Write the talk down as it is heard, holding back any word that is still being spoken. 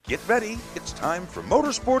Get ready, it's time for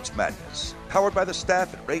Motorsports Madness, powered by the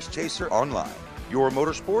staff at Race Chaser Online. Your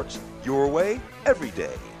motorsports, your way, every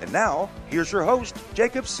day. And now, here's your host,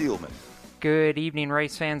 Jacob Seelman. Good evening,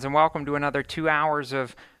 race fans, and welcome to another 2 hours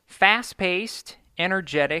of fast-paced,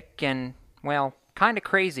 energetic, and, well, kind of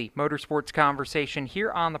crazy motorsports conversation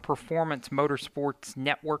here on the Performance Motorsports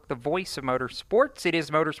Network, the voice of motorsports. It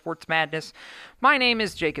is Motorsports Madness. My name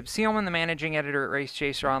is Jacob Seelman, the managing editor at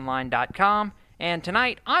RaceChaserOnline.com. And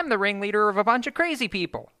tonight, I'm the ringleader of a bunch of crazy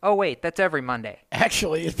people. Oh, wait, that's every Monday.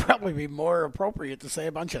 Actually, it'd probably be more appropriate to say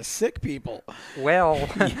a bunch of sick people. Well,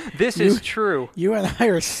 this is true. You and I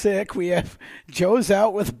are sick. We have Joe's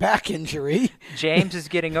out with back injury. James is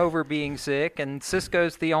getting over being sick, and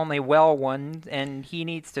Cisco's the only well one, and he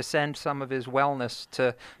needs to send some of his wellness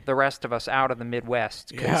to the rest of us out of the Midwest.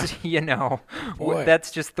 Because,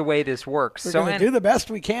 that's just the way this works. We're going to do the best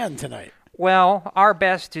we can tonight. Well, our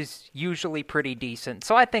best is usually pretty decent,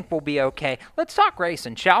 so I think we'll be okay. Let's talk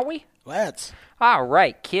racing, shall we? Let's. All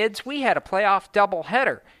right, kids, we had a playoff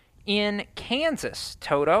doubleheader in Kansas,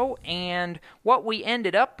 Toto, and what we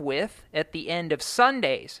ended up with at the end of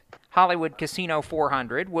Sunday's Hollywood Casino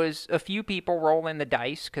 400 was a few people rolling the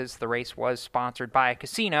dice because the race was sponsored by a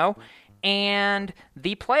casino, and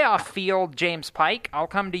the playoff field, James Pike, I'll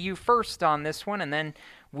come to you first on this one, and then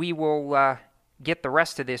we will get the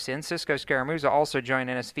rest of this in. Cisco Scaramouza also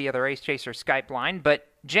joining us via the Race Chaser Skype line. But,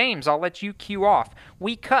 James, I'll let you cue off.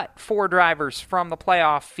 We cut 4 drivers from the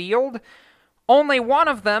playoff field. Only one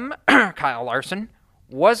of them, Kyle Larson,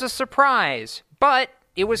 was a surprise. But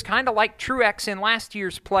it was kind of like Truex in last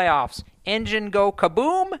year's playoffs. Engine go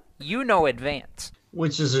kaboom, advance.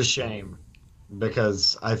 Which is a shame,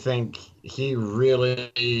 because I think he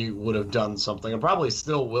really would have done something, and probably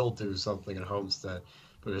still will do something at Homestead,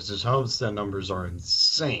 because his Homestead numbers are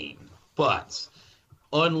insane. But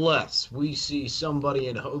unless we see somebody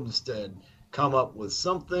in Homestead come up with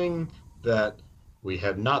something that we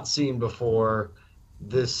have not seen before,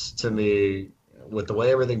 this, to me, with the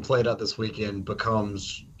way everything played out this weekend,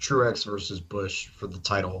 becomes Truex versus Busch for the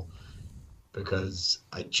title, because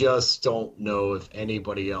I just don't know if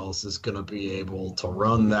anybody else is going to be able to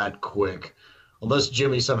run that quick, unless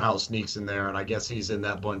Jimmy somehow sneaks in there, and I guess he's in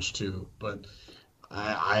that bunch too. But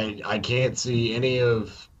I can't see any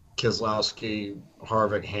of Keselowski,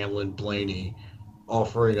 Harvick, Hamlin, Blaney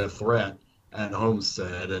offering a threat at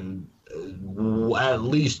Homestead, and at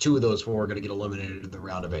least 2 of those 4 are going to get eliminated in the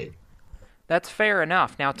round of 8. That's fair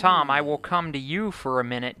enough. Now, Tom, I will come to you for a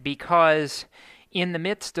minute, because in the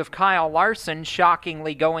midst of Kyle Larson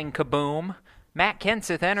shockingly going kaboom, Matt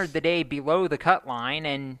Kenseth entered the day below the cut line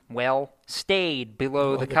and, well, stayed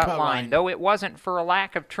below the cut line, though it wasn't for a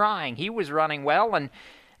lack of trying. He was running well, and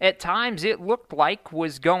at times it looked like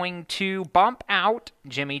was going to bump out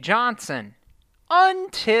Jimmy Johnson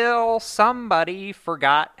until somebody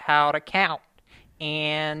forgot how to count.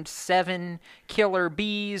 And 7 killer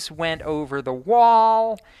bees went over the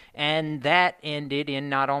wall, and that ended in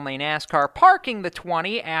not only NASCAR parking the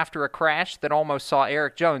 20 after a crash that almost saw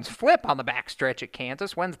Eric Jones flip on the backstretch at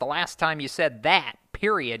Kansas. When's the last time you said that,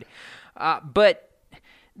 period? But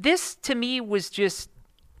this, to me, was just,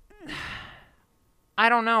 I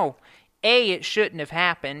don't know. A, it shouldn't have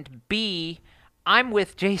happened. B, I'm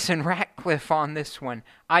with Jason Ratcliffe on this one.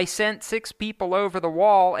 I sent 6 people over the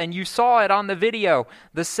wall, and you saw it on the video.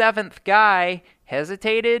 The 7th guy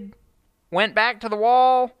hesitated, went back to the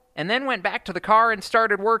wall, and then went back to the car and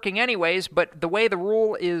started working anyways. But the way the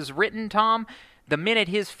rule is written, Tom, the minute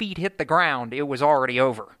his feet hit the ground, it was already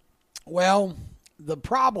over. Well, the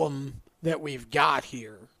problem that we've got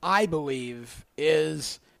here, I believe,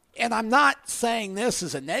 is, and I'm not saying this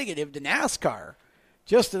as a negative to NASCAR,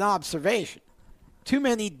 just an observation. Too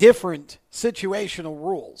many different situational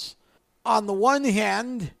rules. On the one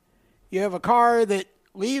hand, you have a car that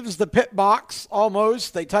leaves the pit box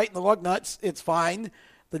almost. They tighten the lug nuts. It's fine.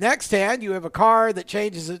 The next hand, you have a car that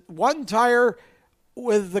changes one tire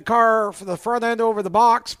with the car for the front end over the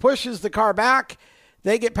box, pushes the car back.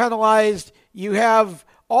 They get penalized. You have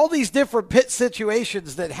all these different pit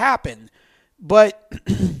situations that happen. But,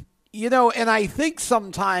 and I think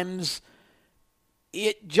sometimes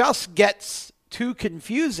it just gets too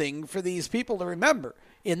confusing for these people to remember.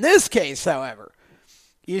 In this case, however,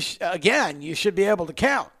 you should be able to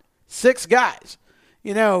count 6 guys.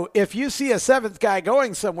 If you see a 7th guy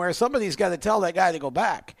going somewhere, somebody's got to tell that guy to go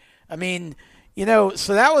back. I mean,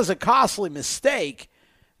 so that was a costly mistake.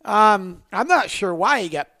 I'm not sure why he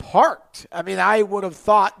got parked. I mean, I would have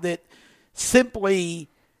thought that simply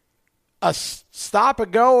a stop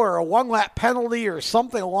and go or a 1-lap penalty or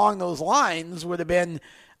something along those lines would have been,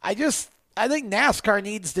 I just I think NASCAR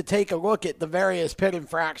needs to take a look at the various pit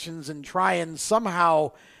infractions and try and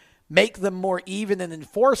somehow make them more even and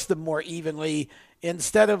enforce them more evenly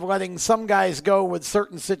instead of letting some guys go with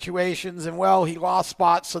certain situations and, well, he lost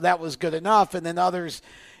spots, so that was good enough, and then others,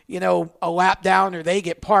 a lap down or they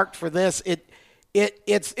get parked for this.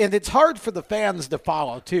 It's hard for the fans to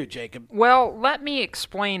follow too, Jacob. Well, let me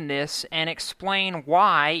explain this and explain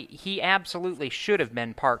why he absolutely should have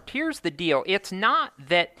been parked. Here's the deal. It's not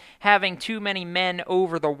that having too many men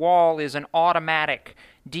over the wall is an automatic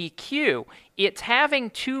DQ. It's having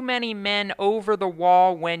too many men over the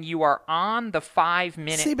wall when you are on the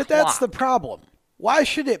 5-minute clock. See, but that's the problem. Why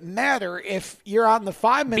should it matter if you're on the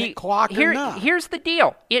 5-minute clock or not? Here's the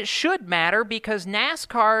deal. It should matter because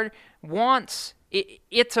NASCAR wants...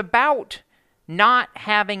 It's about not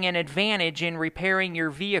having an advantage in repairing your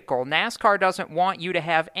vehicle. NASCAR doesn't want you to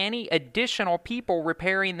have any additional people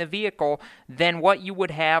repairing the vehicle than what you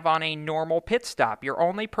would have on a normal pit stop. You're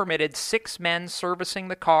only permitted 6 men servicing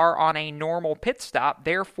the car on a normal pit stop.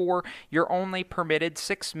 Therefore, you're only permitted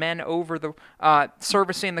 6 men over the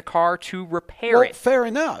servicing the car to repair it. Fair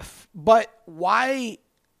enough. But why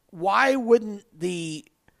wouldn't the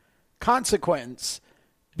consequence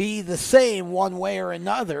be the same one way or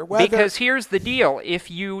another? Because here's the deal. If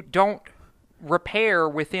you don't repair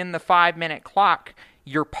within the 5-minute clock,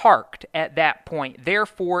 you're parked at that point.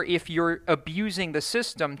 Therefore, if you're abusing the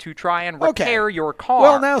system to try and repair your car,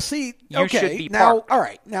 well, now see, you should be parked. All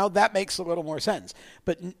right, now that makes a little more sense.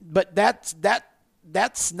 But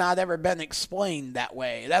that's not ever been explained that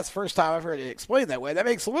way. That's the first time I've heard it explained that way. That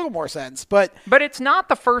makes a little more sense. But it's not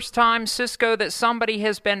the first time, Cisco, that somebody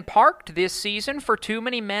has been parked this season for too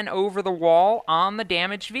many men over the wall on the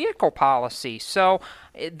damaged vehicle policy. So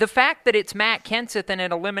the fact that it's Matt Kenseth and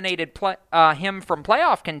it eliminated him from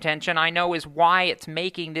playoff contention, I know, is why it's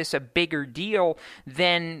making this a bigger deal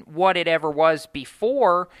than what it ever was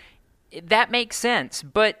before. That makes sense,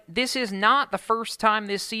 but this is not the first time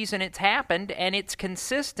this season it's happened, and it's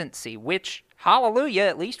consistency, which, hallelujah,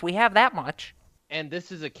 at least we have that much. And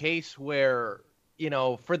this is a case where,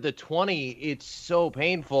 for the 20, it's so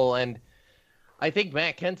painful, and I think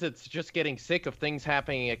Matt Kenseth's just getting sick of things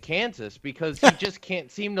happening at Kansas because he just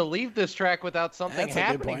can't seem to leave this track without something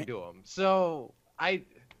happening to him. So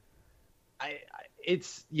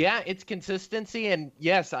it's consistency, and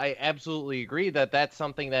yes, I absolutely agree that that's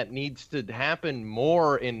something that needs to happen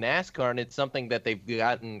more in NASCAR, and it's something that they've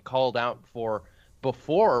gotten called out for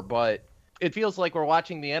before, but it feels like we're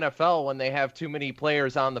watching the NFL when they have too many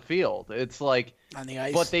players on the field. It's like on the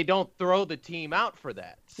ice, but they don't throw the team out for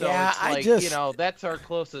that. So yeah, it's like, that's our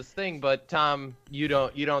closest thing, but Tom, you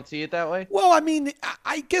don't see it that way? Well, I mean,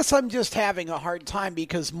 I guess I'm just having a hard time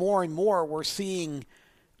because more and more we're seeing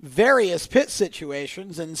various pit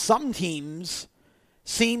situations, and some teams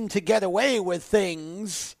seem to get away with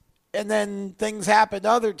things, and then things happen to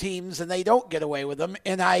other teams and they don't get away with them.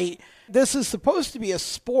 And this is supposed to be a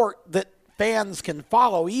sport that fans can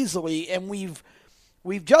follow easily, and we've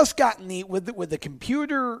just gotten with the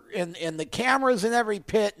computer and the cameras in every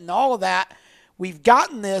pit and all of that, we've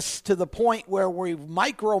gotten this to the point where we've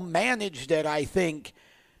micromanaged it, I think,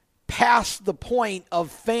 past the point of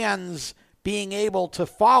fans being able to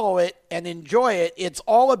follow it and enjoy it. It's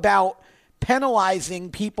all about penalizing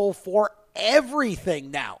people for everything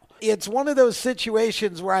now. It's one of those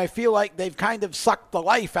situations where I feel like they've kind of sucked the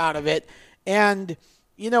life out of it. And,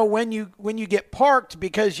 when you get parked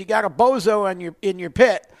because you got a bozo in your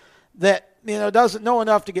pit that, doesn't know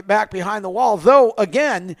enough to get back behind the wall, though,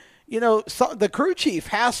 again, the crew chief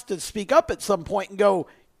has to speak up at some point and go,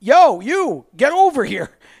 yo, you, get over here,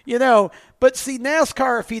 But see,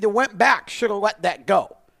 NASCAR, if he'd have went back, should have let that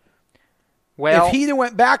go. Well, if he'd have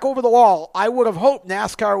went back over the wall, I would have hoped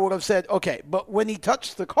NASCAR would have said, okay, but when he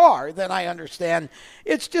touched the car, then I understand.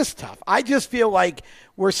 It's just tough. I just feel like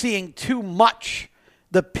we're seeing too much.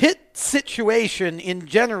 The pit situation in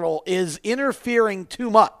general is interfering too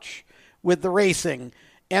much with the racing.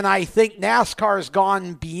 And I think NASCAR's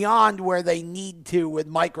gone beyond where they need to with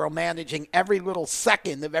micromanaging every little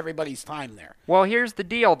second of everybody's time there. Well, here's the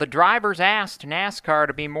deal. The drivers asked NASCAR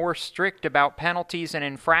to be more strict about penalties and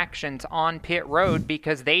infractions on pit road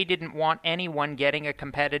because they didn't want anyone getting a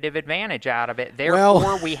competitive advantage out of it.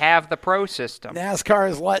 Therefore, we have the pro system. NASCAR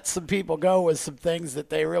has let some people go with some things that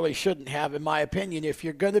they really shouldn't have, in my opinion. If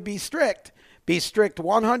you're going to be strict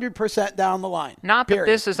 100% down the line. Not that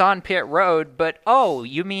this is on pit road, but,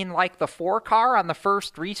 you mean like the 4-car on the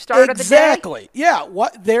first restart of the day? Exactly. Yeah,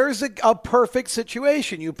 there's a perfect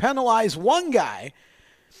situation. You penalize one guy,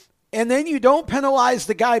 and then you don't penalize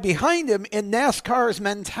the guy behind him, and NASCAR's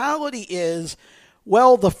mentality is,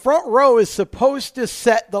 well, the front row is supposed to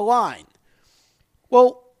set the line.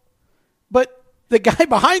 Well, but the guy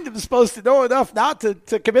behind him is supposed to know enough not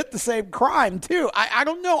to commit the same crime, too. I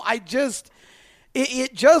don't know.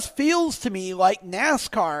 It just feels to me like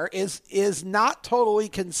NASCAR is not totally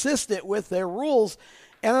consistent with their rules.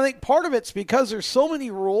 And I think part of it's because there's so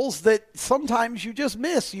many rules that sometimes you just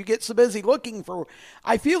miss. You get so busy looking for –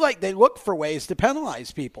 I feel like they look for ways to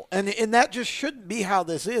penalize people. And that just shouldn't be how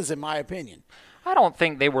this is, in my opinion. I don't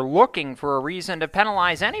think they were looking for a reason to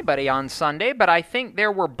penalize anybody on Sunday, but I think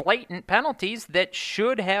there were blatant penalties that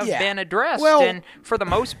should have been addressed. Well, and for the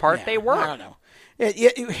most part, they were. I don't know.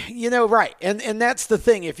 Right. And that's the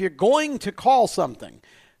thing. If you're going to call something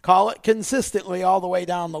 – call it consistently all the way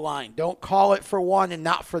down the line. Don't call it for one and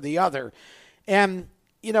not for the other. And,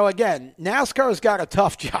 again, NASCAR's got a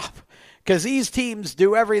tough job because these teams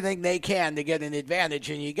do everything they can to get an advantage,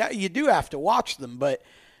 and you do have to watch them. But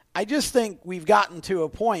I just think we've gotten to a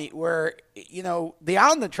point where, the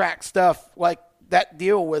on-the-track stuff, like that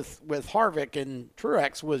deal with Harvick and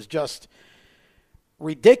Truex was just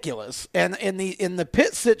ridiculous. And in the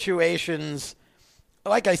pit situations,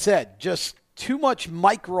 like I said, just too much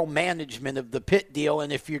micromanagement of the pit deal.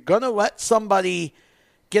 And if you're going to let somebody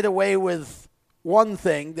get away with one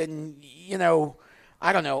thing, then,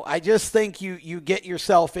 I don't know. I just think you get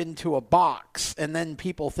yourself into a box and then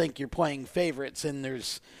people think you're playing favorites. And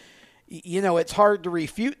there's, it's hard to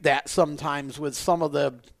refute that sometimes with some of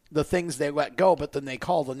the things they let go, but then they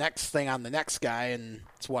call the next thing on the next guy and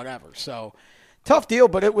it's whatever. So tough deal,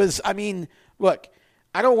 but it was, look,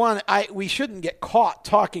 we shouldn't get caught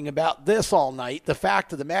talking about this all night. The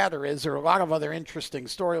fact of the matter is there are a lot of other interesting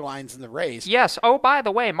storylines in the race. Yes. Oh, by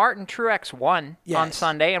the way, Martin Truex won on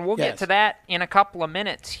Sunday, and we'll get to that in a couple of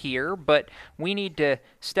minutes here, but we need to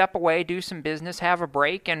step away, do some business, have a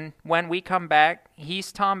break, and when we come back,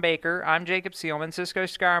 he's Tom Baker, I'm Jacob Seelman, Cisco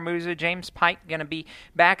Scaramuza, James Pike going to be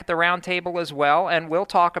back at the round table as well, and we'll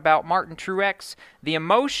talk about Martin Truex, the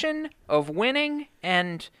emotion of winning,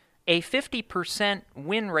 and a 50%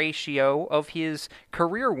 win ratio of his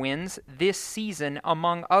career wins this season,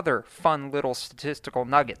 among other fun little statistical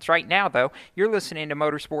nuggets. Right now, though, you're listening to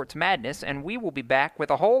Motorsports Madness, and we will be back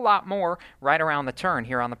with a whole lot more right around the turn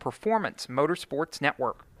here on the Performance Motorsports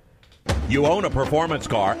Network. You own a performance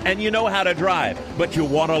car and you know how to drive, but you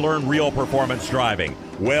want to learn real performance driving.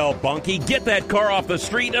 Well, Bunky, get that car off the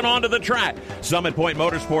street and onto the track. Summit Point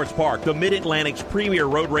Motorsports Park, the Mid-Atlantic's premier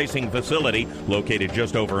road racing facility, located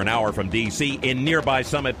just over an hour from D.C. in nearby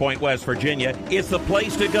Summit Point, West Virginia, is the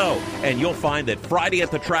place to go. And you'll find that Friday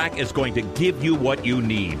at the track is going to give you what you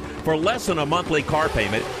need. For less than a monthly car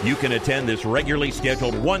payment, you can attend this regularly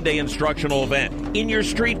scheduled one-day instructional event in your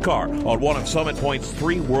street car on one of Summit Point's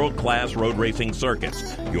 3 world-class road racing circuits.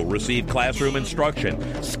 You'll receive classroom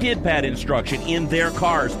instruction, skid pad instruction in their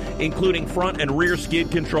cars, including front and rear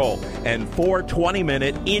skid control, and 4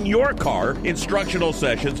 20-minute in-your-car instructional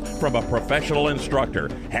sessions from a professional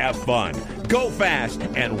instructor. Have fun, go fast,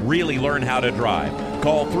 and really learn how to drive.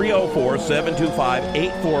 Call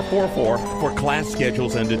 304-725-8444 for class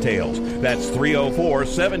schedules and details. That's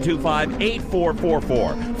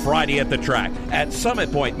 304-725-8444. Friday at the track at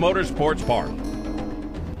Summit Point Motorsports Park.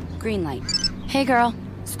 Green light. Hey girl,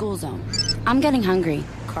 school zone. I'm getting hungry.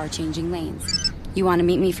 Car changing lanes. You want to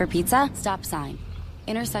meet me for pizza? Stop sign.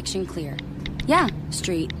 Intersection clear. Yeah,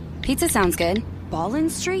 street. Pizza sounds good. Ball in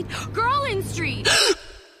street? Girl in street!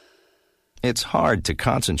 It's hard to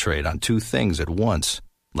concentrate on 2 things at once,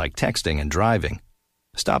 like texting and driving.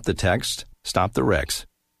 Stop the text, stop the wrecks.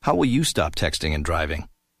 How will you stop texting and driving?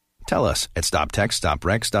 Tell us at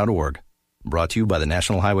stoptextstoprex.org. Brought to you by the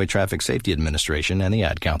National Highway Traffic Safety Administration and the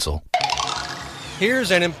Ad Council. Here's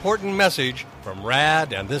an important message from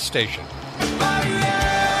RAD and this station.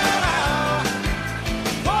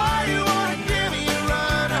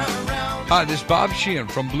 Hi, this is Bob Sheehan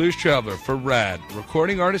from Blues Traveler for RAD,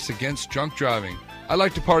 recording artists against drunk driving. I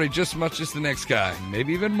like to party just as much as the next guy,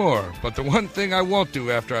 maybe even more, but the one thing I won't do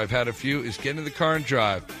after I've had a few is get in the car and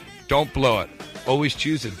drive. Don't blow it. Always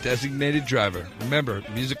choose a designated driver. Remember,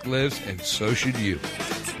 music lives, and so should you.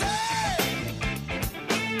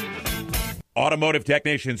 Automotive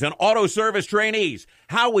technicians and auto service trainees,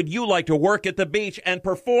 how would you like to work at the beach and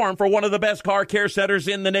perform for one of the best car care centers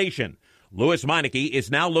in the nation? Louis Meineke is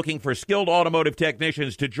now looking for skilled automotive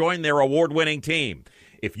technicians to join their award-winning team.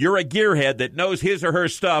 If you're a gearhead that knows his or her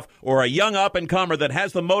stuff, or a young up-and-comer that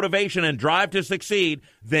has the motivation and drive to succeed,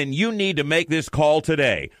 then you need to make this call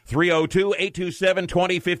today.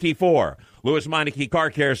 302-827-2054. Lewis Meineke Car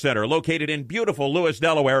Care Center, located in beautiful Lewis,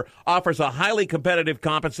 Delaware, offers a highly competitive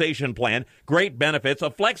compensation plan, great benefits, a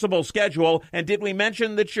flexible schedule, and did we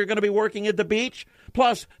mention that you're going to be working at the beach?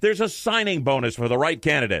 Plus, there's a signing bonus for the right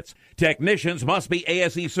candidates. Technicians must be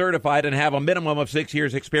ASE certified and have a minimum of 6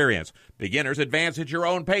 years experience. Beginners advance at your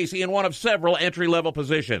own pace in one of several entry-level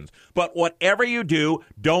positions. But whatever you do,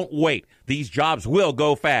 don't wait. These jobs will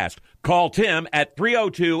go fast. Call Tim at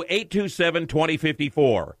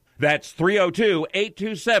 302-827-2054. That's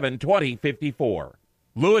 302-827-2054.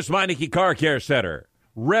 Lewis Meineke Car Care Center.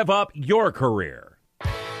 Rev up your career.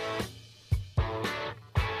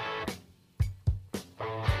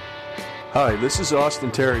 Hi, this is Austin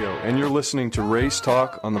Terrio, and you're listening to Race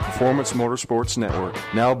Talk on the Performance Motorsports Network.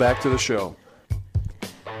 Now back to the show.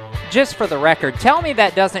 Just for the record, tell me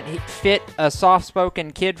that doesn't fit a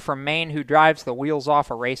soft-spoken kid from Maine who drives the wheels off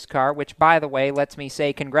a race car, which, by the way, lets me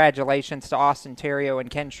say congratulations to Austin Terrio and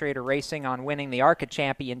Ken Schrader Racing on winning the ARCA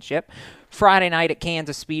Championship Friday night at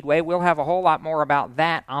Kansas Speedway. We'll have a whole lot more about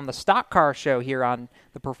that on the Stock Car Show here on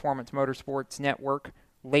the Performance Motorsports Network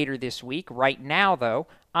later this week. Right now, though,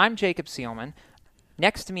 I'm Jacob Seelman.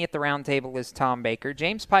 Next to me at the round table is Tom Baker.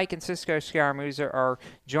 James Pike and Cisco Scaramouza are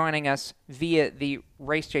joining us via the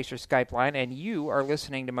Race Chaser Skype line, and you are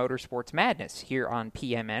listening to Motorsports Madness here on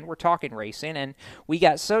PMN. We're talking racing, and we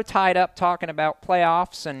got so tied up talking about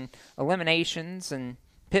playoffs and eliminations and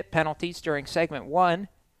pit penalties during segment 1,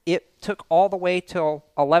 it took all the way till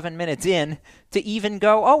 11 minutes in to even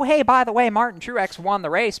go, oh, hey, by the way, Martin Truex won the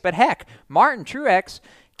race. But heck, Martin Truex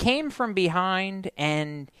came from behind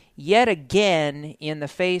and yet again, in the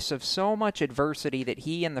face of so much adversity that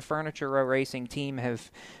he and the Furniture Row Racing team have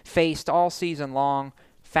faced all season long,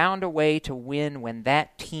 found a way to win when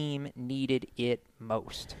that team needed it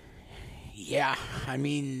most. Yeah, I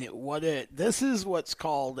mean, this is what's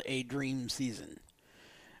called a dream season.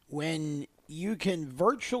 When you can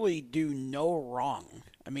virtually do no wrong.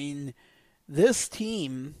 I mean, this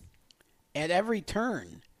team, at every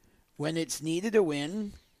turn, when it's needed to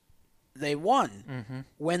win, they won. Mm-hmm.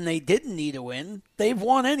 When they didn't need a win, they've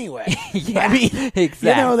won anyway. Yeah, I mean, exactly.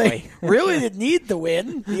 You know, they really didn't need the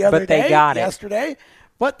win the other day, yesterday.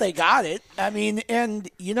 But they got it. I mean, and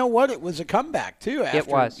you know what? It was a comeback too. After, it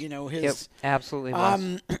was. You know, it absolutely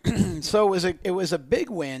was. So it was a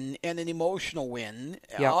big win and an emotional win,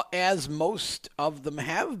 as most of them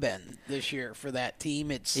have been this year for that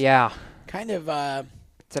team. It's kind of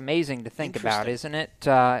it's amazing to think about, isn't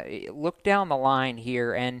it? Look down the line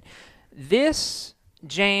here, and this,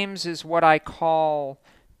 James, is what I call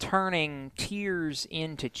turning tears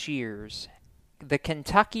into cheers. The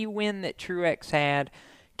Kentucky win that Truex had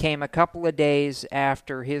came a couple of days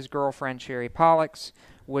after his girlfriend, Sherry Pollux,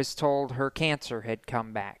 was told her cancer had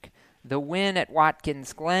come back. The win at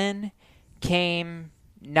Watkins Glen came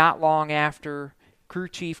not long after crew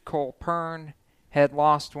chief Cole Pearn had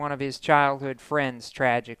lost one of his childhood friends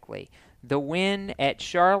tragically. The win at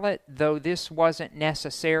Charlotte, though this wasn't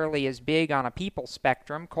necessarily as big on a people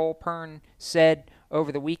spectrum, Cole Pearn said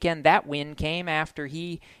over the weekend that win came after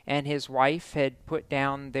he and his wife had put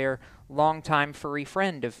down their longtime furry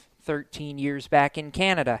friend of 13 years back in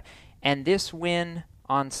Canada. And this win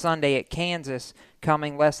on Sunday at Kansas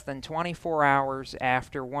coming less than 24 hours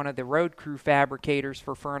after one of the road crew fabricators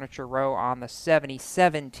for Furniture Row on the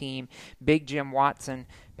 77 team, Big Jim Watson,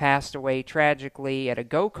 passed away tragically at a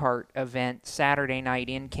go-kart event Saturday night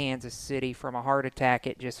in Kansas City from a heart attack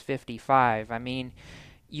at just 55. I mean,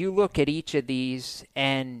 you look at each of these,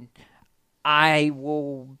 and I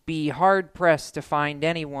will be hard-pressed to find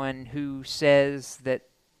anyone who says that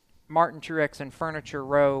Martin Truex and Furniture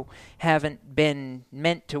Row haven't been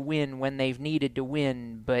meant to win when they've needed to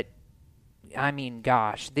win. But, I mean,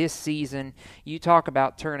 gosh, this season, you talk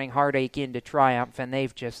about turning heartache into triumph, and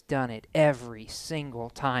they've just done it every single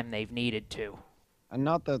time they've needed to. And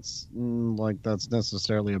not that's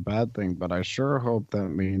necessarily a bad thing, but I sure hope that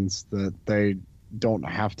means that they don't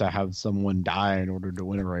have to have someone die in order to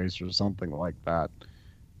win a race or something like that,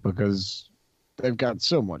 because they've got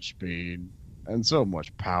so much speed and so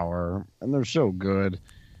much power, and they're so good.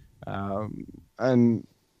 And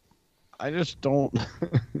I just don't.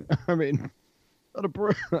 I mean,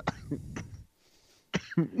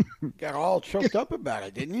 got all choked up about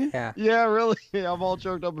it, didn't you? Yeah, really. I'm all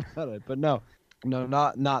choked up about it. But no,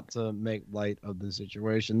 not to make light of the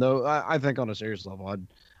situation. Though I think on a serious level,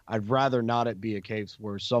 I'd rather not it be a case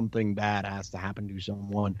where something bad has to happen to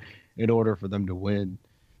someone in order for them to win.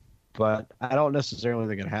 But I don't necessarily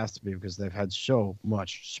think it has to be, because they've had so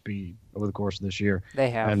much speed over the course of this year. They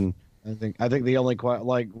have. And I think the only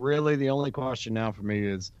the only question now for me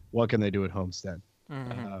is, what can they do at Homestead?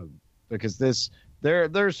 Mm-hmm. Because this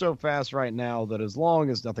They're so fast right now that as long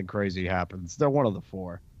as nothing crazy happens, they're one of the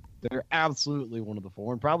four. They're absolutely one of the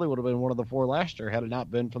four, and probably would have been one of the four last year had it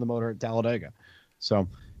not been for the motor at Talladega. So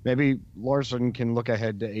maybe Larson can look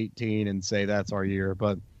ahead to 18 and say that's our year.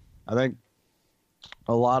 But I think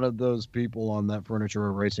a lot of those people on that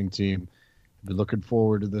Furniture Racing team have been looking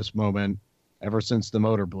forward to this moment ever since the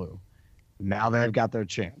motor blew. Now they've got their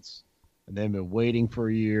chance. And they've been waiting for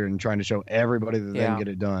a year and trying to show everybody that they can get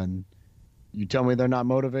it done. You tell me they're not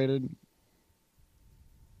motivated?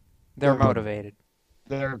 They're motivated.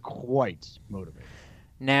 They're quite motivated.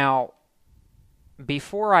 Now,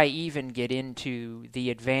 before I even get into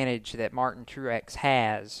the advantage that Martin Truex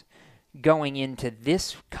has going into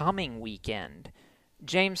this coming weekend,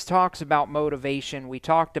 James talks about motivation. We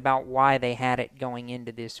talked about why they had it going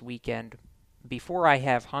into this weekend. Before I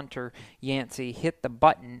have Hunter Yancey hit the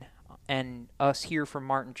button and us hear from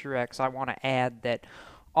Martin Truex, I want to add that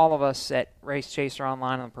all of us at Race Chaser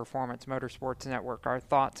Online on the Performance Motorsports Network, our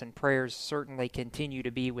thoughts and prayers certainly continue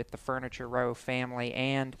to be with the Furniture Row family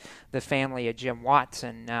and the family of Jim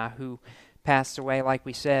Watson, who passed away, like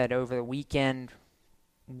we said, over the weekend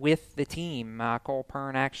with the team. Cole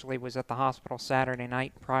Pearn actually was at the hospital Saturday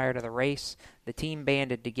night prior to the race. The team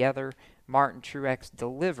banded together. Martin Truex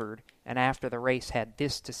delivered, and after the race had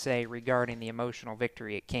this to say regarding the emotional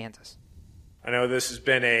victory at Kansas. I know this has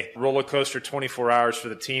been a roller coaster 24 hours for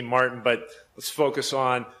the team, Martin, but let's focus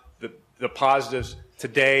on the positives.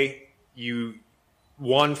 Today, you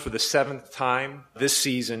won for the 7th time this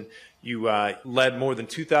season. You led more than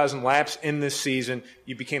 2,000 laps in this season.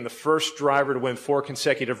 You became the first driver to win 4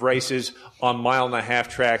 consecutive races on mile-and-a-half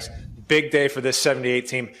tracks. Big day for this 78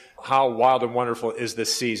 team. How wild and wonderful is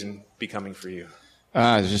this season becoming for you?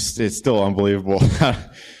 It's still unbelievable.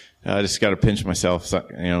 I just got to pinch myself,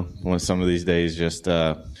 one of some of these days. It's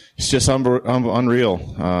just unreal.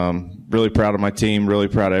 Really proud of my team, really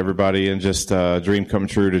proud of everybody, and just a dream come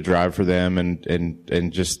true to drive for them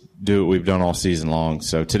and just do what we've done all season long.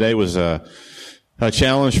 So today was a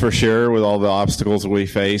challenge for sure with all the obstacles that we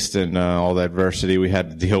faced and all the adversity we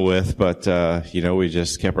had to deal with. But, we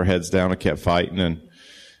just kept our heads down and kept fighting and,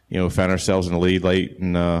 found ourselves in the lead late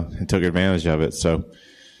and took advantage of it. So,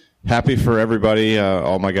 happy for everybody,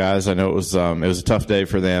 all my guys. I know it was a tough day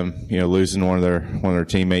for them, losing one of their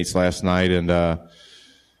teammates last night, and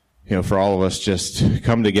for all of us just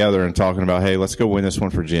come together and talking about, hey, let's go win this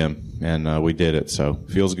one for Jim, and we did it. So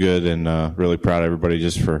feels good, and really proud of everybody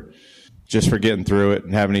just for getting through it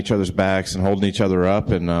and having each other's backs and holding each other up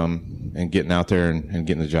and getting out there and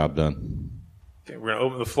getting the job done. Okay, we're going to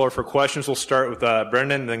open the floor for questions. We'll start with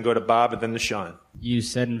Brendan, then go to Bob, and then to Sean. You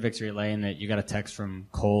said in Victory Lane that you got a text from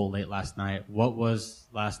Cole late last night. What was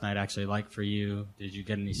last night actually like for you? Did you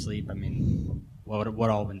get any sleep? I mean, what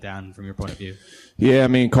all went down from your point of view? Yeah, I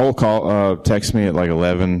mean, Cole texted me at like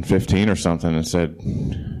 11:15 or something and said,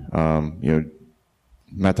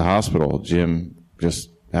 I'm at the hospital. Jim just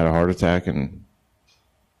had a heart attack and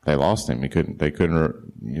they lost him. They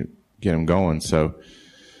couldn't get him going. So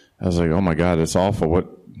I was like, oh my God, that's awful. Is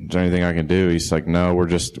there anything I can do? He's like, no,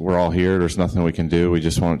 we're all here. There's nothing we can do. We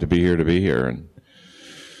just want it to be here. And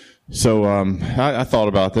so, I thought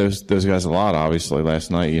about those guys a lot, obviously, last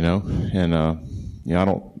night, and,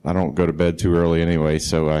 I don't go to bed too early anyway.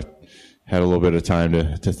 So I had a little bit of time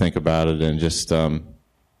to think about it, and just,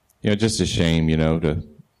 just a shame,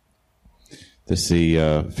 to see,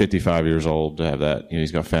 55 years old, to have that,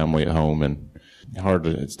 he's got family at home, and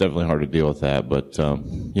it's definitely hard to deal with that, but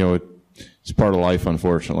it's part of life,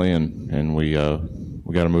 unfortunately, and we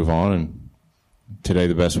got to move on. And today,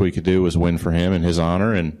 the best we could do was win for him in his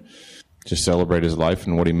honor and just celebrate his life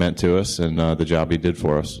and what he meant to us and the job he did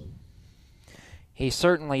for us. He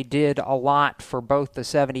certainly did a lot for both the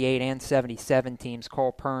 78 and 77 teams.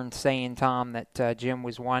 Cole Pearn saying, Tom, that Jim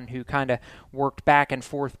was one who kind of worked back and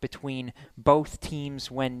forth between both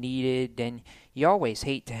teams when needed, and you always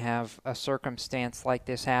hate to have a circumstance like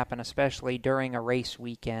this happen, especially during a race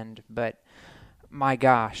weekend. But my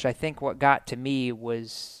gosh, I think what got to me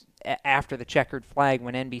was after the checkered flag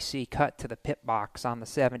when NBC cut to the pit box on the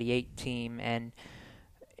 78 team, and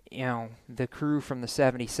the crew from the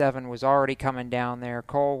 77 was already coming down there.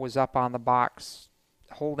 Cole was up on the box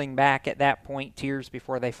holding back at that point, tears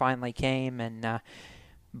before they finally came. And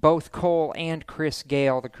both Cole and Chris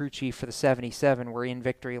Gale, the crew chief for the 77, were in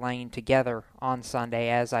victory lane together on Sunday,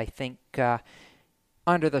 as I think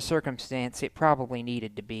under the circumstance it probably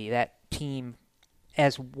needed to be. That team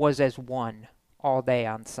was as one all day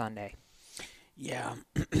on Sunday. Yeah,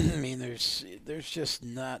 I mean, there's just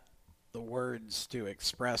not the words to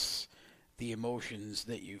express the emotions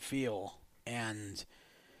that you feel. And,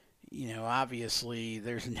 obviously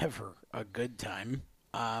there's never a good time.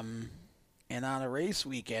 And on a race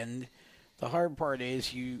weekend, the hard part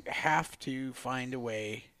is you have to find a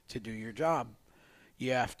way to do your job.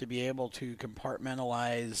 You have to be able to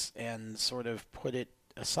compartmentalize and sort of put it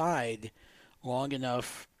aside long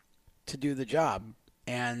enough to do the job.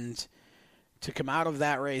 And to come out of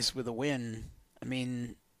that race with a win, I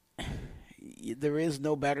mean, there is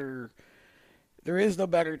no better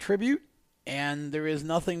tribute, and there is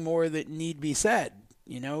nothing more that need be said.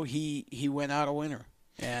 He went out a winner,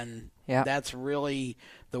 and that's really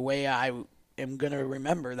the way I am going to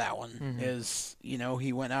remember that one. Is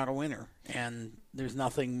he went out a winner, and there's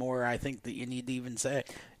nothing more I think that you need to even say.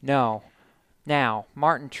 No. Now,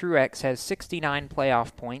 Martin Truex has 69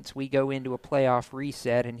 playoff points. We go into a playoff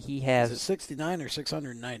reset, and he has... Is it 69 or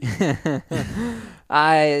 690?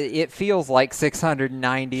 It feels like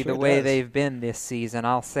 690 Sure the way does. they've been this season.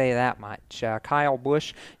 I'll say that much. Kyle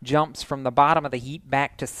Busch jumps from the bottom of the heap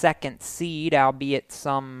back to second seed, albeit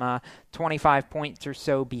some 25 points or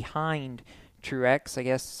so behind Truex. I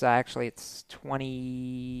guess actually it's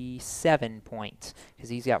 27 points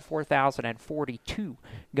because he's got 4,042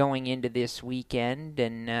 going into this weekend,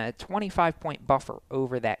 and a 25-point buffer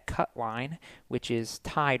over that cut line, which is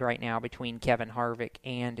tied right now between Kevin Harvick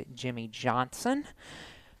and Jimmy Johnson.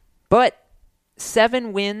 But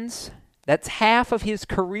 7 wins, that's half of his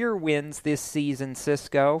career wins this season,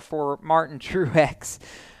 Cisco, for Martin Truex.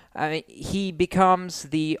 He becomes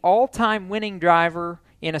the all-time winning driver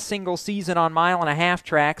in a single season on mile-and-a-half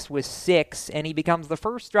tracks with 6, and he becomes the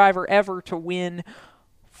first driver ever to win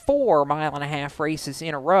 4 mile-and-a-half races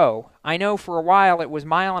in a row. I know for a while it was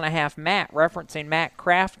mile-and-a-half Matt, referencing Matt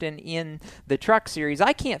Crafton in the Truck Series.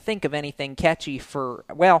 I can't think of anything catchy for,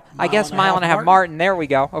 I guess mile-and-a-half Martin. There we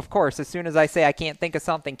go. Of course, as soon as I say I can't think of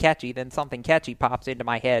something catchy, then something catchy pops into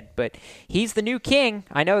my head. But he's the new king.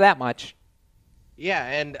 I know that much. Yeah,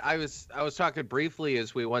 and I was talking briefly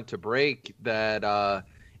as we went to break that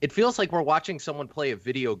it feels like we're watching someone play a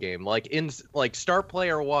video game, like start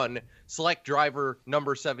player 1, select driver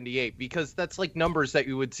number 78, because that's like numbers that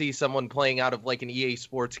you would see someone playing out of like an EA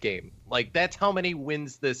Sports game. Like that's how many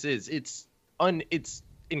wins this is. It's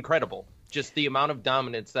incredible, just the amount of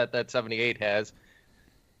dominance that 78 has.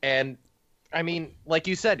 And I mean, like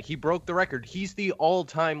you said, he broke the record. He's the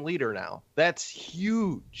all-time leader now. That's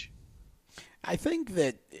huge. I think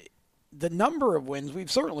that the number of wins,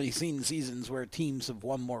 we've certainly seen seasons where teams have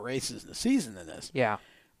won more races in a season than this. Yeah.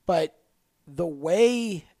 But the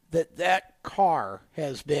way that car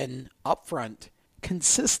has been up front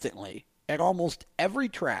consistently at almost every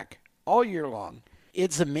track all year long,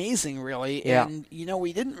 it's amazing, really. Yeah. And,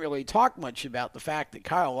 we didn't really talk much about the fact that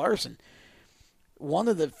Kyle Larson, one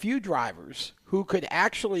of the few drivers who could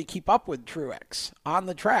actually keep up with Truex on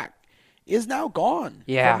the track, is now gone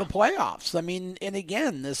from the playoffs. I mean, and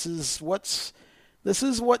again, this is what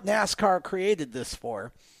NASCAR created this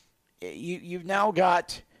for. You've now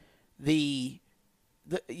got you've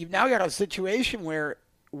now got a situation where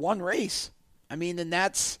one race. I mean, and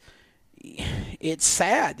it's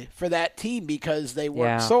sad for that team because they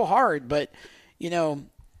worked so hard. But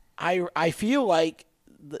I feel like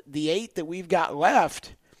the 8 that we've got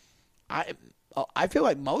left, I feel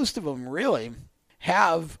like most of them really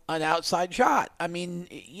have an outside shot. I mean,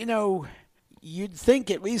 you'd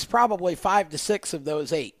think at least probably 5 to 6 of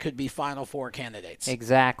those 8 could be Final Four candidates.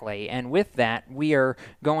 Exactly. And with that, we are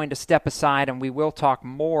going to step aside, and we will talk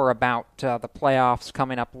more about the playoffs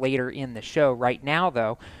coming up later in the show. Right now,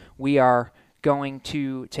 though, we are going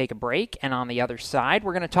to take a break, and on the other side,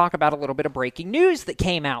 we're going to talk about a little bit of breaking news that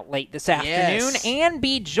came out late this afternoon and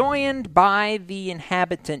be joined by the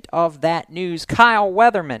inhabitant of that news, Kyle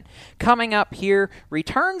Weatherman. Coming up here,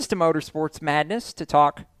 returns to Motorsports Madness to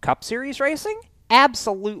talk Cup Series racing?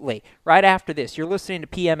 Absolutely. Right after this, you're listening to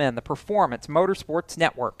PMN, the Performance Motorsports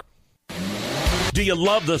Network. Do you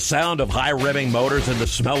love the sound of high-revving motors and the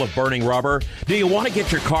smell of burning rubber? Do you want to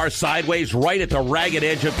get your car sideways right at the ragged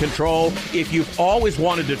edge of control? If you've always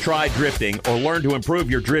wanted to try drifting or learn to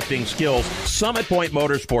improve your drifting skills, Summit Point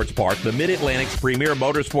Motorsports Park, the Mid-Atlantic's premier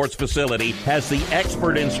motorsports facility, has the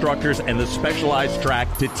expert instructors and the specialized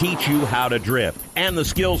track to teach you how to drift and the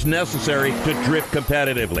skills necessary to drift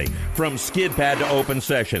competitively. From skid pad to open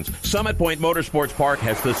sessions, Summit Point Motorsports Park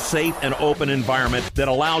has the safe and open environment that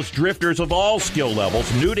allows drifters of all skill skill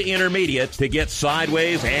levels, new to intermediate, to get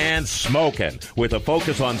sideways and smoking. With a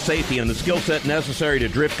focus on safety and the skill set necessary to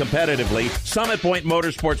drift competitively, Summit Point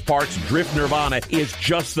Motorsports Park's Drift Nirvana is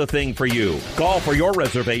just the thing for you. Call for your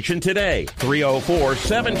reservation today,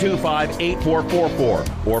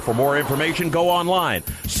 304-725-8444. Or for more information, go online,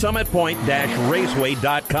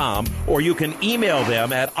 summitpoint-raceway.com, or you can email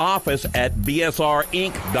them at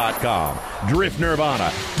office@bsrinc.com. Drift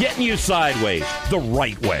Nirvana, getting you sideways the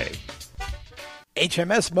right way.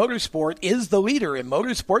 HMS Motorsport is the leader in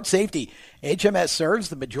motorsport safety. HMS serves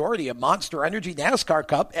the majority of Monster Energy NASCAR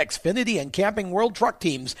Cup, Xfinity, and Camping World Truck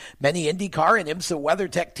teams, many IndyCar and IMSA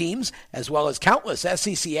WeatherTech teams, as well as countless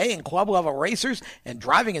SCCA and club-level racers and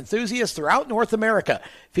driving enthusiasts throughout North America,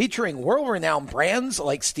 featuring world-renowned brands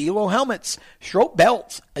like Stilo helmets, Schroep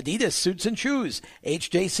belts, Adidas suits and shoes,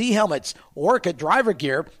 HJC helmets, Orca driver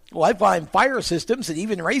gear, Lifeline fire systems, and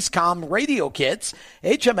even Racecom radio kits.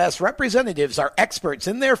 HMS representatives are experts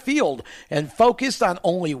in their field and focused on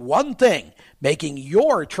only one thing: making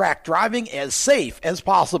your track driving as safe as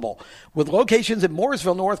possible. With locations in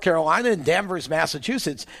Mooresville, North Carolina, and Danvers,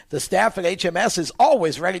 Massachusetts, the staff at HMS is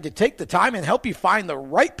always ready to take the time and help you find the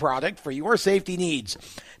right product for your safety needs.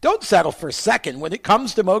 Don't settle for second when it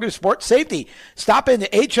comes to motorsport safety. Stop into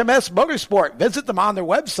HMS Motorsport. Visit them on their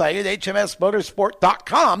website at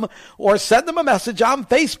hmsmotorsport.com or send them a message on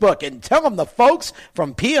Facebook and tell them the folks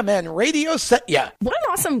from PMN Radio sent you. What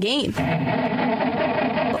an awesome game.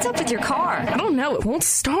 What's up with your car? I don't know. It won't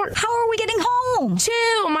start. How are we getting home?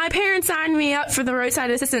 Chill. My parents signed me up for the roadside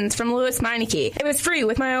assistance from Lewis Meineke. It was free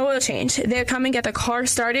with my oil change. They'd come and get the car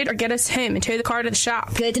started or get us home and tow the car to the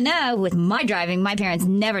shop. Good to know. With my driving, my parents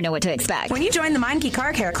never know what to expect. When you join the Meineke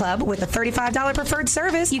Car Care Club with a $35 preferred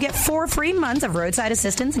service, you get 4 free months of roadside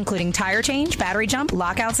assistance, including tire change, battery jump,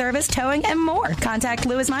 lockout service, towing, and more. Contact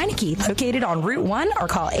Lewis Meineke, located on Route 1, or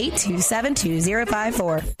call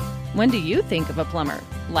 827-2054. When do you think of a plumber?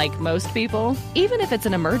 Like most people, even if it's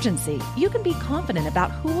an emergency, you can be confident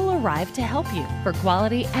about who will arrive to help you. For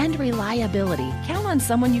quality and reliability, count on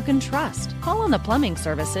someone you can trust. Call on the plumbing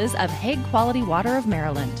services of Hague Quality Water of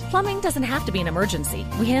Maryland. Plumbing doesn't have to be an emergency.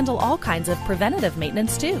 We handle all kinds of preventative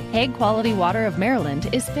maintenance too. Hague Quality Water of Maryland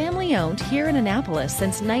is family-owned here in Annapolis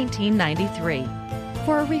since 1993.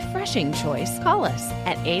 For a refreshing choice, call us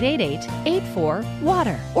at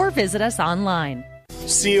 888-84-WATER or visit us online.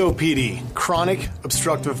 COPD, chronic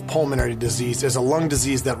obstructive pulmonary disease, is a lung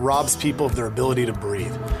disease that robs people of their ability to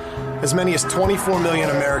breathe. As many as 24 million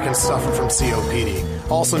Americans suffer from COPD,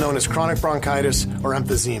 also known as chronic bronchitis or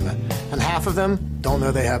emphysema, and half of them don't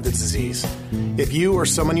know they have the disease. If you or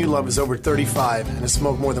someone you love is over 35 and has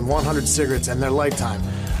smoked more than 100 cigarettes in their lifetime,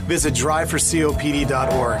 visit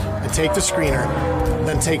driveforcopd.org and take the screener,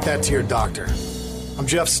 then take that to your doctor. I'm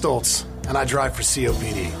Jeff Stoltz, and I drive for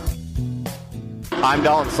COPD. I'm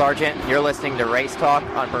Dalton Sargent. You're listening to Race Talk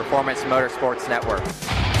on Performance Motorsports Network.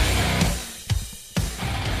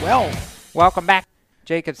 Well, welcome back.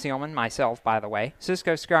 Jacob Seelman, myself, by the way,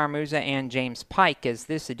 Cisco Scaramuza, and James Pike, as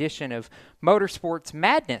this edition of Motorsports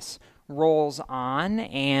Madness rolls on,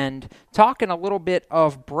 and talking a little bit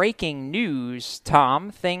of breaking news,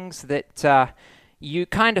 Tom, things that you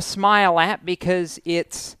kind of smile at because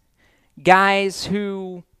it's guys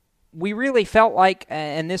who we really felt like,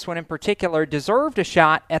 and this one in particular, deserved a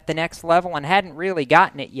shot at the next level and hadn't really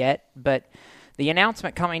gotten it yet. But the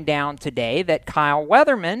announcement coming down today that Kyle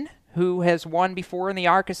Weatherman, who has won before in the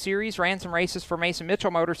ARCA Series, ran some races for Mason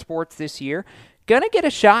Mitchell Motorsports this year, going to get a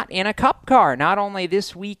shot in a Cup car, not only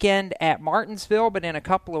this weekend at Martinsville, but in a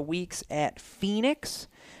couple of weeks at Phoenix,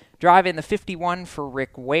 driving the 51 for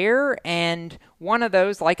Rick Ware. And one of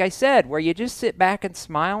those, like I said, where you just sit back and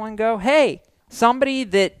smile and go, hey, somebody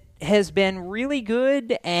that has been really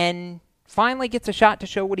good and finally gets a shot to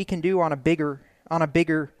show what he can do on a bigger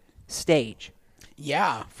stage.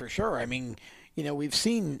 Yeah, for sure. I mean, you know, we've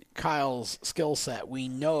seen Kyle's skill set. We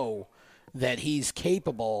know that he's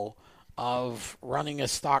capable of running a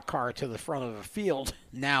stock car to the front of the field.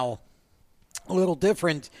 Now, a little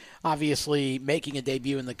different, obviously, making a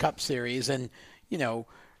debut in the Cup Series. And, you know,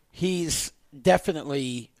 he's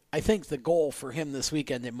definitely, I think the goal for him this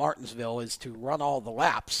weekend in Martinsville is to run all the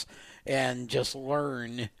laps and just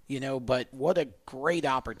learn, you know. But what a great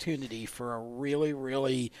opportunity for a really,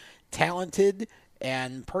 really talented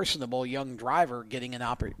and personable young driver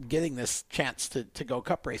getting this chance to go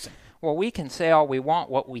Cup racing. Well, we can say all we want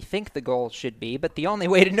what we think the goal should be, but the only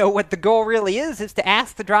way to know what the goal really is to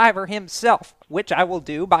ask the driver himself, which I will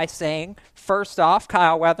do by saying, first off,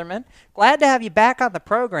 Kyle Weatherman, glad to have you back on the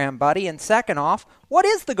program, buddy, and second off, what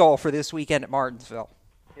is the goal for this weekend at Martinsville?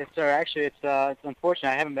 Yes, sir. Actually, it's unfortunate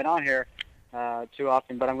I haven't been on here too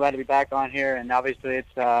often, but I'm glad to be back on here, and obviously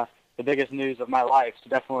it's the biggest news of my life. So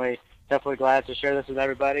definitely glad to share this with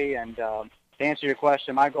everybody. And to answer your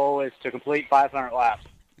question, my goal is to complete 500 laps,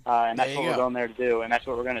 and that's what we're going there to do, and that's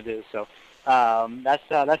what we're going to do. So that's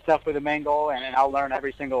definitely the main goal, and I'll learn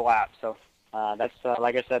every single lap. So that's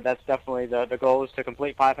like I said, that's definitely the goal, is to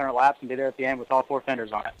complete 500 laps and be there at the end with all 4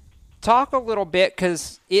 fenders on it. Talk a little bit,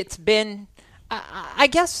 because it's been, I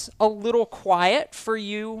guess, a little quiet for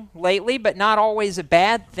you lately, but not always a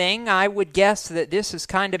bad thing. I would guess that this has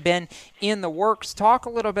kind of been in the works. Talk a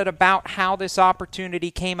little bit about how this opportunity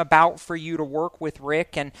came about for you to work with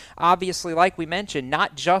Rick, and obviously, like we mentioned,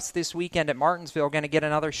 not just this weekend at Martinsville, going to get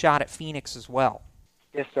another shot at Phoenix as well.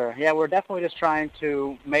 Yes, sir. Yeah, we're definitely just trying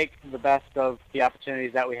to make the best of the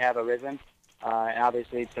opportunities that we have arisen, and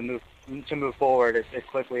obviously to move forward as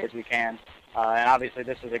quickly as we can. And obviously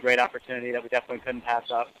this is a great opportunity that we definitely couldn't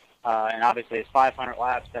pass up. And obviously it's 500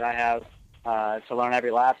 laps that I have to learn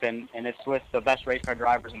every lap, and it's with the best race car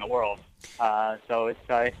drivers in the world. So it's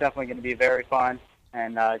definitely going to be very fun,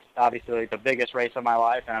 and it's obviously the biggest race of my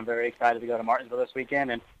life, and I'm very excited to go to Martinsville this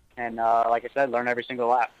weekend and like I said, learn every single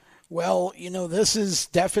lap. Well, this is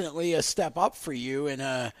definitely a step up for you,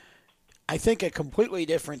 and I think a completely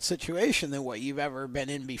different situation than what you've ever been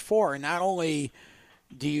in before. Not only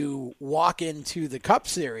do you walk into the Cup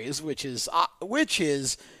Series, which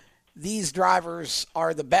is these drivers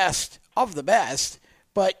are the best of the best,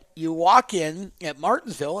 but you walk in at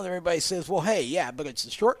Martinsville and everybody says, well, hey, yeah, but it's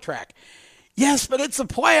a short track. Yes, but it's a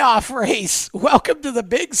playoff race. Welcome to the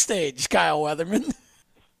big stage, Kyle Weatherman.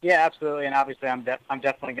 Yeah, absolutely, and obviously I'm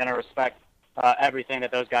definitely going to respect everything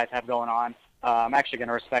that those guys have going on. I'm actually going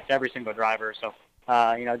to respect every single driver. So,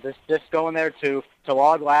 just going there to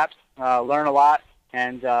log laps, learn a lot,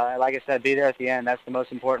 and like I said, be there at the end. That's the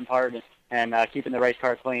most important part, and keeping the race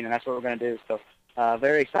car clean, and that's what we're going to do. So,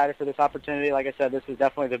 very excited for this opportunity. Like I said, this is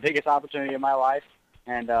definitely the biggest opportunity of my life,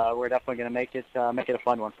 and we're definitely going to make it a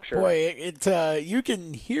fun one for sure. Boy, you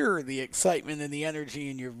can hear the excitement and the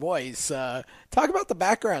energy in your voice. Talk about the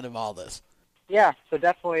background of all this. Yeah, so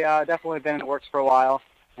definitely been in the works for a while,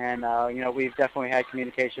 and we've definitely had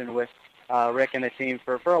communication with Rick and the team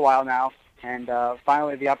for a while now, and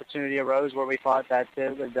finally the opportunity arose where we thought that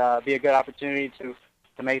it would be a good opportunity to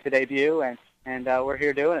make the debut, and we're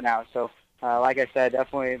here doing it now. So like I said,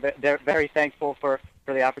 definitely very thankful for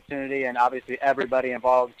the opportunity, and obviously everybody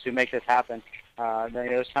involved to make this happen.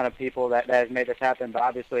 There's a ton of people that has made this happen, but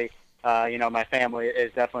obviously my family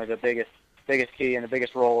is definitely the biggest key and the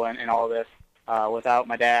biggest role in all of this. Without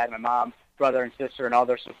my dad, my mom, brother, and sister, and all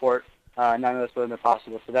their support, none of this would have been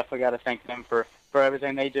possible. So definitely got to thank them for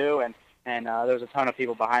everything they do. And there's a ton of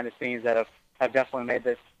people behind the scenes that have definitely made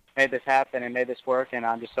this happen and made this work. And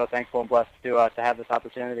I'm just so thankful and blessed to have this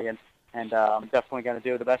opportunity. And I'm definitely going to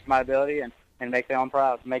do the best of my ability and make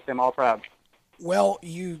them all proud. Well,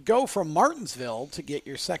 you go from Martinsville to get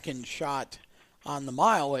your second shot on the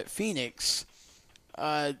mile at Phoenix.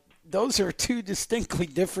 Those are two distinctly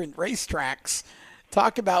different racetracks.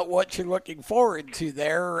 Talk about what you're looking forward to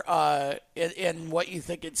there and what you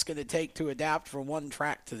think it's going to take to adapt from one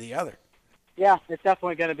track to the other. Yeah, it's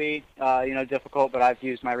definitely going to be difficult, but I've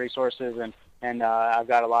used my resources and I've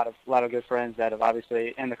got a lot of good friends that have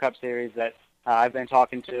obviously in the Cup Series that I've been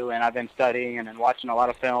talking to, and I've been studying and watching a lot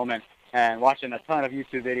of film and watching a ton of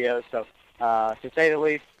YouTube videos. So to say the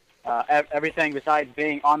least, everything besides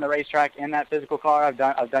being on the racetrack in that physical car, I've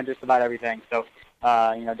done just about everything. So,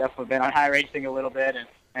 definitely been on high racing a little bit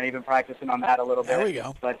and even practicing on that a little bit. There we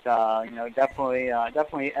go. But, definitely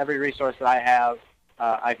every resource that I have,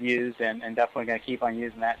 I've used and definitely going to keep on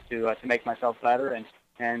using that to make myself better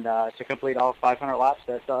and to complete all 500 laps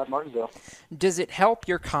at Martinsville. Does it help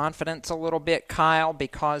your confidence a little bit, Kyle,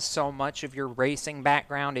 because so much of your racing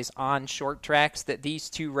background is on short tracks, that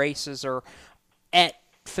these two races are at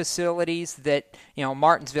facilities that,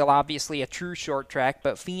 Martinsville obviously a true short track,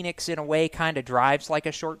 but Phoenix in a way kind of drives like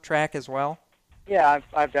a short track as well? Yeah,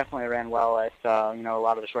 I've definitely ran well at a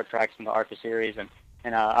lot of the short tracks in the ARCA series, and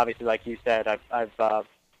obviously like you said, I've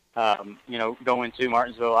going to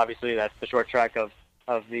Martinsville, obviously that's the short track of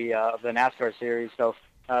the NASCAR series. So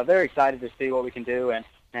very excited to see what we can do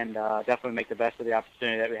and definitely make the best of the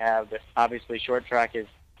opportunity that we have. But obviously short track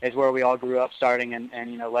is where we all grew up, starting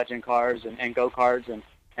in legend cars and go-karts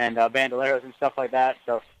and bandoleros and stuff like that.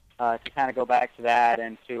 So to kind of go back to that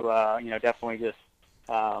and to definitely just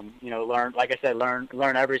learn, like I said, learn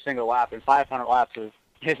every single lap. And 500 laps is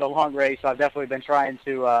a long race, so I've definitely been trying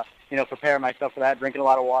to prepare myself for that, drinking a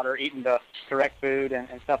lot of water, eating the correct food and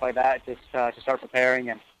stuff like that, just to start preparing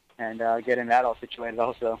and getting that all situated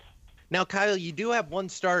also. Now, Kyle, you do have one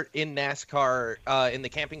start in NASCAR in the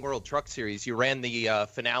Camping World Truck Series. You ran the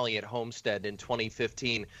finale at Homestead in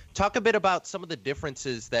 2015. Talk a bit about some of the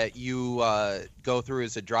differences that you go through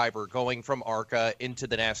as a driver, going from ARCA into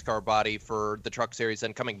the NASCAR body for the Truck Series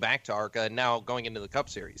and coming back to ARCA and now going into the Cup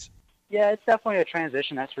Series. Yeah, it's definitely a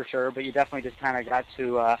transition, that's for sure, but you definitely just kind of got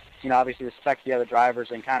to, obviously respect the other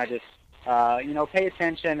drivers and kind of just, pay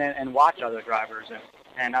attention and watch other drivers.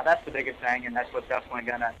 And that's the biggest thing, and that's what's definitely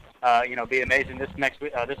going to, be amazing this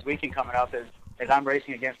weekend coming up is I'm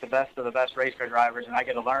racing against the best of the best race car drivers, and I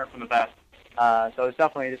get to learn from the best. So it's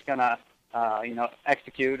definitely just going to,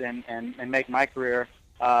 execute and make my career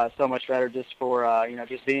so much better just for,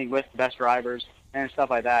 just being with the best drivers and stuff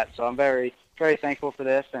like that. So I'm very, very thankful for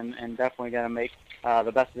this and definitely going to make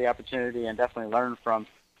the best of the opportunity and definitely learn from,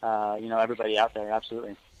 everybody out there.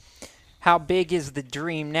 Absolutely. How big is the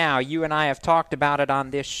dream now? You and I have talked about it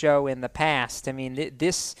on this show in the past. I mean,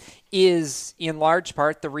 this is in large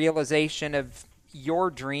part the realization of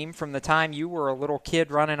your dream from the time you were a little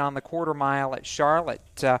kid running on the quarter mile at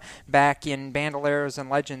Charlotte back in Bandoleros and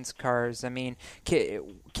Legends cars. I mean,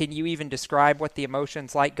 can you even describe what the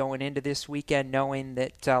emotion's like going into this weekend knowing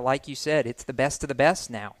that, like you said, it's the best of the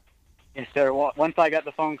best now? Yes, sir. Once I got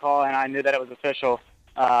the phone call and I knew that it was official,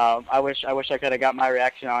 I wish I could have got my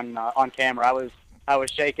reaction on camera. I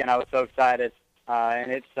was shaking. I was so excited,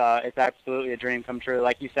 and it's absolutely a dream come true.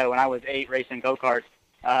 Like you said, when I was 8 racing go-karts,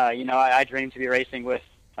 I dreamed to be racing with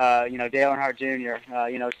Dale Earnhardt Jr.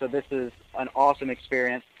 So this is an awesome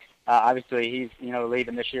experience. Obviously, he's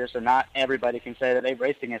leaving this year, so not everybody can say that they've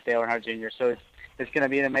raced against Dale Earnhardt Jr. So it's going to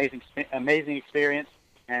be an amazing experience.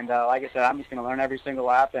 And like I said, I'm just going to learn every single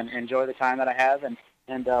lap and enjoy the time that I have, and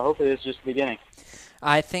hopefully this is just the beginning.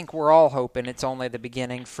 I think we're all hoping it's only the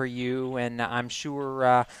beginning for you, and I'm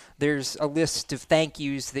sure there's a list of thank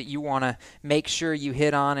yous that you want to make sure you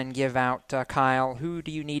hit on and give out, Kyle. Who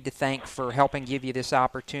do you need to thank for helping give you this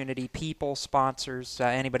opportunity? People, sponsors,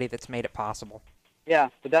 anybody that's made it possible? Yeah,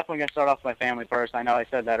 so definitely going to start off with my family first. I know I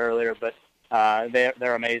said that earlier, but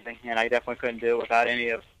they're amazing, and I definitely couldn't do it without any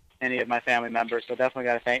of my family members. So definitely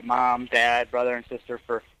got to thank Mom, Dad, brother, and sister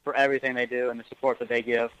for everything they do and the support that they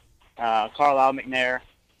give. Carlisle McNair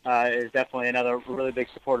is definitely another really big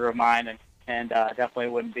supporter of mine, and definitely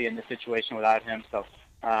wouldn't be in this situation without him. So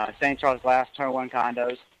St. Charles Glass, Turn 1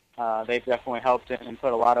 Condos, they've definitely helped and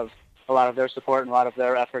put a lot of their support and a lot of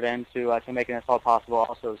their effort into to making this all possible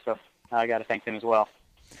also. So I got to thank them as well.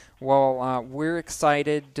 Well, we're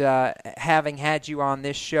excited having had you on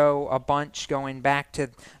this show a bunch going back to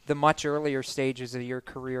the much earlier stages of your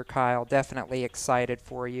career, Kyle. Definitely excited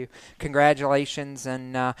for you. Congratulations,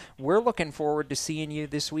 and we're looking forward to seeing you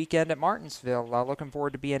this weekend at Martinsville. Looking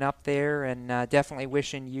forward to being up there, and definitely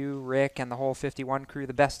wishing you, Rick, and the whole 51 crew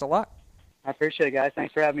the best of luck. I appreciate it, guys.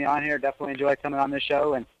 Thanks for having me on here. Definitely enjoyed coming on this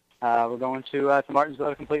show, and we're going to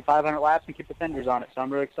Martinsville to complete 500 laps and keep the fenders on it. So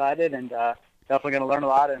I'm really excited, and definitely going to learn a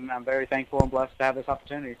lot, and I'm very thankful and blessed to have this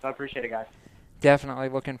opportunity. So I appreciate it, guys. Definitely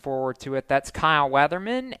looking forward to it. That's Kyle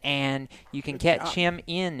Weatherman, and you can catch him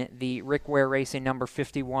in the Rick Ware Racing number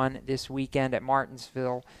 51 this weekend at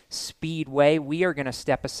Martinsville Speedway. We are going to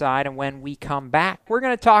step aside, and when we come back, we're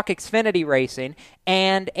going to talk Xfinity racing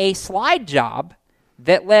and a slide job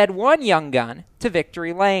that led one young gun to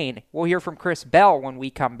victory lane. We'll hear from Chris Bell when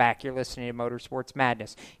we come back. You're listening to Motorsports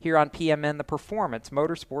Madness here on PMN, the Performance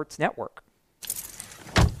Motorsports Network.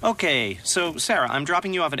 Okay, so Sarah, I'm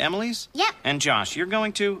dropping you off at Emily's? Yep. And Josh, you're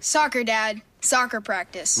going to? Soccer, Dad. Soccer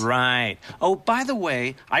practice. Right. Oh, by the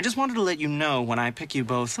way, I just wanted to let you know when I pick you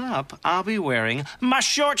both up, I'll be wearing my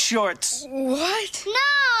short shorts. What?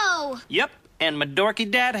 No! Yep, and my dorky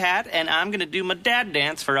dad hat, and I'm gonna do my dad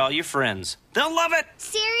dance for all your friends. They'll love it!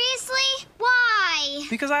 Seriously? Why?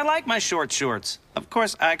 Because I like my short shorts. Of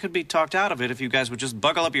course, I could be talked out of it if you guys would just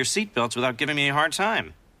buckle up your seatbelts without giving me a hard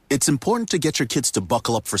time. It's important to get your kids to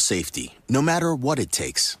buckle up for safety, no matter what it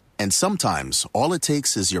takes. And sometimes, all it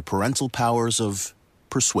takes is your parental powers of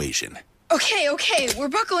persuasion. Okay, we're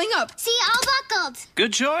buckling up. See, all buckled.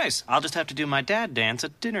 Good choice. I'll just have to do my dad dance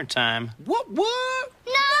at dinner time. What? No!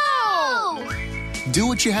 Do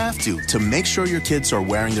what you have to make sure your kids are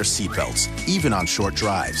wearing their seatbelts, even on short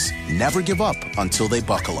drives. Never give up until they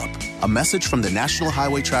buckle up. A message from the National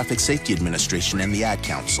Highway Traffic Safety Administration and the Ad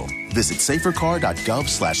Council. Visit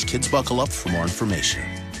safercar.gov/kidsbuckleup for more information.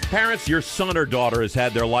 Parents, your son or daughter has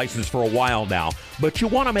had their license for a while now, but you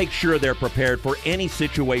want to make sure they're prepared for any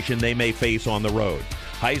situation they may face on the road.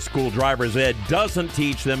 High school driver's ed doesn't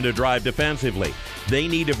teach them to drive defensively. They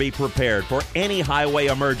need to be prepared for any highway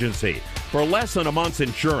emergency. For less than a month's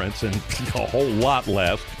insurance, and a whole lot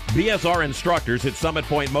less, BSR instructors at Summit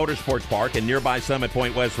Point Motorsports Park in nearby Summit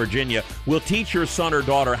Point, West Virginia, will teach your son or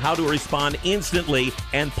daughter how to respond instantly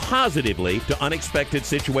and positively to unexpected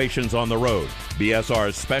situations on the road.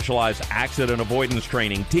 BSR's specialized accident avoidance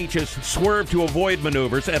training teaches swerve to avoid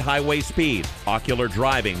maneuvers at highway speed, ocular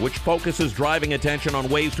driving, which focuses driving attention on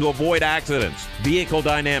ways to avoid accidents, vehicle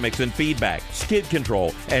dynamics and feedback, skid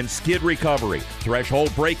control and skid recovery,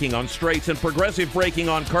 threshold braking on straights and progressive braking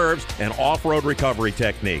on curves, and off-road recovery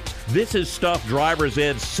techniques. This is stuff driver's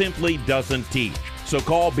ed simply doesn't teach. So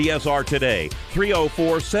call BSR today,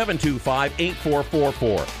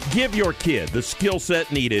 304-725-8444. Give your kid the skill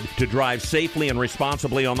set needed to drive safely and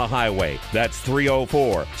responsibly on the highway. That's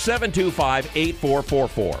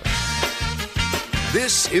 304-725-8444.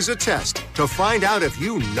 This is a test to find out if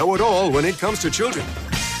you know it all when it comes to children.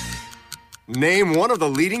 Name one of the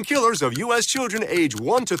leading killers of U.S. children age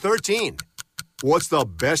 1 to 13. What's the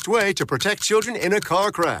best way to protect children in a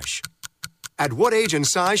car crash? At what age and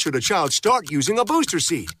size should a child start using a booster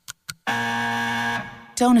seat?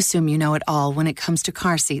 Don't assume you know it all when it comes to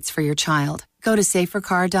car seats for your child. Go to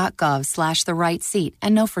safercar.gov/the-right-seat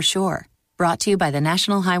and know for sure. Brought to you by the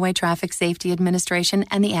National Highway Traffic Safety Administration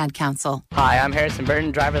and the Ad Council. Hi, I'm Harrison Burton,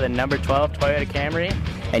 driver of the number 12 Toyota Camry,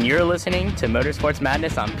 and you're listening to Motorsports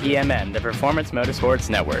Madness on PMN, the Performance Motorsports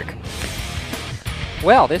Network.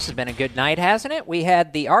 Well, this has been a good night, hasn't it? We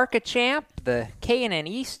had the ARCA champ, the K&N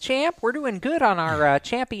East champ. We're doing good on our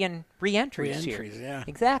champion re-entries here. Yeah.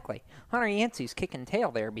 Exactly. Hunter Yancey's kicking tail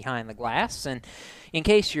there behind the glass. And in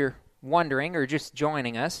case you're wondering or just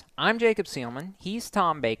joining us, I'm Jacob Seelman. He's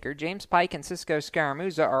Tom Baker. James Pike and Cisco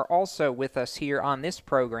Scaramouza are also with us here on this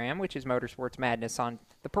program, which is Motorsports Madness on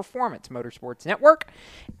the Performance Motorsports Network.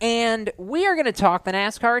 And we are going to talk the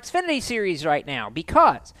NASCAR Xfinity Series right now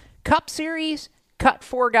because Cup Series cut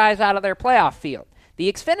 4 guys out of their playoff field.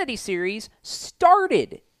 The Xfinity Series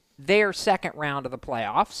started their second round of the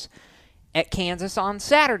playoffs at Kansas on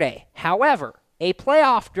Saturday. However, a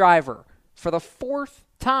playoff driver for the 4th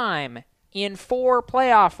time in 4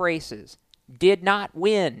 playoff races did not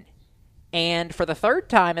win. And for the 3rd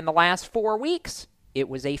time in the last 4 weeks, it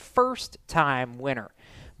was a first-time winner.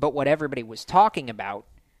 But what everybody was talking about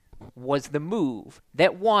was the move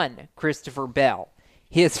that won Christopher Bell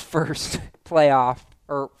his first playoff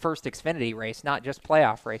or first Xfinity race, not just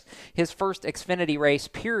playoff race, his first Xfinity race,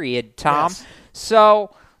 period, Tom. Yes.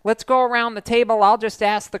 So let's go around the table. I'll just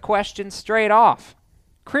ask the question straight off.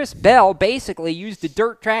 Chris Bell basically used a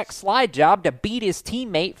dirt track slide job to beat his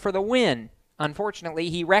teammate for the win. Unfortunately,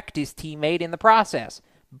 he wrecked his teammate in the process.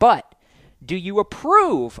 But do you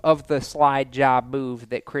approve of the slide job move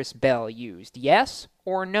that Chris Bell used? Yes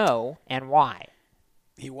or no, and why?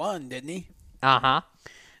 He won, didn't he? Uh-huh.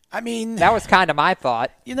 I mean, that was kind of my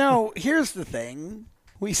thought. You know, here's the thing.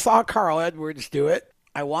 We saw Carl Edwards do it.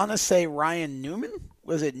 I want to say Ryan Newman.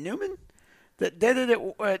 Was it Newman that did it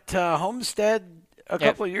at Homestead a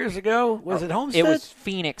couple of years ago? Was it Homestead? It was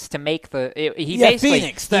Phoenix to make the. He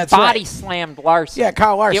Phoenix. That's body right. slammed Larson. Yeah,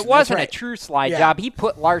 Kyle Larson. It wasn't right. a true slide job. He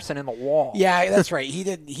put Larson in the wall. Yeah, that's right. He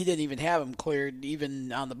didn't even have him cleared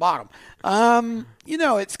even on the bottom. You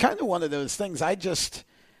know, it's kind of one of those things.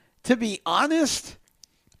 To be honest,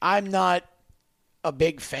 I'm not a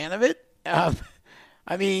big fan of it. I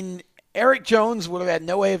mean, Eric Jones would have had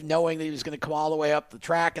no way of knowing that he was going to come all the way up the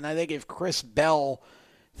track, and I think if Chris Bell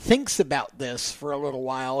thinks about this for a little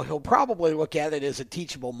while, he'll probably look at it as a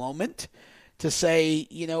teachable moment to say,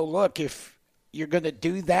 you know, look, if you're going to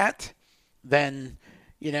do that, then,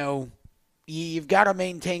 you know, you've got to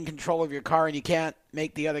maintain control of your car, and you can't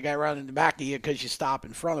make the other guy run in the back of you because you stop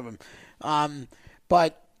in front of him.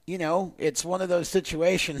 But you know, it's one of those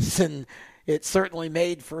situations, and it certainly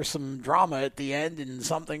made for some drama at the end and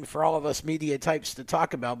something for all of us media types to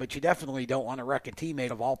talk about, but you definitely don't want to wreck a teammate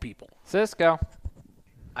of all people. Cisco.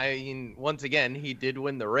 I mean, once again, he did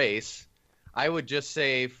win the race. I would just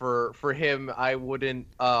say for him, I wouldn't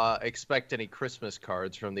expect any Christmas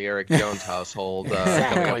cards from the Eric Jones household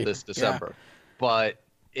coming up this December. Yeah. But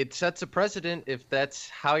it sets a precedent. If that's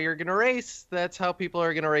how you're going to race, that's how people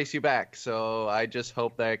are going to race you back. So I just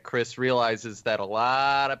hope that Chris realizes that a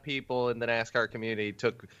lot of people in the NASCAR community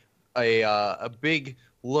took a big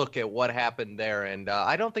look at what happened there. And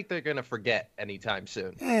I don't think they're going to forget anytime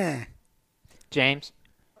soon. James?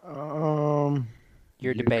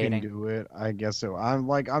 You're debating. You can do it. I guess so. I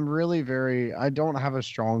don't have a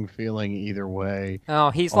strong feeling either way. Oh,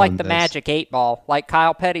 he's like the Magic 8 Ball, like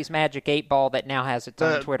Kyle Petty's Magic 8 Ball that now has its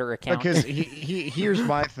own Twitter account. Because here's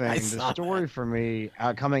my thing. The story for me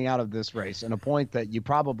coming out of this race, and a point that you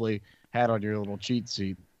probably had on your little cheat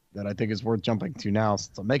sheet that I think is worth jumping to now, so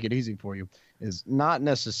to make it easy for you, is not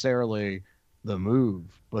necessarily the move,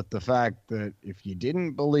 but the fact that if you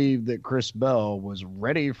didn't believe that Chris Bell was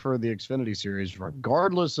ready for the Xfinity Series,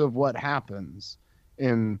 regardless of what happens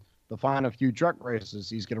in the final few truck races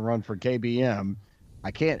he's going to run for KBM,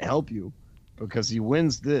 I can't help you, because he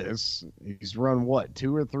wins this. He's run, what,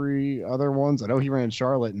 2 or 3 other ones? I know he ran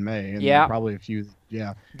Charlotte in May, and probably a few.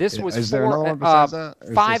 Yeah. This was Is there another one besides that?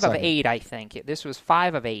 5 of 8, I think. This was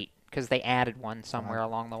 5 of 8, because they added one somewhere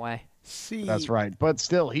along the way. That's right. But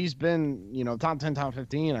still, he's been, top 10, top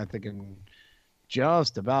 15, I think, in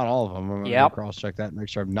just about all of them. I'm going to cross-check that and make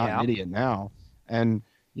sure I'm not an idiot now. And,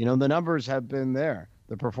 the numbers have been there.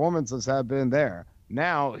 The performances have been there.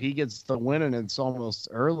 Now he gets the win, and it's almost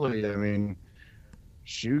early. I mean,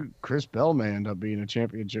 shoot, Chris Bell may end up being a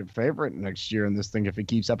championship favorite next year in this thing if he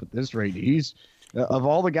keeps up at this rate. He's, of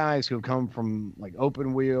all the guys who have come from, like,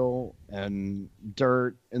 open wheel and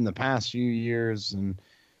dirt in the past few years, and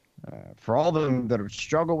for all of them that have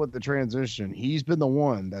struggled with the transition, he's been the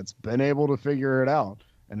one that's been able to figure it out,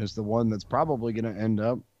 and is the one that's probably going to end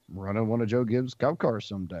up running one of Joe Gibbs' Cup cars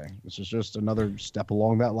someday. This is just another step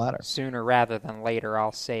along that ladder. Sooner rather than later,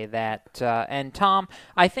 I'll say that. And Tom,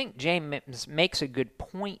 I think James makes a good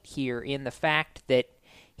point here in the fact that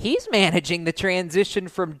he's managing the transition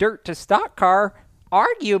from dirt to stock car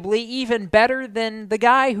arguably even better than the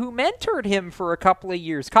guy who mentored him for a couple of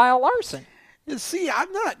years, Kyle Larson. See,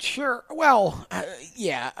 I'm not sure. Well,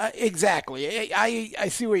 exactly. I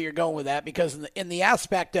see where you're going with that, because in the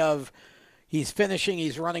aspect of he's finishing,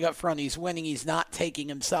 he's running up front, he's winning, he's not taking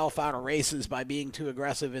himself out of races by being too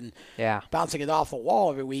aggressive and bouncing it off the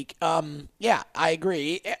wall every week. I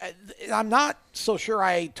agree. I'm not so sure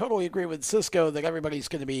I totally agree with Cisco that everybody's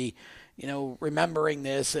going to be, remembering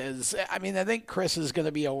this as, I think Chris is going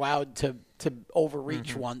to be allowed to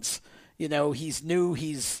overreach once. He's new,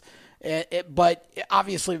 but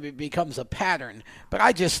obviously it becomes a pattern. But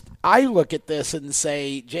I look at this and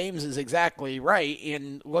say James is exactly right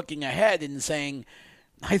in looking ahead and saying,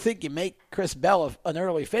 I think you make Chris Bell an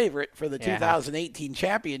early favorite for the 2018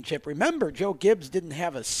 championship. Remember, Joe Gibbs didn't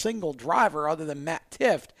have a single driver other than Matt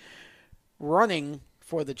Tifft running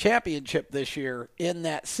for the championship this year in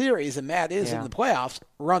that series, and Matt is in the playoffs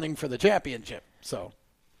running for the championship. So,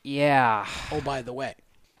 Oh, by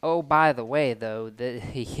the way, though,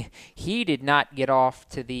 he did not get off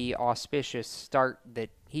to the auspicious start that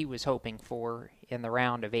he was hoping for in the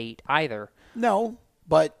round of 8 either. No,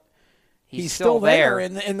 but he's still there,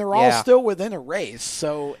 and they're all still within a race,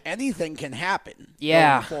 so anything can happen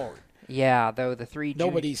going forward. Yeah, though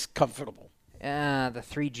nobody's comfortable. The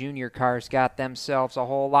 3 junior cars got themselves a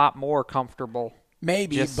whole lot more comfortable.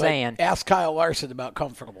 Maybe, Just but saying. Ask Kyle Larson about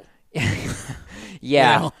comfortable.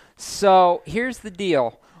 So here's the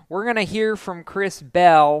deal. We're going to hear from Chris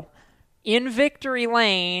Bell in victory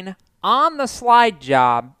lane on the slide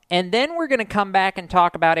job, and then we're going to come back and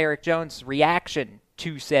talk about Eric Jones' reaction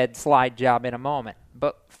to said slide job in a moment.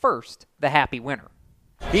 But first, the happy winner.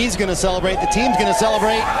 He's going to celebrate. The team's going to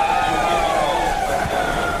celebrate.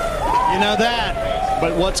 You know that.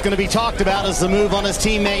 But what's going to be talked about is the move on his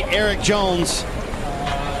teammate, Eric Jones.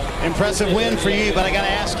 Impressive win for you, but I got to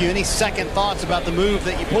ask you, any second thoughts about the move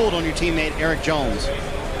that you pulled on your teammate, Eric Jones?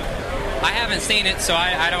 I haven't seen it, so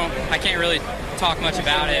I can't really talk much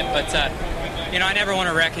about it. But I never want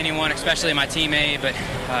to wreck anyone, especially my teammate. But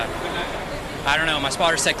I don't know. My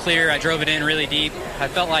spotter said clear. I drove it in really deep. I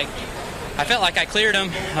felt like I cleared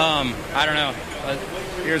him. I don't know.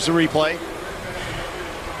 Here's the replay.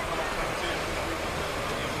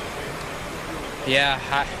 Yeah,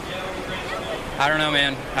 I don't know,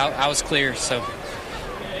 man. I was clear, so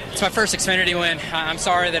it's my first Xfinity win. I'm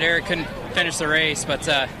sorry that Eric couldn't finish the race, but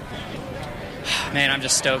man, I'm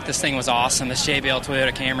just stoked. This thing was awesome. This JBL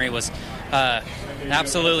Toyota Camry was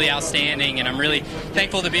absolutely outstanding, and I'm really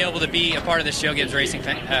thankful to be able to be a part of this Joe Gibbs Racing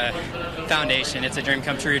Foundation. It's a dream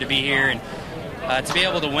come true to be here, and to be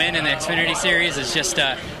able to win in the Xfinity Series is just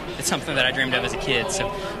it's something that I dreamed of as a kid,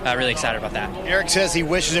 so really excited about that. Eric says he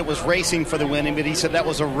wishes it was racing for the winning, but he said that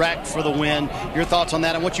was a wreck for the win. Your thoughts on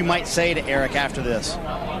that and what you might say to Eric after this?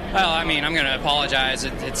 Well, I'm going to apologize.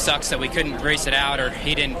 It sucks that we couldn't race it out or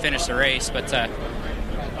he didn't finish the race, but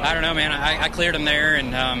I don't know, man. I cleared him there,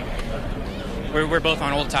 and we're both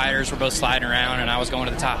on old tires. We're both sliding around, and I was going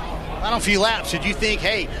to the top. On a few laps, did you think,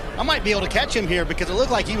 hey, I might be able to catch him here, because it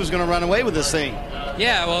looked like he was going to run away with this thing?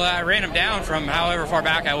 Yeah, well, I ran him down from however far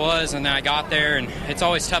back I was, and then I got there, and it's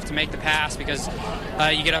always tough to make the pass because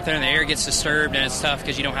you get up there and the air gets disturbed, and it's tough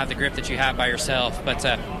because you don't have the grip that you have by yourself. But,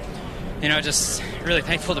 just really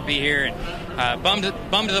thankful to be here, and bummed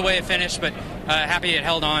the way it finished, but happy it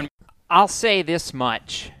held on. I'll say this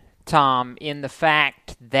much, Tom, in the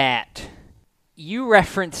fact that you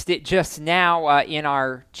referenced it just now in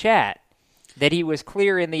our chat, that he was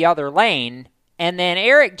clear in the other lane, and then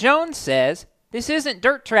Eric Jones says, this isn't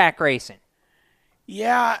dirt track racing.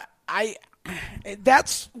 Yeah,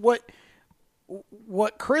 that's what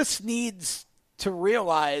Chris needs to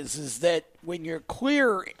realize is that when you're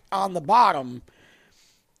clear on the bottom,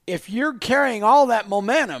 if you're carrying all that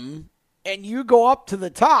momentum and you go up to the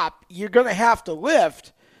top, you're going to have to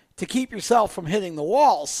lift to keep yourself from hitting the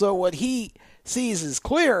wall. So what he sees is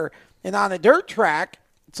clear, and on a dirt track,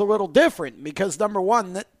 it's a little different because, number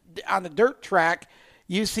one, on a dirt track,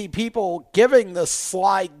 you see people giving the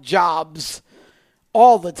slide jobs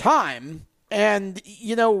all the time. And,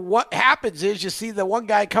 you know, what happens is you see the one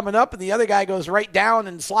guy coming up and the other guy goes right down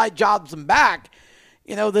and slide jobs him back.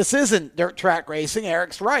 You know, this isn't dirt track racing.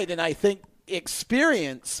 Eric's right. And I think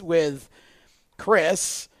experience with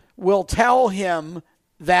Chris will tell him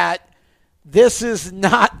that this is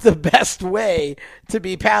not the best way to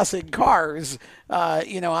be passing cars,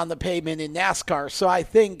 on the pavement in NASCAR. So I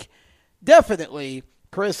think definitely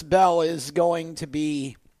Chris Bell is going to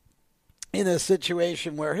be in a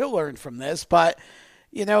situation where he'll learn from this. But,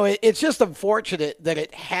 you know, it's just unfortunate that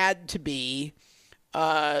it had to be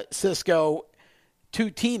Cisco, two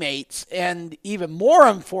teammates, and even more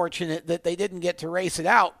unfortunate that they didn't get to race it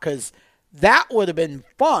out, because that would have been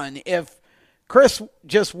fun if Chris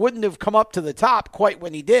just wouldn't have come up to the top quite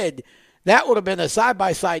when he did. That would have been a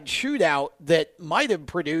side-by-side shootout that might have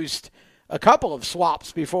produced a couple of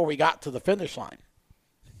swaps before we got to the finish line.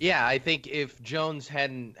 Yeah, I think if Jones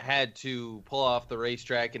hadn't had to pull off the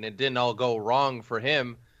racetrack and it didn't all go wrong for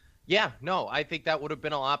him, I think that would have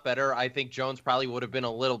been a lot better. I think Jones probably would have been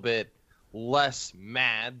a little bit less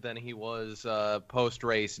mad than he was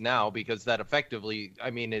post-race now, because that effectively,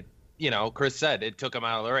 Chris said it took him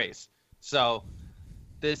out of the race. So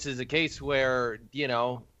this is a case where,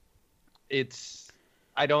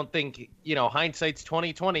 I don't think, hindsight's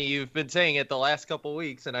 20/20. You've been saying it the last couple of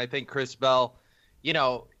weeks, and I think Chris Bell,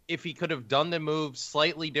 if he could have done the move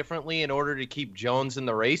slightly differently in order to keep Jones in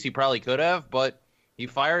the race, he probably could have, but he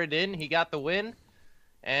fired it in, he got the win.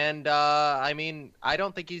 And I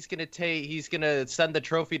don't think he's going to send the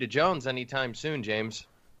trophy to Jones anytime soon, James.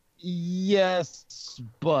 Yes,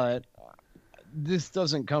 but this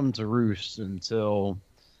doesn't come to roost until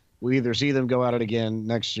we either see them go at it again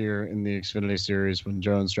next year in the Xfinity Series when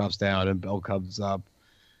Jones drops down and Bell comes up,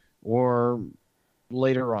 or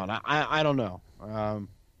later on. I don't know.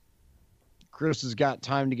 Chris has got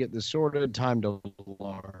time to get this sorted, time to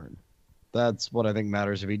learn. That's what I think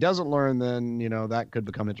matters. If he doesn't learn, then, that could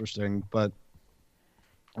become interesting. But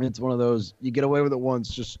it's one of those, you get away with it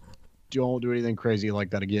once, just don't do anything crazy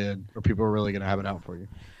like that again, or people are really going to have it out for you.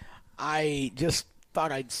 I just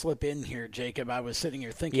thought I'd slip in here, Jacob. I was sitting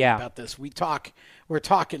here thinking about this. We're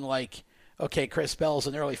talking like, okay, Chris Bell's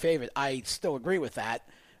an early favorite. I still agree with that.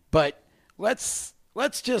 But let's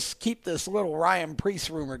just keep this little Ryan Preece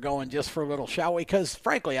rumor going just for a little, shall we? Because,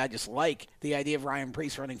 frankly, I just like the idea of Ryan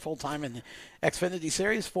Preece running full-time in the Xfinity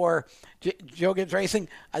Series for Joe Gibbs Racing.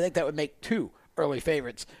 I think that would make two early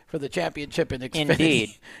favorites for the championship in Xfinity.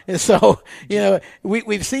 Indeed. And so,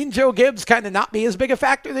 we've seen Joe Gibbs kind of not be as big a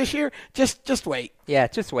factor this year. Just wait. Yeah,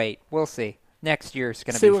 just wait. We'll see. Next year is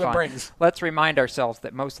going to See be what fun. it brings. Let's remind ourselves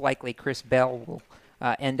that most likely Chris Bell will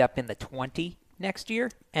end up in the 20 next year,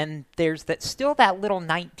 and there's still that little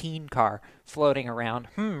 19 car floating around.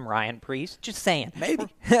 Ryan Preece, just saying. Maybe.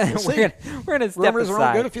 We're going to step Rumors aside. are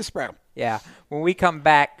all good if you spread them. Yeah. When we come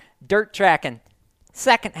back, dirt tracking,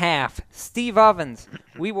 second half, Steve Ovens.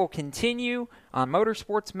 We will continue on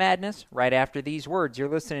Motorsports Madness right after these words. You're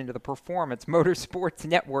listening to the Performance Motorsports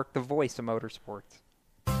Network, the voice of motorsports.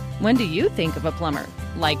 When do you think of a plumber?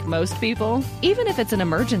 Like most people, even if it's an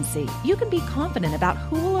emergency, you can be confident about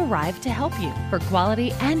who will arrive to help you. For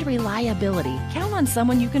quality and reliability, count on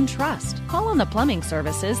someone you can trust. Call on the plumbing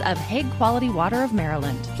services of Hague Quality Water of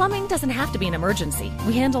Maryland. Plumbing doesn't have to be an emergency.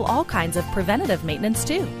 We handle all kinds of preventative maintenance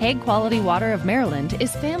too. Hague Quality Water of Maryland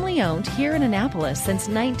is family owned here in Annapolis since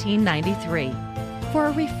 1993. For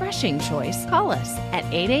a refreshing choice, call us at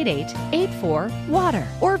 888-84-WATER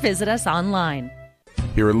or visit us online.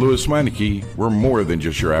 Here at Lewis Meineke, we're more than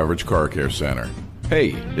just your average car care center. Hey,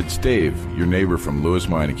 it's Dave, your neighbor from Lewis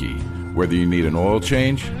Meineke. Whether you need an oil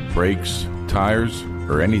change, brakes, tires,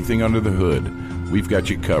 or anything under the hood, we've got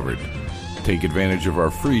you covered. Take advantage of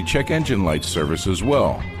our free check engine light service as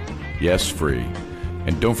well. Yes, free.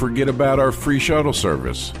 And don't forget about our free shuttle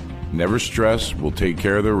service. Never stress, we'll take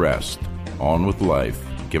care of the rest. On with life.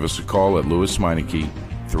 Give us a call at Lewis Meineke,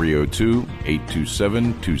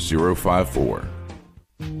 302-827-2054.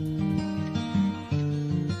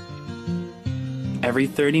 Every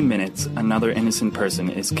 30 minutes, another innocent person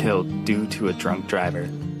is killed due to a drunk driver.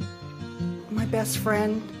 My best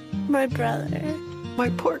friend. My brother. My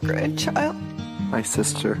poor grandchild. My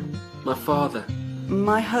sister. My father.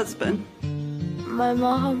 My husband. My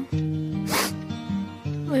mom.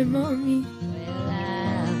 My mommy. Well,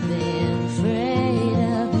 I've been afraid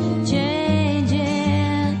of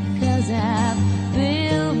changing, 'cause I've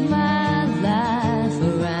built my life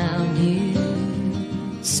around you.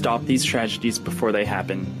 Stop these tragedies before they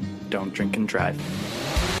happen. Don't drink and drive.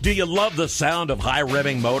 Do you love the sound of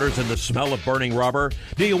high-revving motors and the smell of burning rubber?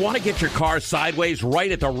 Do you want to get your car sideways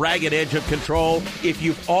right at the ragged edge of control? If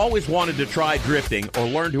you've always wanted to try drifting or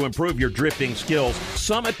learn to improve your drifting skills,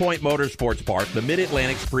 Summit Point Motorsports Park, the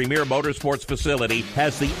Mid-Atlantic's premier motorsports facility,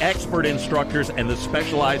 has the expert instructors and the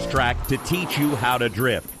specialized track to teach you how to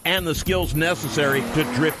drift and the skills necessary to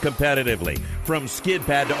drift competitively. From skid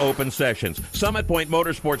pad to open sessions, Summit Point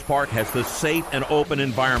Motorsports Park has the safe and open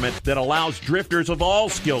environment that allows drifters of all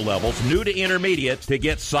skill levels, new to intermediate, to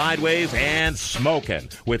get sideways and smoking.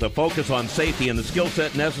 With a focus on safety and the skill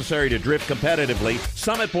set necessary to drift competitively,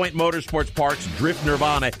 Summit Point Motorsports Park's Drift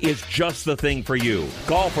Nirvana is just the thing for you.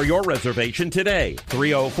 Call for your reservation today,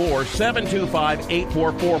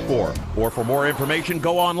 304-725-8444. Or for more information,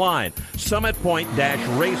 go online,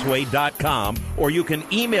 summitpoint-raceway.com, or you can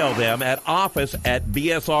email them at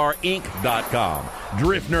office@bsrinc.com.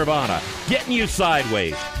 Drift Nirvana, getting you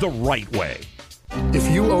sideways the right way.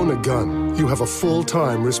 If you own a gun, you have a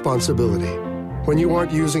full-time responsibility. When you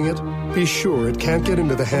aren't using it, be sure it can't get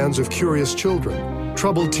into the hands of curious children,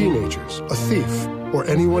 troubled teenagers, a thief, or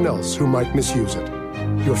anyone else who might misuse it.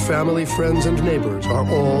 Your family, friends, and neighbors are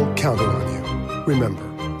all counting on you. Remember,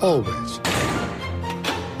 always,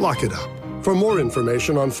 lock it up. For more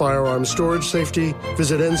information on firearm storage safety,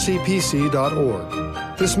 visit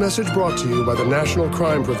ncpc.org. This message brought to you by the National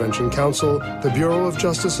Crime Prevention Council, the Bureau of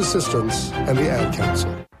Justice Assistance, and the Ad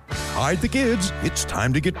Council. Hide the kids. It's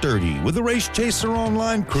time to get dirty with the Race Chaser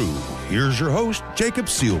Online crew. Here's your host, Jacob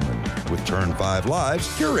Seelman, with Turn 5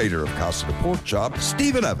 Live's curator of Casa de Pork Chop,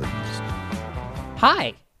 Stephen Evans.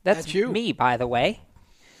 Hi, that's you. Me, by the way.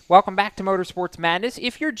 Welcome back to Motorsports Madness.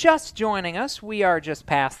 If you're just joining us, we are just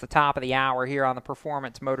past the top of the hour here on the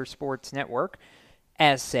Performance Motorsports Network.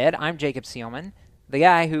 As said, I'm Jacob Seelman. The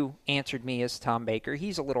guy who answered me is Tom Baker.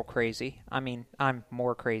 He's a little crazy. I mean, I'm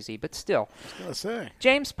more crazy, but still. I was going to say.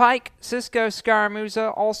 James Pike, Cisco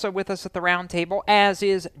Scaramuza, also with us at the round table, as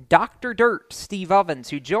is Dr. Dirt, Steve Ovens,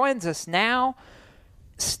 who joins us now.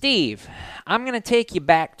 Steve, I'm going to take you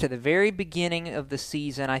back to the very beginning of the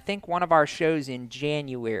season. I think one of our shows in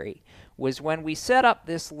January was when we set up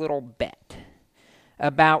this little bet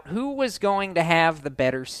about who was going to have the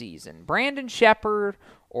better season, Brandon Sheppard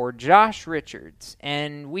or Josh Richards.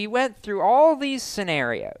 And we went through all these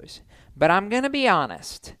scenarios. But I'm going to be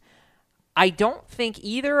honest, I don't think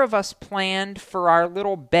either of us planned for our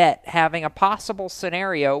little bet having a possible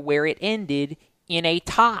scenario where it ended in a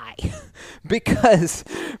tie. Because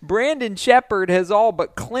Brandon Sheppard has all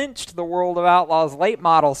but clinched the World of Outlaws Late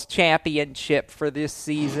Models Championship for this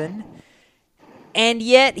season. And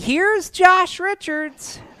yet, here's Josh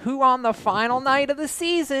Richards, who on the final night of the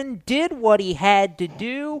season did what he had to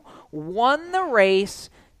do, won the race,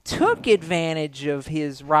 took advantage of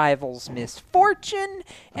his rival's misfortune,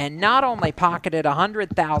 and not only pocketed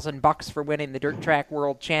 $100,000 for winning the Dirt Track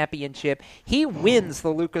World Championship, he wins the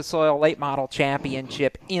Lucas Oil Late Model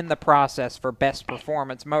Championship in the process for Best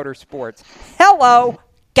Performance Motorsports. Hello,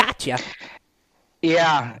 gotcha.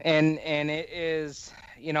 Yeah, and it is,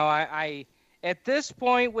 you know, I at this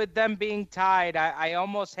point with them being tied, I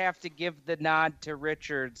almost have to give the nod to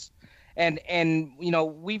Richards. And you know,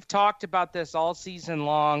 we've talked about this all season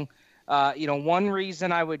long. You know, one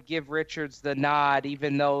reason I would give Richards the nod,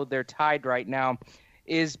 even though they're tied right now,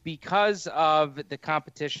 is because of the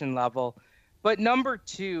competition level. But number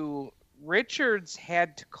two, Richards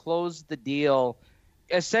had to close the deal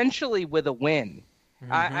essentially with a win.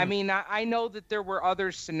 Mm-hmm. I mean, I know that there were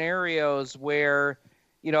other scenarios where,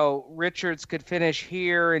 you know, Richards could finish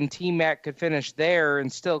here and T-Mac could finish there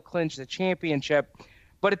and still clinch the championship.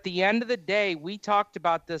 But at the end of the day, we talked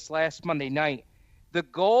about this last Monday night. The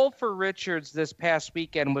goal for Richards this past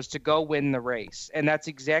weekend was to go win the race, and that's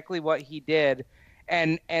exactly what he did.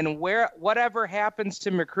 And whatever happens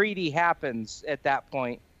to McCready happens at that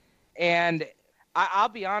point. And I'll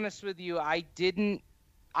be honest with you, I didn't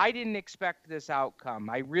expect this outcome.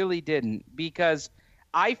 I really didn't, because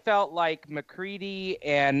I felt like McCready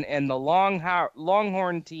and the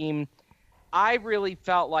Longhorn team, I really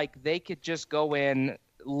felt like they could just go in,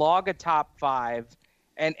 log a top 5,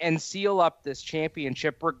 and seal up this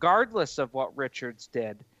championship regardless of what Richards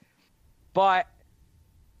did. But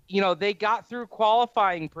they got through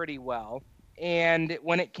qualifying pretty well. And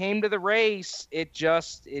when it came to the race, it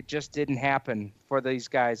just didn't happen for these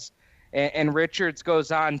guys. And Richards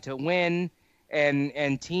goes on to win,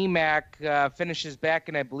 and T-Mac finishes back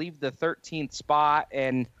in, I believe, the 13th spot.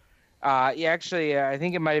 And I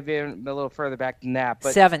think it might have been a little further back than that.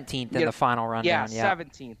 But 17th in the final rundown. Yeah,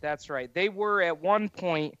 17th. That's right. They were at one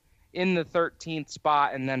point in the 13th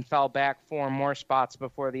spot and then fell back 4 more spots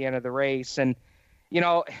before the end of the race. And,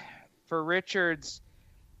 for Richards,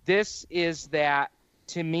 this is that,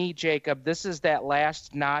 to me, Jacob, this is that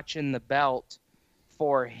last notch in the belt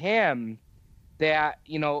for him that,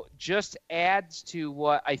 just adds to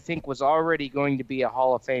what I think was already going to be a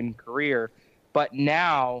Hall of Fame career. But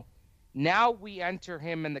now we enter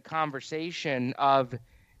him in the conversation of,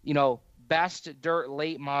 best dirt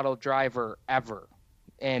late model driver ever.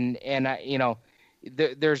 And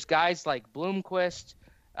there's guys like Bloomquist.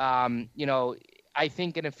 I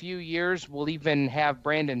think in a few years we'll even have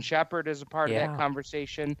Brandon Shepherd as a part of that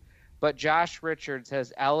conversation. But Josh Richards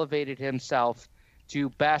has elevated himself to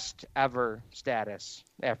best ever status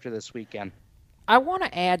after this weekend. I want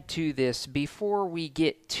to add to this before we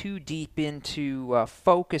get too deep into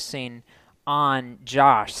focusing on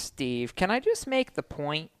Josh, Steve. Can I just make the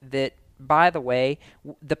point that, by the way,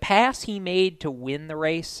 the pass he made to win the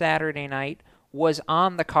race Saturday night was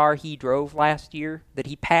on the car he drove last year, that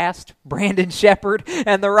he passed Brandon Shepherd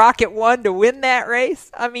and the Rocket won to win that race?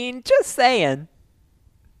 I mean, just saying.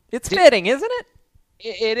 It's fitting, isn't it?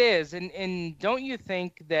 It is. And don't you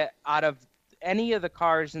think that out of any of the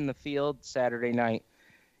cars in the field Saturday night,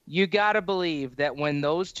 you got to believe that when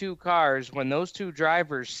those two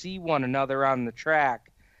drivers see one another on the track,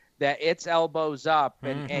 that it's elbows up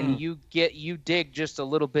and you dig just a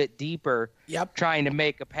little bit deeper trying to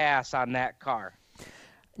make a pass on that car.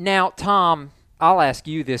 Now, Tom, I'll ask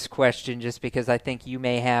you this question just because I think you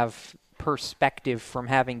may have perspective from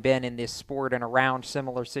having been in this sport and around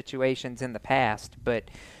similar situations in the past, but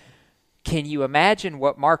can you imagine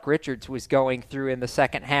what Mark Richards was going through in the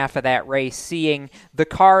second half of that race, seeing the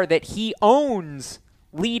car that he owns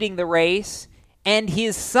leading the race and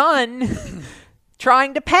his son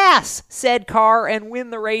trying to pass said car and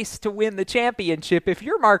win the race to win the championship? If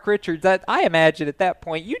you're Mark Richards, I imagine at that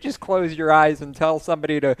point you just close your eyes and tell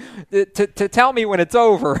somebody to tell me when it's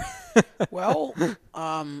over. Well,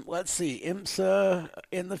 let's see. IMSA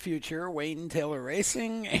in the future, Wayne Taylor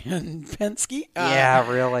Racing and Penske. Yeah,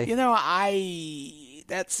 really.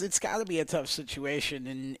 It's got to be a tough situation,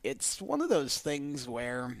 and it's one of those things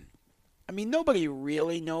where, nobody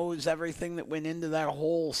really knows everything that went into that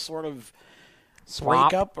whole sort of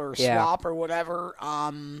breakup or swap or whatever.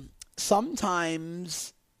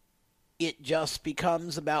 Sometimes it just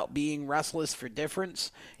becomes about being restless for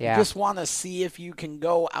difference. Yeah. You just want to see if you can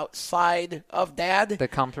go outside of Dad. Outside the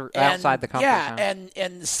comfort zone. Yeah,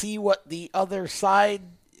 and see what the other side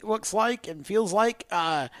looks like and feels like.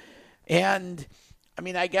 I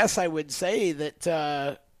guess I would say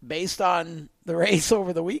that based on the race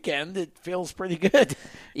over the weekend, it feels pretty good.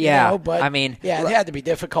 Yeah, it had to be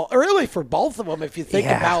difficult, really, for both of them. If you think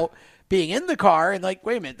about being in the car and like,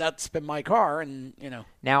 wait a minute, that's been my car, and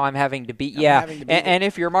now I'm having to beat. And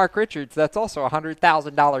if you're Mark Richards, that's also a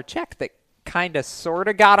 $100,000 check that kind of sort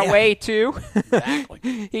of got away too.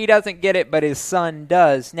 Exactly. He doesn't get it, but his son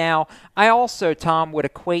does. Now, I also, Tom, would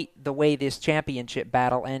equate the way this championship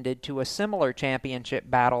battle ended to a similar championship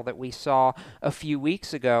battle that we saw a few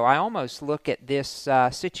weeks ago. I almost look at this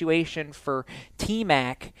situation for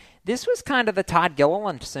T-Mac. This was kind of the Todd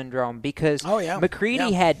Gilliland syndrome because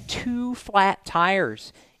McCready had 2 flat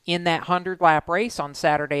tires in that 100-lap race on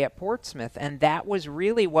Saturday at Portsmouth, and that was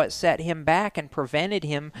really what set him back and prevented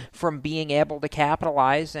him from being able to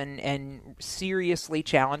capitalize and seriously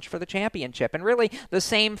challenge for the championship. And really the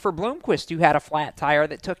same for Bloomquist, who had a flat tire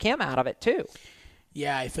that took him out of it too.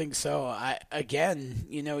 Yeah, I think so.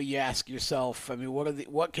 You ask yourself,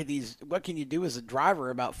 what can you do as a driver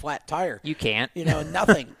about flat tire? You can't.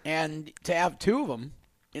 Nothing. And to have 2 of them,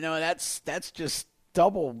 that's just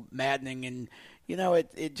double maddening. And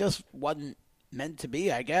it just wasn't meant to be,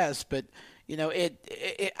 I guess. But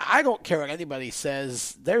I don't care what anybody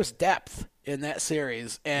says. There's depth in that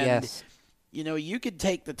series, and you could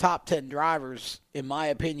take the top 10 drivers, in my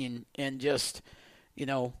opinion, and just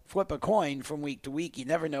flip a coin from week to week. You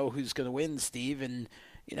never know who's going to win, Steve. And,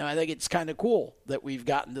 I think it's kind of cool that we've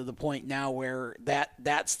gotten to the point now where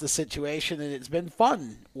that's the situation. And it's been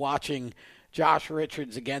fun watching Josh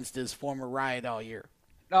Richards against his former ride all year.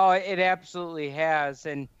 No, it absolutely has.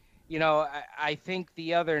 And, I think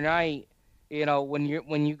the other night, when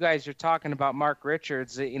you guys are talking about Mark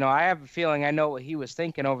Richards, I have a feeling I know what he was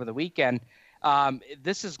thinking over the weekend.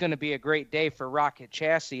 this is going to be a great day for Rocket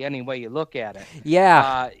Chassis any way you look at it.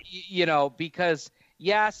 Yeah. Because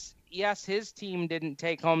yes, his team didn't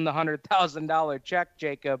take home the $100,000 check,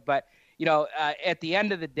 Jacob, but, at the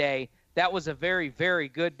end of the day, that was a very, very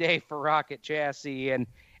good day for Rocket Chassis. And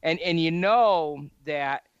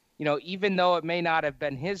that, even though it may not have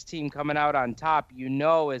been his team coming out on top,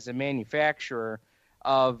 as a manufacturer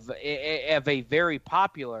of a very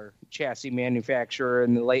popular chassis manufacturer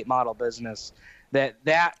in the late model business, that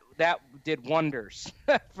did wonders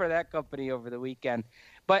for that company over the weekend.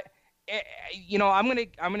 But I'm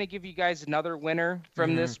gonna give you guys another winner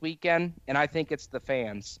from this weekend, and I think it's the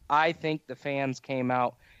fans. I think the fans came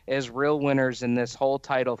out as real winners in this whole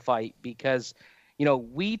title fight because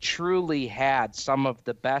we truly had some of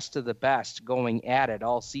the best going at it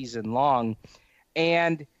all season long.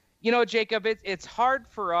 And Jacob, it's hard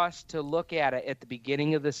for us to look at it at the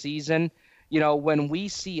beginning of the season, when we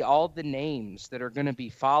see all the names that are going to be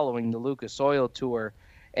following the Lucas Oil Tour,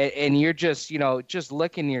 and you're just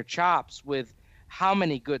licking your chops with how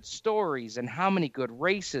many good stories and how many good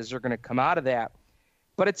races are going to come out of that.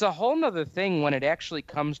 But it's a whole nother thing when it actually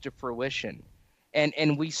comes to fruition.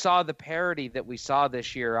 And we saw the parity that we saw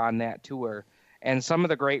this year on that tour and some of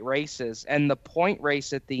the great races. And the point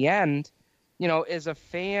race at the end, as a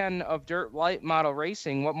fan of dirt light model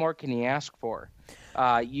racing, what more can you ask for?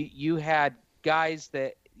 You had guys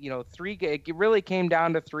that, it really came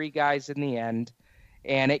down to 3 guys in the end.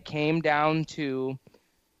 And it came down to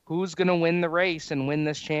who's going to win the race and win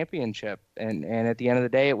this championship. And at the end of the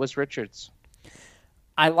day, it was Richards.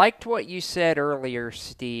 I liked what you said earlier,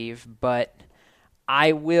 Steve, but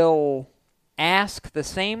I will ask the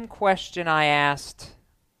same question I asked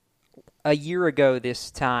a year ago this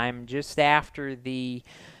time, just after the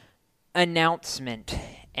announcement.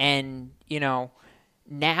 And,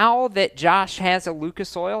 now that Josh has a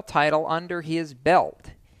Lucas Oil title under his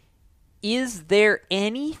belt, is there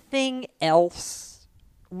anything else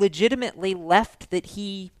legitimately left that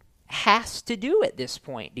he has to do at this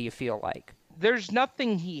point, do you feel like? There's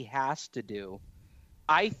nothing he has to do.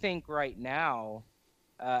 I think right now,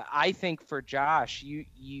 I think for Josh,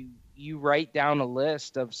 you write down a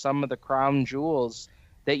list of some of the crown jewels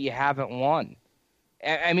that you haven't won.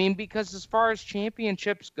 I mean, because as far as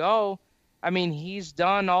championships go, I mean, he's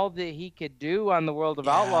done all that he could do on the World of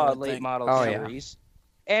Outlaw late model series.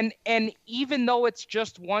 Yeah. And even though it's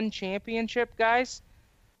just one championship, guys,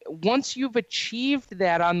 once you've achieved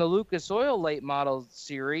that on the Lucas Oil late model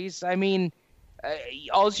series, I mean,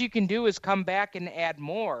 all you can do is come back and add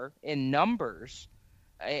more in numbers.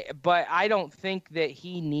 But I don't think that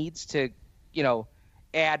he needs to,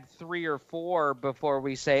 add 3 or 4 before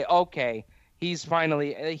we say, okay,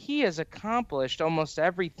 he has accomplished almost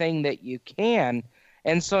everything that you can.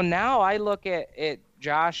 And so now I look at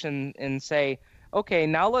Josh and say, okay,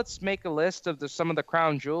 now let's make a list of some of the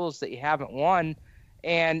crown jewels that you haven't won.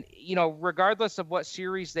 And, regardless of what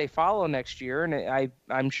series they follow next year, and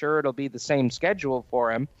I'm sure it'll be the same schedule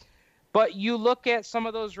for him, but you look at some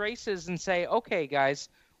of those races and say, okay, guys,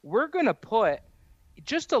 we're going to put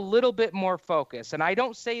just a little bit more focus. And I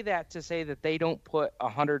don't say that to say that they don't put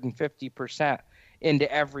 150%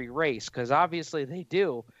 into every race, because obviously they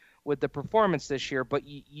do with the performance this year, but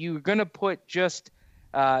you're going to put just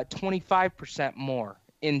 25% more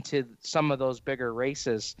into some of those bigger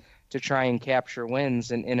races to try and capture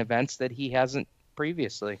wins in events that he hasn't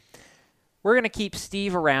previously. We're going to keep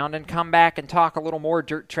Steve around and come back and talk a little more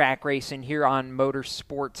dirt track racing here on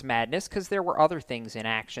Motorsports Madness, because there were other things in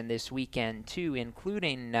action this weekend too,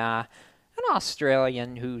 including an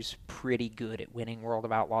Australian who's pretty good at winning World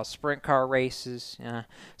of Outlaws sprint car races.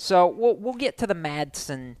 So we'll get to the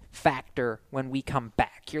Madsen factor when we come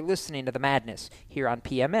back. You're listening to The Madness here on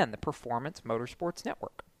PMN, the Performance Motorsports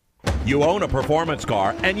Network. You own a performance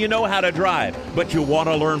car and you know how to drive, but you want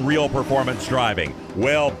to learn real performance driving.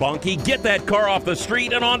 Well, Bunky, get that car off the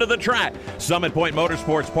street and onto the track. Summit Point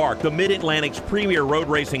Motorsports Park, the Mid-Atlantic's premier road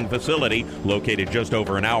racing facility, located just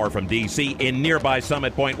over an hour from D.C. in nearby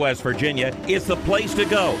Summit Point, West Virginia, is the place to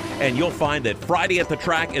go. And you'll find that Friday at the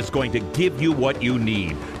Track is going to give you what you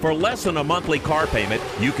need. For less than a monthly car payment,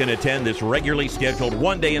 you can attend this regularly scheduled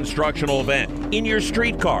one-day instructional event in your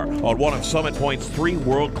street car on one of Summit Point's 3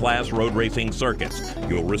 world-class road racing circuits.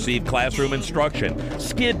 You'll receive classroom instruction,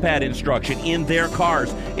 skid pad instruction in their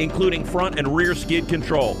cars, including front and rear skid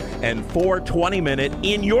control, and 4 20-minute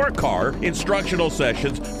in-your-car instructional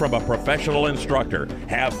sessions from a professional instructor.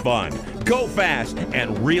 Have fun, go fast,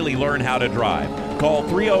 and really learn how to drive. Call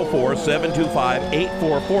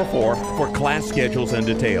 304-725-8444 for class schedules and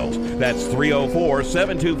details. That's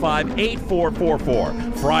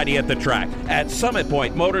 304-725-8444. Friday at the Track at Summit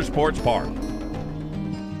Point Motorsports Park.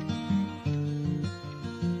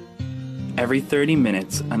 Every 30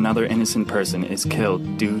 minutes, another innocent person is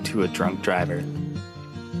killed due to a drunk driver.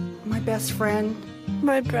 My best friend.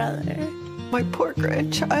 My brother. My poor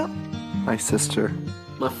grandchild. My sister.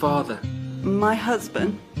 My father. My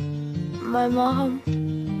husband. My mom.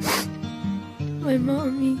 My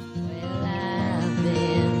mommy. Well, I've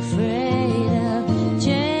been afraid of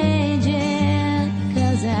changing,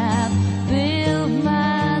 'cause I've built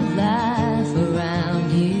my life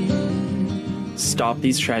around you. Stop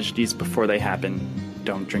these tragedies before they happen.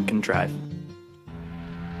 Don't drink and drive.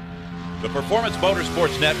 The Performance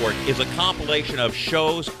Motorsports Network is a compilation of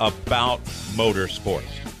shows about motorsports.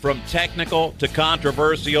 From technical to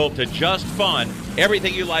controversial to just fun,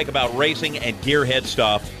 everything you like about racing and gearhead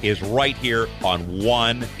stuff is right here on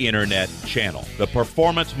one internet channel. The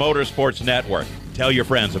Performance Motorsports Network. Tell your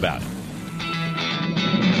friends about it.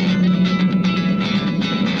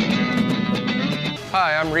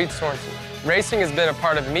 Hi, I'm Reed Sorensen. Racing has been a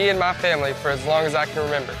part of me and my family for as long as I can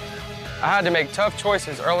remember. I had to make tough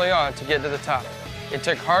choices early on to get to the top. It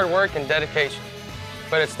took hard work and dedication.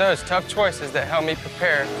 But it's those tough choices that help me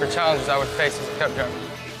prepare for challenges I would face as a cup driver.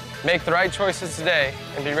 Make the right choices today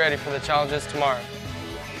and be ready for the challenges tomorrow.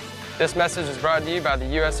 This message is brought to you by the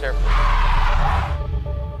U.S. Air Force.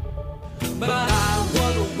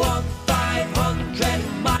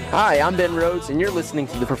 Hi, I'm Ben Rhodes, and you're listening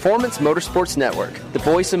to the Performance Motorsports Network, the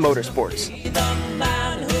voice of motorsports.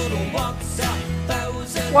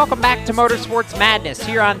 Welcome back to Motorsports Madness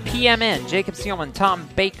here on PMN. Jacob Seelman, Tom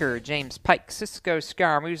Baker, James Pike, Cisco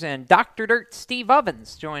Scaramouche, and Dr. Dirt Steve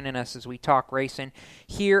Ovens joining us as we talk racing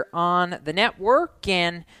here on the network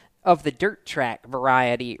and of the dirt track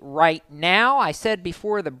variety right now. I said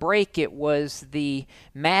before the break it was the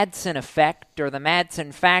Madsen effect or the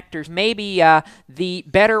Madsen factors. Maybe the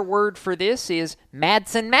better word for this is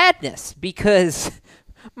Madsen Madness, because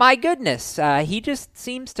my goodness, he just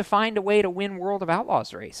seems to find a way to win World of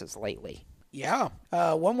Outlaws races lately. Yeah,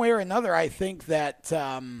 one way or another, I think that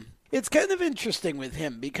it's kind of interesting with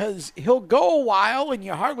him because he'll go a while and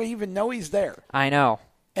you hardly even know he's there. I know.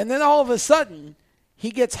 And then all of a sudden, he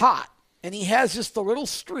gets hot. And he has just a little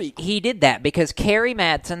streak. He did that because Kerry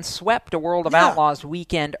Madsen swept a World of Outlaws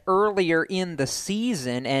weekend earlier in the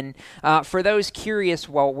season. And for those curious,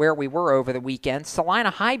 where we were over the weekend, Salina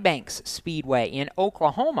High Banks Speedway in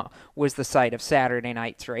Oklahoma was the site of Saturday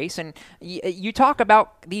night's race. And you talk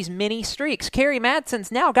about these mini streaks. Kerry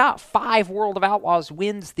Madsen's now got 5 World of Outlaws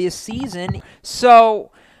wins this season. So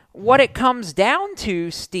what it comes down to,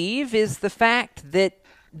 Steve, is the fact that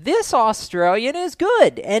this Australian is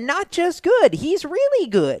good, and not just good. He's really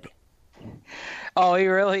good. Oh, he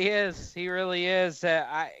really is. He really is.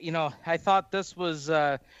 I thought this was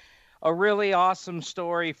a really awesome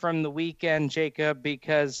story from the weekend, Jacob,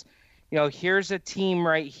 because, here's a team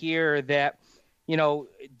right here that,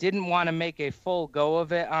 didn't want to make a full go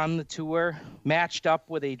of it on the tour, matched up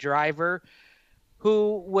with a driver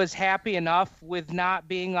who was happy enough with not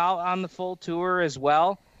being out on the full tour as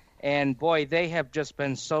well. And, boy, they have just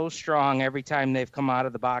been so strong every time they've come out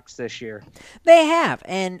of the box this year. They have.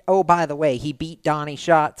 And, oh, by the way, he beat Donnie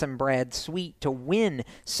Schatz and Brad Sweet to win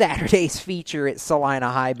Saturday's feature at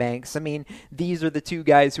Salina High Banks. I mean, these are the two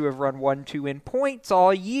guys who have run 1-2 in points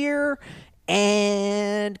all year.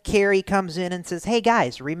 And Kerry comes in and says, hey,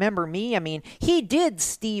 guys, remember me? I mean, he did,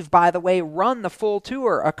 Steve, by the way, run the full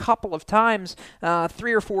tour a couple of times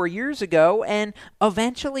 3 or 4 years ago and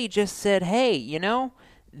eventually just said, hey,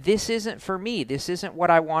 this isn't for me. This isn't what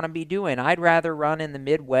I want to be doing. I'd rather run in the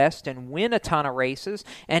Midwest and win a ton of races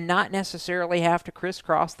and not necessarily have to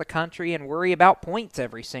crisscross the country and worry about points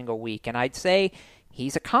every single week. And I'd say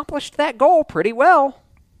he's accomplished that goal pretty well.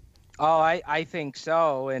 Oh, I think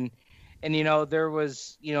so. And there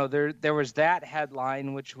was that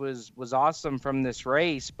headline, which was awesome from this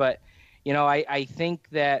race. But, I think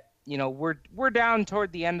that, we're down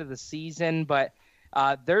toward the end of the season, but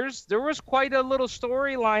there was quite a little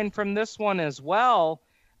storyline from this one as well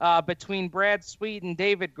between Brad Sweet and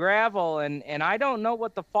David Gravel, and I don't know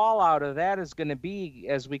what the fallout of that is going to be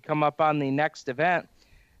as we come up on the next event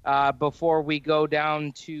before we go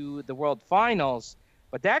down to the World Finals.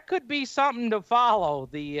 But that could be something to follow,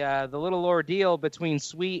 the little ordeal between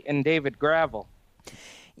Sweet and David Gravel.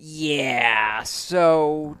 Yeah,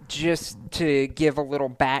 so just to give a little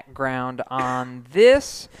background on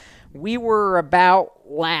this, we were about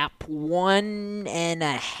lap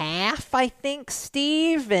 1.5, I think,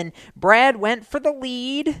 Steve, and Brad went for the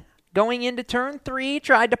lead going into turn 3,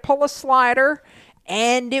 tried to pull a slider,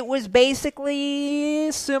 And it was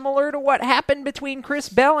basically similar to what happened between Chris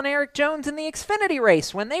Bell and Eric Jones in the Xfinity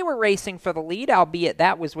race when they were racing for the lead, albeit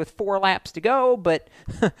that was with 4 laps to go. But,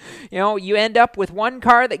 you end up with one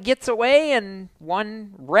car that gets away and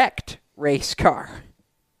one wrecked race car.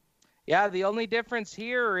 Yeah, the only difference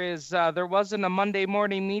here is there wasn't a Monday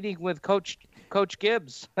morning meeting with Coach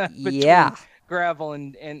Gibbs between Gravel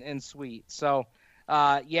and Sweet. So,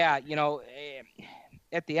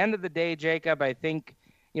 at the end of the day, Jacob, I think,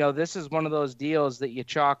 this is one of those deals that you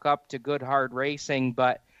chalk up to good, hard racing.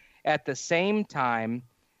 But at the same time,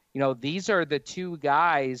 these are the two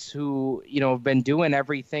guys who, have been doing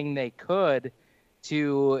everything they could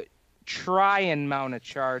to try and mount a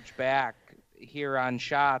charge back here on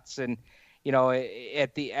shots. And,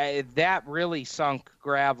 that really sunk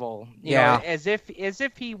Gravel, as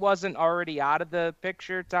if he wasn't already out of the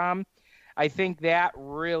picture, Tom. I think that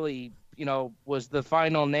really, was the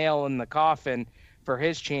final nail in the coffin for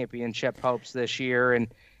his championship hopes this year. And,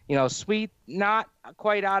 Sweet not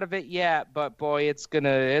quite out of it yet, but boy, it's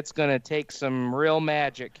gonna take some real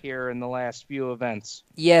magic here in the last few events.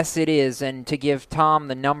 Yes, it is. And to give Tom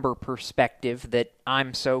the number perspective that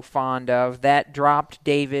I'm so fond of, that dropped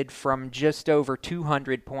David from just over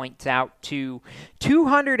 200 points out to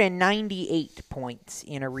 298 points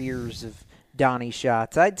in arrears of Donnie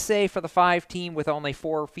shots. I'd say for the 5 team with only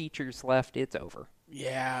 4 features left, it's over.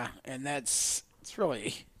 Yeah, and it's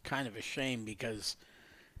really kind of a shame because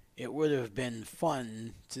it would have been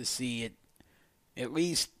fun to see it. At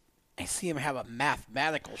least I see him have a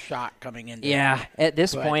mathematical shot coming in. Yeah, at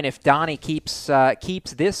this point, if Donnie keeps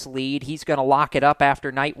this lead, he's going to lock it up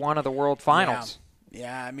after night 1 of the World Finals.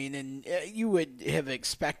 Yeah, I mean, and you would have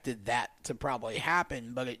expected that to probably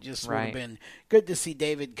happen, but it just would have been good to see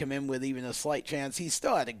David come in with even a slight chance. He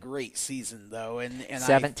still had a great season, though. And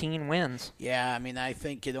 17 wins. Yeah, I mean, I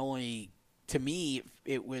think it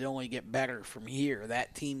would only get better from here.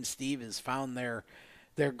 That team, Steve, has found their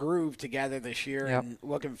groove together this year, and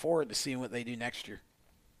looking forward to seeing what they do next year.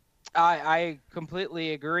 I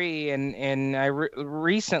completely agree, and I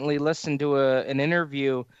recently listened to an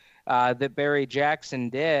interview that Barry Jackson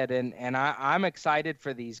did, and I'm excited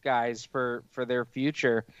for these guys for their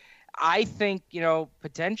future. I think,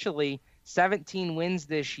 potentially 17 wins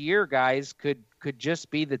this year, guys, could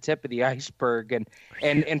just be the tip of the iceberg,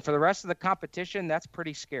 and for the rest of the competition, that's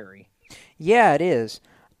pretty scary. Yeah, it is.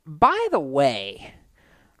 By the way,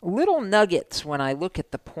 little nuggets when I look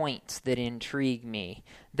at the points that intrigue me.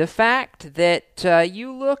 The fact that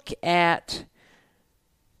you look at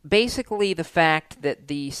basically the fact that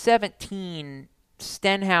the 17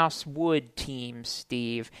 Stenhouse Wood team,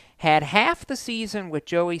 Steve, had half the season with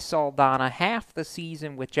Joey Saldana, half the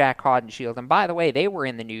season with Jack Haudenschild. And by the way, they were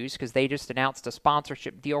in the news because they just announced a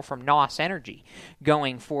sponsorship deal from NOS Energy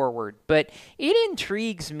going forward. But it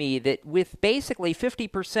intrigues me that with basically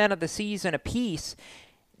 50% of the season apiece,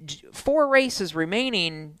 4 races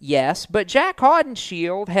remaining, yes, but Jack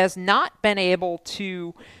Haudenschild has not been able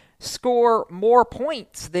to score more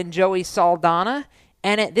points than Joey Saldana,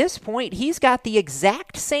 and at this point, he's got the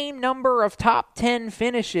exact same number of top 10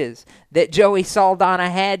 finishes that Joey Saldana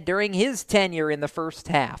had during his tenure in the first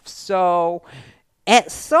half. So,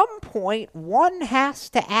 at some point, one has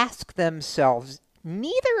to ask themselves,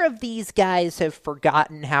 neither of these guys have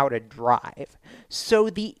forgotten how to drive. So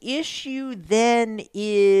the issue then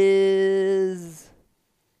is...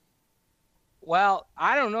 Well,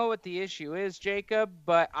 I don't know what the issue is, Jacob,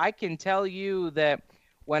 but I can tell you that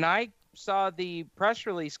when I saw the press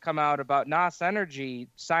release come out about NOS Energy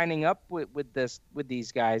signing up with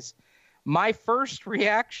these guys, my first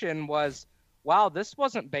reaction was, wow, this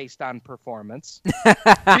wasn't based on performance.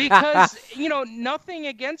 Because, nothing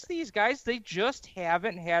against these guys. They just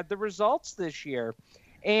haven't had the results this year.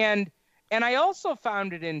 And I also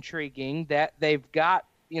found it intriguing that they've got,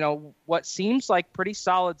 what seems like pretty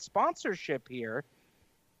solid sponsorship here.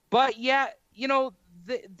 But yet,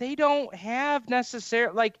 they don't have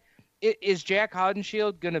necessarily, is Jack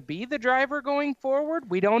Haudenschild going to be the driver going forward?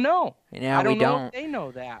 We don't know. Yeah, we don't know if they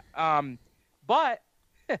know that. But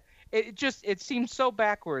it seems so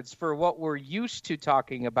backwards for what we're used to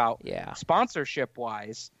talking about sponsorship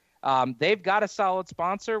wise. They've got a solid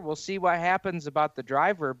sponsor. We'll see what happens about the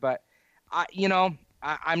driver, but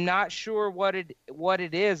I'm not sure what it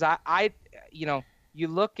is. You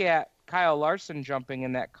look at Kyle Larson jumping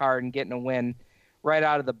in that car and getting a win right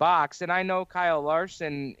out of the box, and I know Kyle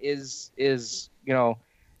Larson is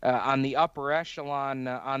on the upper echelon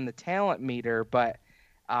on the talent meter, but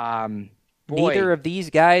neither of these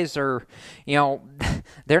guys are,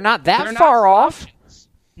 they're not that far off.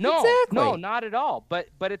 No, exactly. No, not at all.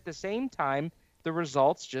 But at the same time, the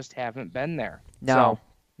results just haven't been there. No, so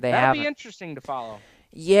they that'll haven't. be interesting to follow.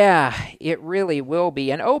 Yeah, it really will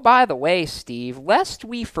be. And oh, by the way, Steve, lest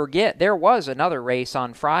we forget, there was another race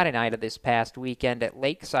on Friday night of this past weekend at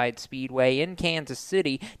Lakeside Speedway in Kansas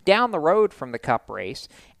City, down the road from the Cup race.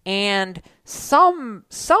 And some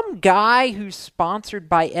guy who's sponsored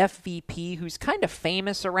by FVP, who's kind of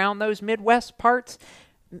famous around those Midwest parts,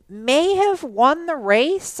 may have won the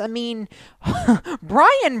race. I mean,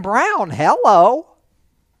 Brian Brown, hello.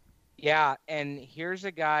 Yeah, and here's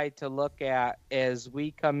a guy to look at as we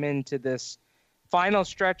come into this final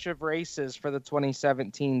stretch of races for the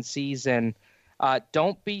 2017 season.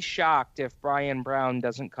 Don't be shocked if Brian Brown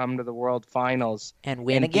doesn't come to the World Finals and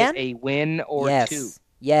win again? Get a win or two.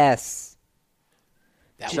 Yes.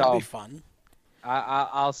 That would be fun.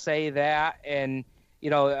 I'll say that. And,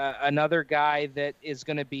 another guy that is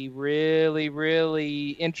going to be really, really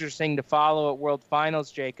interesting to follow at World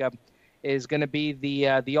Finals, Jacob, is going to be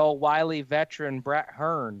the old wily veteran Brett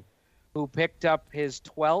Hearn, who picked up his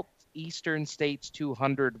 12th Eastern States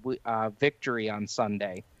 200 victory on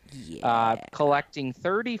Sunday, collecting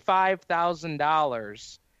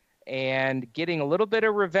 $35,000 and getting a little bit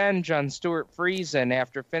of revenge on Stuart Friesen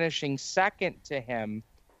after finishing second to him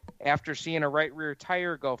after seeing a right rear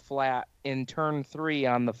tire go flat in turn 3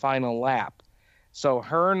 on the final lap. So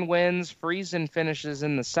Hearn wins, Friesen finishes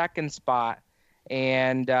in the second spot.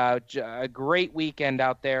 And a great weekend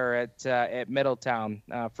out there at Middletown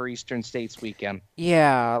for Eastern States weekend.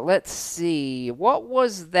 Yeah, let's see. What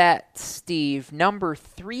was that, Steve? Number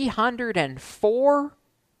 304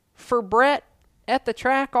 for Brett at the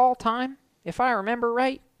track all time, if I remember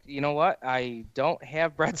right? You know what? I don't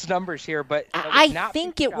have Brett's numbers here, but I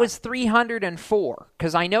think it was 304,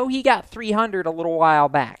 because I know he got 300 a little while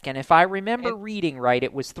back. And if I remember reading right,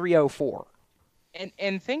 it was 304.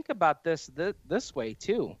 And think about this way,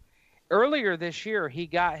 too. Earlier this year, he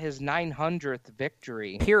got his 900th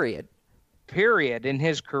victory. Period in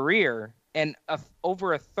his career, and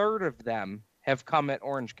over a third of them have come at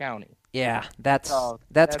Orange County. Yeah, that's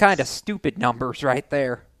kind of stupid numbers right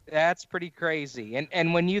there. That's pretty crazy.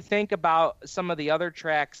 And when you think about some of the other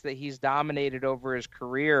tracks that he's dominated over his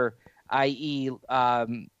career, i.e.,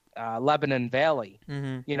 Lebanon Valley,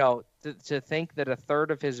 to think that a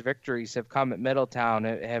third of his victories have come at Middletown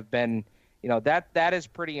have been, that is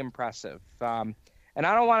pretty impressive. And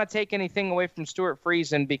I don't want to take anything away from Stuart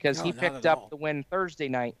Friesen because he picked up the win Thursday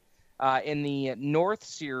night in the North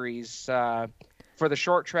Series for the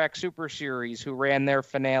Short Track Super Series, who ran their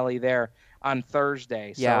finale there on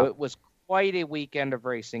Thursday. So it was quite a weekend of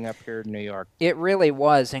racing up here in New York. It really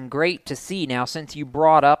was, and great to see. Now, since you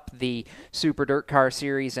brought up the Super Dirt Car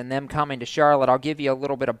Series and them coming to Charlotte, I'll give you a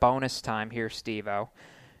little bit of bonus time here, Steve-O.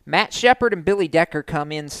 Matt Shepard and Billy Decker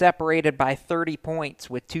come in separated by 30 points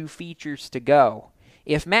with 2 features to go.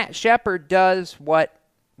 If Matt Shepard does what,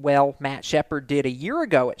 Matt Shepard did a year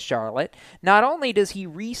ago at Charlotte, not only does he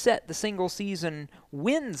reset the single-season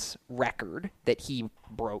wins record that he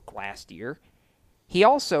broke last year, he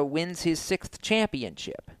also wins his 6th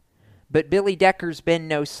championship. But Billy Decker's been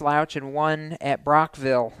no slouch and won at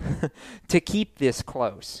Brockville to keep this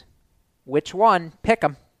close. Which one? Pick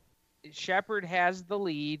 'em. Shepard has the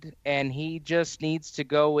lead, and he just needs to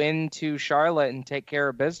go into Charlotte and take care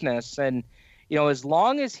of business. And, as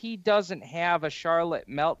long as he doesn't have a Charlotte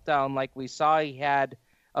meltdown like we saw he had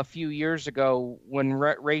a few years ago when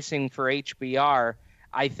racing for HBR,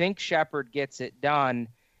 I think Shepard gets it done.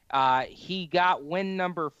 He got win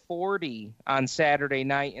number 40 on Saturday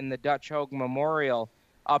night in the Dutch Hogue Memorial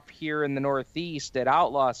up here in the Northeast at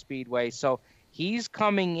Outlaw Speedway. So he's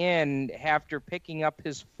coming in after picking up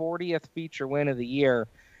his 40th feature win of the year.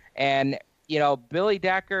 And, Billy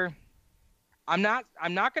Decker, I'm not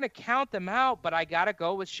going to count them out, but I got to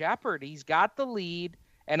go with Shepard. He's got the lead,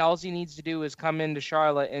 and all he needs to do is come into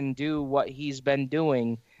Charlotte and do what he's been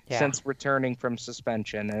doing since returning from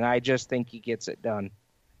suspension. And I just think he gets it done.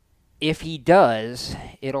 If he does,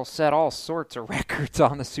 it'll set all sorts of records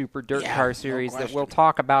on the Super Dirt Car Series that we'll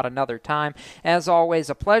talk about another time. As always,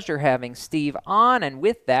 a pleasure having Steve on, and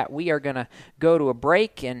with that, we are going to go to a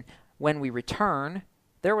break, and when we return,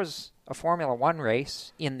 there was a Formula One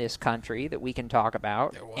race in this country that we can talk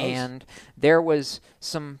about, and there was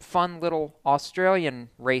some fun little Australian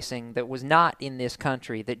racing that was not in this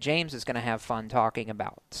country that James is going to have fun talking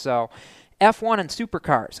about. So F1 and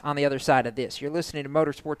supercars on the other side of this. You're listening to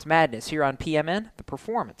Motorsports Madness here on PMN, the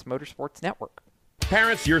Performance Motorsports Network.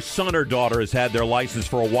 Parents, your son or daughter has had their license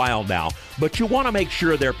for a while now, but you want to make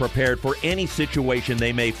sure they're prepared for any situation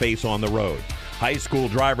they may face on the road. High school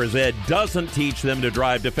driver's ed doesn't teach them to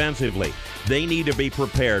drive defensively. They need to be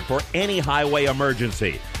prepared for any highway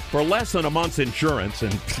emergency. For less than a month's insurance,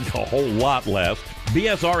 and a whole lot less,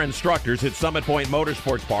 BSR instructors at Summit Point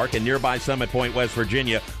Motorsports Park in nearby Summit Point, West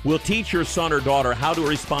Virginia, will teach your son or daughter how to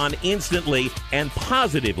respond instantly and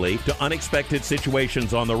positively to unexpected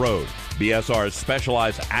situations on the road. BSR's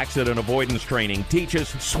specialized accident avoidance training teaches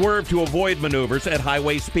swerve to avoid maneuvers at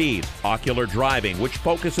highway speed, ocular driving, which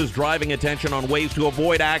focuses driving attention on ways to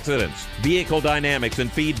avoid accidents, vehicle dynamics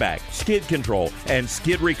and feedback, skid control and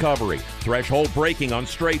skid recovery, threshold braking on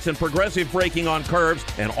straights and progressive braking on curves,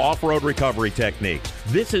 and off-road recovery techniques.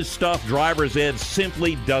 This is stuff driver's ed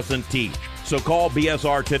simply doesn't teach. So call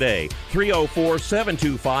BSR today,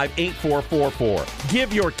 304-725-8444.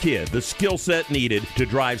 Give your kid the skill set needed to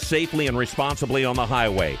drive safely and responsibly on the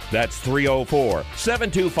highway. That's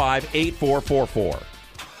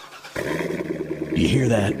 304-725-8444. You hear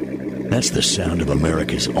that? That's the sound of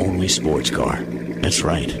America's only sports car. That's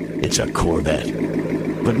right, it's a Corvette.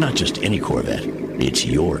 But not just any Corvette. It's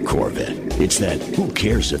your Corvette. It's that who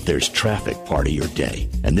cares if there's traffic part of your day.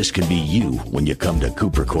 And this can be you when you come to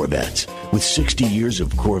Cooper Corvettes. With 60 years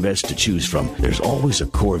of Corvettes to choose from, there's always a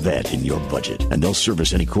Corvette in your budget. And they'll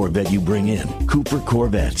service any Corvette you bring in. Cooper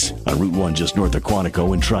Corvettes on Route 1 just north of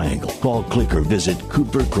Quantico and Triangle. Call, click, or visit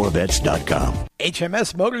CooperCorvettes.com.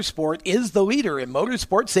 HMS Motorsport is the leader in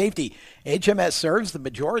motorsport safety. HMS serves the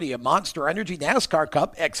majority of Monster Energy, NASCAR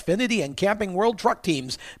Cup, Xfinity, and Camping World Truck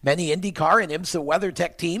teams, many IndyCar and IMSA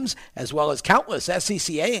WeatherTech teams, as well as countless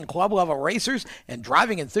SCCA and club-level racers and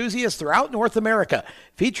driving enthusiasts throughout North America,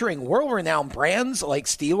 featuring world-renowned brands like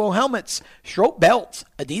Stilo helmets, Schroep belts,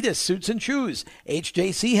 Adidas suits and shoes,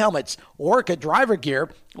 HJC helmets, Orica driver gear,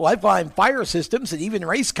 Lifeline fire systems, and even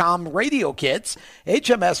Racecom radio kits.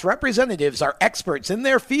 HMS representatives are experts in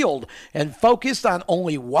their field and focused on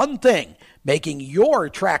only one thing: making your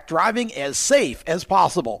track driving as safe as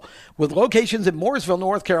possible. With locations in Mooresville,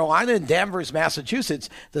 North Carolina, and Danvers, Massachusetts,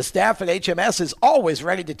 the staff at HMS is always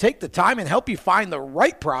ready to take the time and help you find the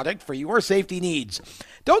right product for your safety needs.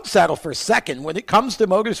 Don't settle for second when it comes to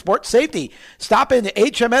motorsport safety. Stop into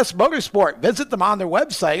HMS Motorsport. Visit them on their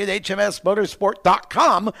website at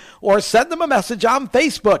hmsmotorsport.com or send them a message on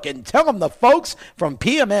Facebook and tell them the folks from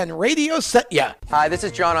PMN Radio sent ya. Hi, this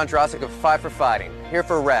is John Ondrasik of Five for Fighting, here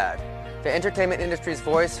for RAD, the entertainment industry's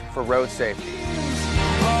voice for road safety.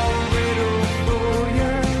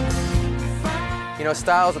 You know,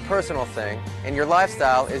 style is a personal thing, and your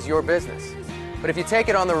lifestyle is your business. But if you take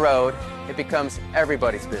it on the road, it becomes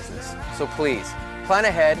everybody's business. So please, plan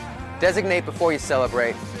ahead, designate before you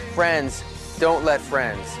celebrate. Friends, don't let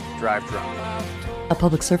friends drive drunk. A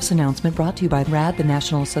public service announcement brought to you by RAD, the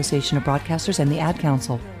National Association of Broadcasters, and the Ad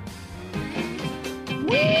Council.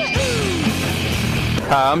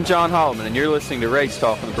 Hi, I'm John Holloman, and you're listening to Race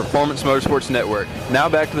Talk on the Performance Motorsports Network. Now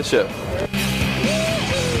back to the show.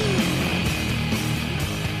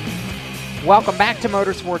 Welcome back to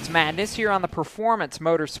Motorsports Madness here on the Performance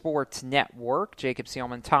Motorsports Network. Jacob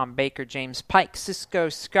Seelman, Tom Baker, James Pike, Cisco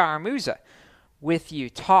Scaramuzza with you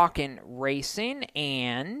talking racing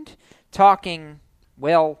and talking,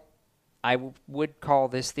 well, I would call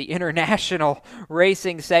this the international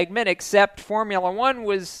racing segment, except Formula One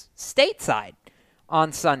was stateside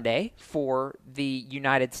on Sunday for the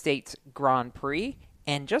United States Grand Prix.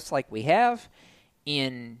 And just like we have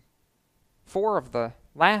in 4 of the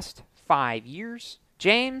last 5 years,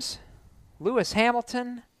 James, Lewis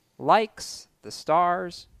Hamilton likes the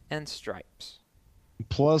stars and stripes.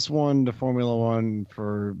 +1 to Formula One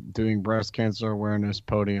for doing breast cancer awareness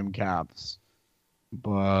podium caps.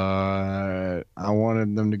 But I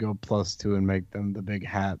wanted them to go +2 and make them the big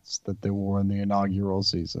hats that they wore in the inaugural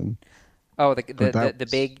season. Oh, the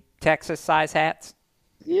big Texas size hats?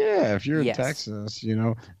 Yeah, if you're Yes. in Texas, you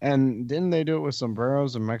know. And didn't they do it with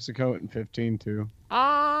sombreros in Mexico in 15 too?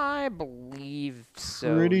 I believe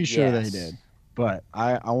so. Pretty sure yes. they did. But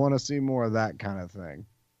I want to see more of that kind of thing,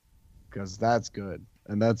 because that's good.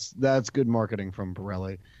 And that's good marketing from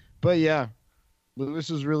Pirelli. But yeah,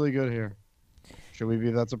 Lewis is really good here. Should we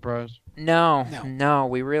be that surprised? No,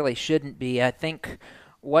 we really shouldn't be. I think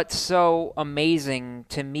what's so amazing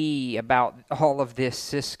to me about all of this,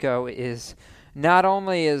 Cisco, is not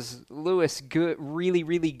only is Lewis good, really,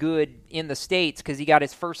 really good in the States because he got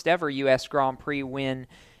his first ever U.S. Grand Prix win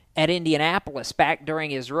at Indianapolis back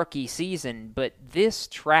during his rookie season, but this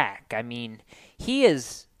track, I mean, he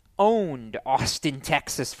has owned Austin,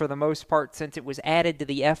 Texas for the most part since it was added to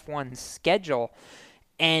the F1 schedule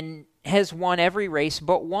and has won every race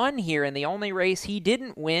but one here. And the only race he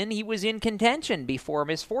didn't win, he was in contention before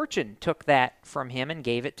misfortune took that from him and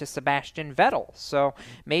gave it to Sebastian Vettel. So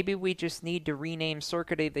maybe we just need to rename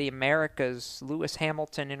Circuit of the Americas Lewis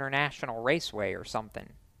Hamilton International Raceway or something.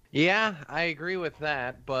 Yeah, I agree with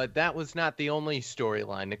that, but that was not the only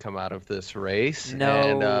storyline to come out of this race. No.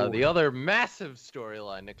 And the other massive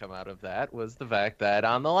storyline to come out of that was the fact that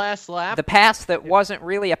on the last lap... The pass that wasn't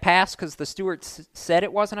really a pass because the stewards said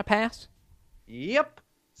it wasn't a pass? Yep.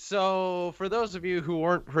 So, for those of you who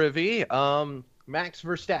weren't privy, Max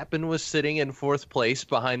Verstappen was sitting in fourth place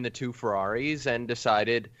behind the two Ferraris and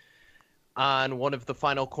decided on one of the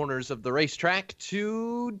final corners of the racetrack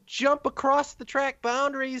to jump across the track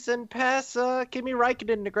boundaries and pass Kimi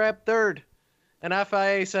Räikkönen to grab third. And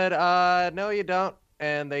FIA said, no, you don't.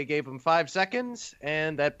 And they gave him 5 seconds,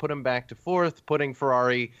 and that put him back to fourth, putting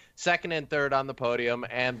Ferrari second and third on the podium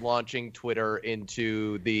and launching Twitter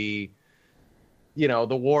into the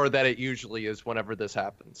war that it usually is whenever this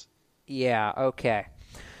happens. Yeah, okay.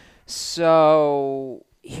 So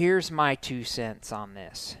here's my 2 cents on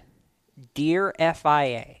this. Dear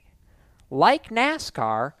FIA, like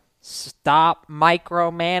NASCAR, stop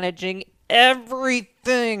micromanaging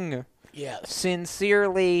everything. Yes.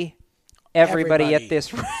 Sincerely, everybody at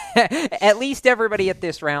this, at least everybody at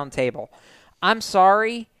this round table. I'm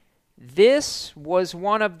sorry. This was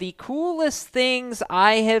one of the coolest things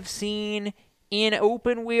I have seen in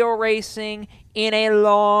open wheel racing in a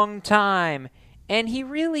long time. And he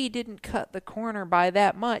really didn't cut the corner by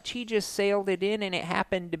that much. He just sailed it in, and it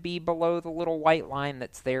happened to be below the little white line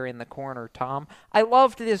that's there in the corner, Tom. I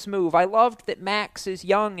loved this move. I loved that Max is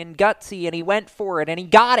young and gutsy, and he went for it, and he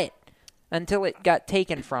got it until it got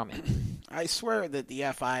taken from him. I swear that the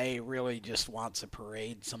FIA really just wants a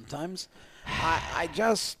parade sometimes. I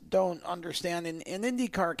just don't understand, and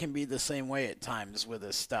IndyCar can be the same way at times with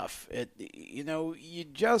this stuff.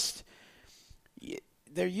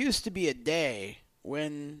 There used to be a day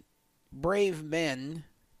when brave men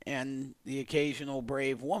and the occasional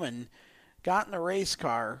brave woman got in a race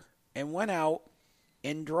car and went out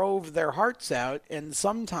and drove their hearts out and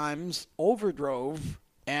sometimes overdrove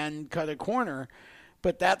and cut a corner.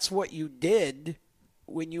 But that's what you did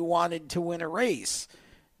when you wanted to win a race.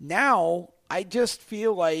 Now, I just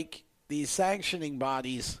feel like these sanctioning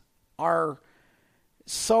bodies are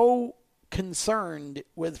so concerned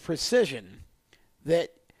with precision that,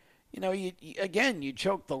 you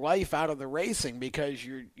choke the life out of the racing because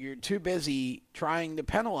you're too busy trying to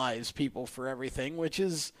penalize people for everything, which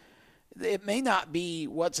is, it may not be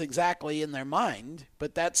what's exactly in their mind,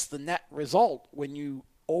 but that's the net result when you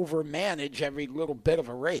overmanage every little bit of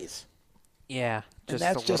a race. Yeah, and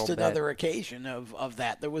that's just another occasion of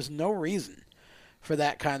that. There was no reason for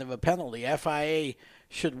that kind of a penalty. FIA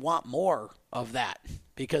should want more of that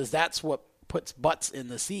because that's what puts butts in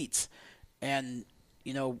the seats and,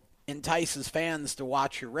 entices fans to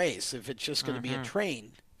watch your race. If it's just going to be a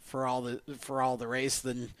train for all the race,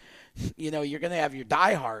 then, you're going to have your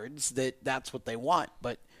diehards that's what they want,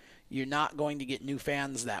 but you're not going to get new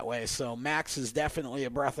fans that way. So Max is definitely a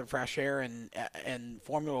breath of fresh air, and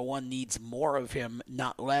Formula One needs more of him,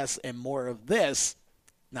 not less, and more of this,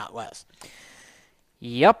 not less.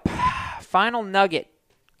 Yep. Final nugget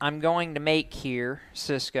I'm going to make here,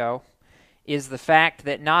 Cisco, is the fact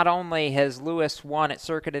that not only has Lewis won at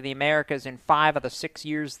Circuit of the Americas in 5 of the 6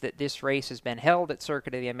 years that this race has been held at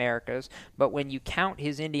Circuit of the Americas, but when you count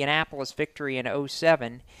his Indianapolis victory in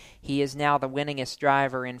 2007, he is now the winningest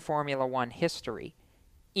driver in Formula One history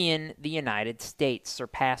in the United States,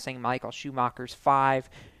 surpassing Michael Schumacher's 5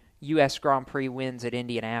 U.S. Grand Prix wins at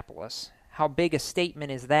Indianapolis. How big a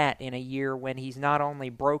statement is that in a year when he's not only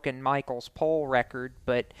broken Michael's pole record,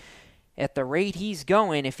 but at the rate he's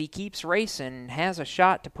going, if he keeps racing, has a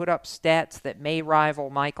shot to put up stats that may rival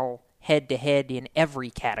Michael head-to-head in every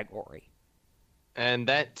category. And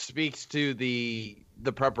that speaks to the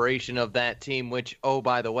preparation of that team, which,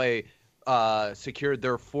 by the way, secured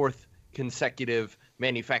their 4th consecutive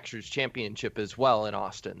Manufacturers' Championship as well in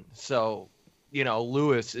Austin. So,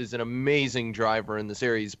 Lewis is an amazing driver in the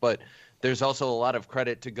series, but there's also a lot of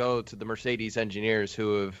credit to go to the Mercedes engineers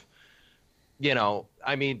who have,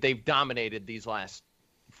 they've dominated these last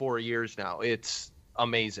 4 years now. It's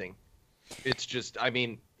amazing. It's just,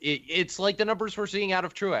 it's like the numbers we're seeing out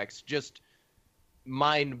of Truex, just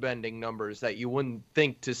mind-bending numbers that you wouldn't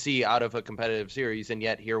think to see out of a competitive series, and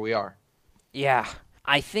yet here we are. Yeah,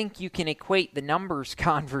 I think you can equate the numbers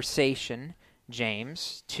conversation,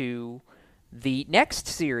 James, to the next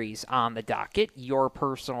series on the docket, your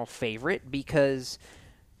personal favorite, because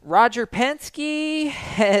Roger Penske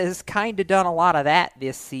has kind of done a lot of that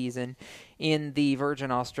this season in the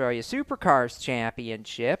Virgin Australia Supercars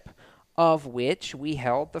Championship, of which we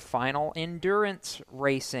held the final endurance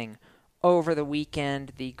racing over the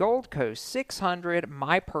weekend, the Gold Coast 600,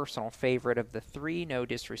 my personal favorite of the three, no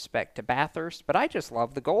disrespect to Bathurst, but I just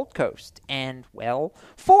love the Gold Coast. And, well,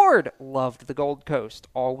 Ford loved the Gold Coast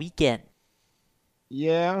all weekend.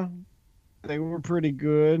 Yeah, they were pretty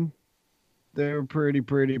good. They were pretty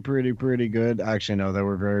good. Actually, no, they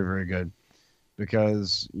were very, very good.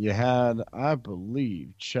 Because you had, I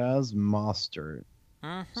believe, Chaz Mostert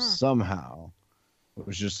somehow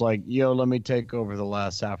was just like, yo, let me take over the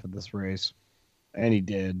last half of this race. And he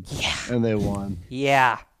did. Yeah. And they won.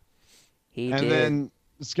 Yeah. He did. And then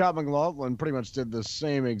Scott McLaughlin pretty much did the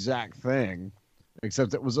same exact thing,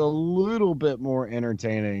 except it was a little bit more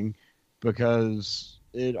entertaining because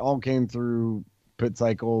it all came through pit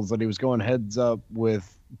cycles that he was going heads up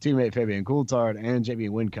with teammate Fabian Coulthard and JB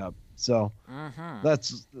Whincup. So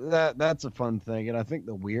that's a fun thing. And I think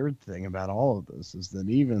the weird thing about all of this is that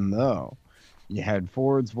even though you had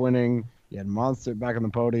Fords winning, you had Monster back on the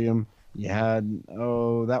podium, you had,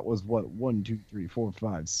 that was what, 1, 2, 3, 4,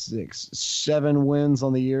 5, 6, 7 wins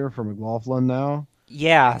on the year for McLaughlin now.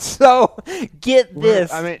 Yeah, so get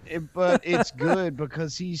this. I mean, but it's good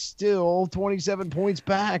because he's still 27 points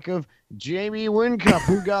back of Jamie Whincup,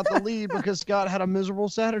 who got the lead because Scott had a miserable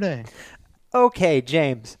Saturday. Okay,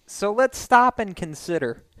 James, so let's stop and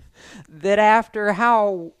consider that after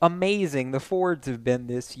how amazing the Fords have been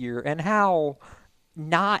this year and how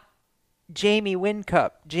not Jamie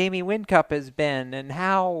Whincup has been and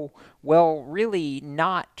how, well, really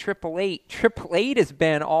not Triple Eight has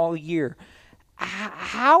been all year.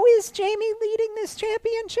 How is Jamie leading this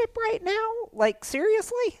championship right now? Like,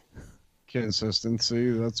 seriously? Consistency.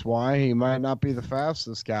 That's why he might not be the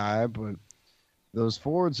fastest guy, but those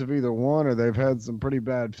Fords have either won or they've had some pretty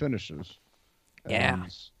bad finishes. Yeah.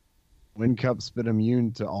 Whincup's been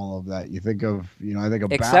immune to all of that. You think of, I think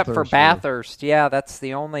of Except Bathurst. For Bathurst. Yeah, that's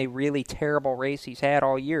the only really terrible race he's had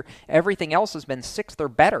all year. Everything else has been sixth or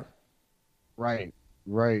better. Right.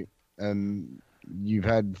 And you've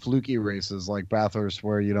had fluky races like Bathurst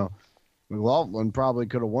where, McLaughlin probably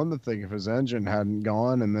could have won the thing if his engine hadn't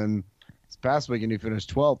gone. And then this past weekend he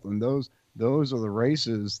finished 12th. And those are the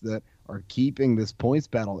races that are keeping this points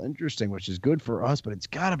battle interesting, which is good for us, but it's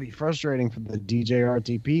got to be frustrating for the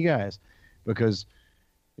DJRTP guys because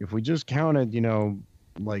if we just counted,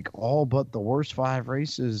 like all but the worst 5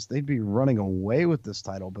 races, they'd be running away with this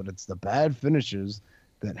title, but it's the bad finishes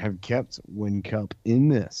that have kept Whincup in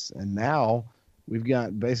this. And now we've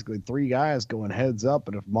got basically 3 guys going heads up,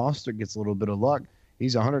 and if Monster gets a little bit of luck,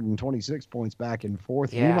 he's 126 points back in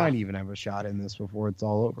 4th. Yeah. He might even have a shot in this before it's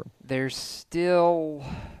all over. There's still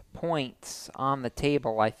points on the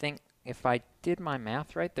table. I think if I did my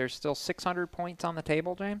math right, there's still 600 points on the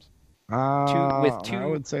table, James? I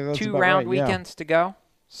would say that's two about round right, yeah. weekends to go.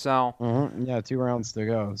 So Yeah, 2 rounds to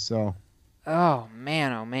go. So oh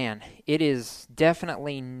man. It is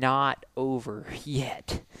definitely not over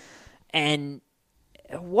yet. And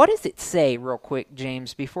what does it say, real quick,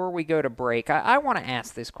 James, before we go to break? I want to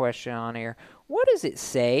ask this question on air. What does it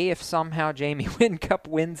say if somehow Jamie Whincup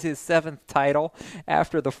wins his 7th title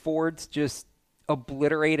after the Fords just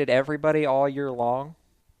obliterated everybody all year long?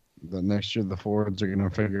 The next year the Fords are going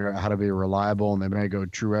to figure out how to be reliable, and they may go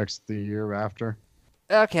Truex the year after.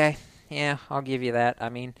 Okay, yeah, I'll give you that. I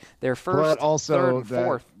mean, they're first, but also third, and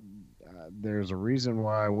fourth. There's a reason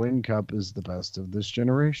why Whincup is the best of this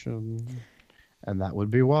generation. And that would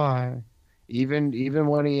be why. Even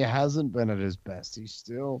when he hasn't been at his best, he's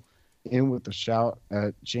still in with the shout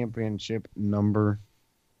at championship number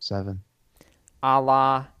 7. A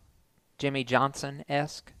la Jimmy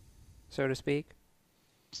Johnson-esque, so to speak.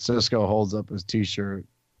 Cisco holds up his T-shirt.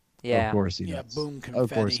 Yeah. Of course he does. Yeah, boom confetti.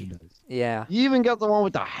 Of course he does. Yeah. You even got the one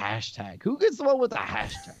with the hashtag. Who gets the one with the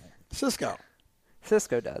hashtag? Cisco.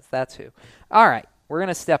 Cisco does. That's who. All right. We're going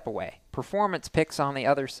to step away. Performance picks on the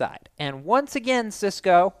other side. And once again,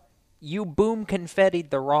 Cisco, you boom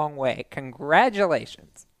confettied the wrong way.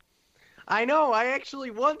 Congratulations. I know. I actually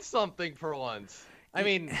won something for once. I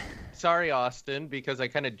mean, sorry, Austin, because I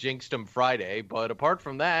kind of jinxed him Friday. But apart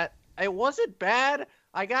from that, it wasn't bad.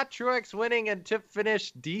 I got Truex winning and Tip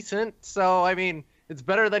finished decent. So, I mean, it's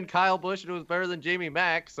better than Kyle Busch and it was better than Jamie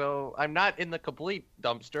Mack. So I'm not in the complete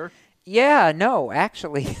dumpster. Yeah, no,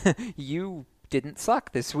 actually, you didn't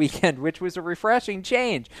suck this weekend, which was a refreshing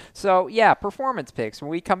change. So, yeah, performance picks. When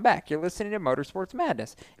we come back, you're listening to Motorsports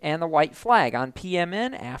Madness and the White Flag on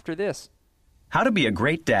PMN after this. How to be a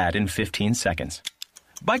great dad in 15 seconds.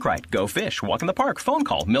 Bike ride, go fish, walk in the park, phone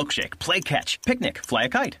call, milkshake, play catch, picnic, fly a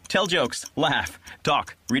kite, tell jokes, laugh,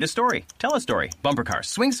 talk, read a story, tell a story, bumper cars,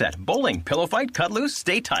 swing set, bowling, pillow fight, cut loose,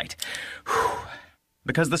 stay tight. Whew.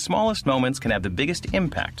 Because the smallest moments can have the biggest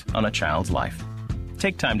impact on a child's life.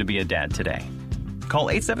 Take time to be a dad today. Call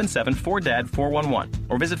 877-4DAD-411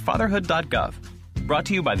 or visit fatherhood.gov. Brought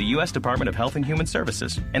to you by the U.S. Department of Health and Human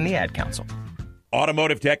Services and the Ad Council.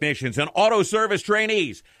 Automotive technicians and auto service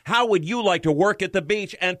trainees, how would you like to work at the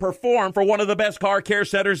beach and perform for one of the best car care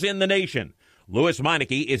centers in the nation? Lewis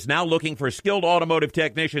Meineke is now looking for skilled automotive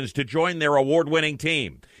technicians to join their award-winning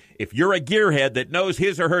team. If you're a gearhead that knows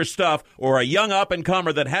his or her stuff, or a young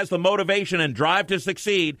up-and-comer that has the motivation and drive to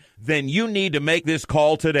succeed, then you need to make this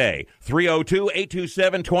call today.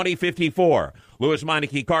 302-827-2054. Lewis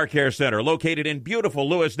Meineke Car Care Center, located in beautiful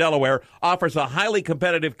Lewis, Delaware, offers a highly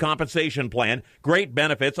competitive compensation plan, great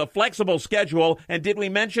benefits, a flexible schedule, and did we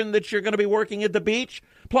mention that you're going to be working at the beach?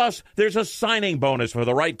 Plus, there's a signing bonus for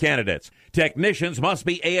the right candidates. Technicians must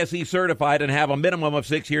be ASE certified and have a minimum of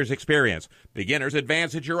 6 years experience. Beginners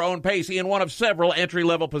advance at your own pace in one of several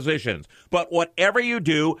entry-level positions. But whatever you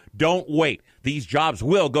do, don't wait. These jobs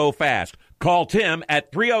will go fast. Call Tim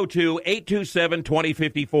at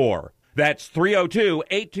 302-827-2054. That's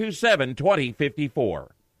 302-827-2054.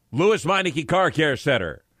 Lewis Meineke Car Care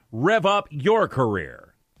Center. Rev up your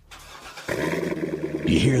career.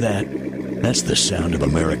 You hear that? That's the sound of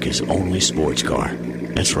America's only sports car.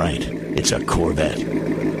 That's right. It's a Corvette.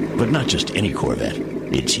 But not just any Corvette.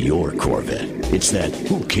 It's your Corvette. It's that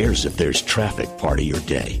who cares if there's traffic part of your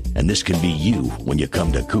day. And this can be you when you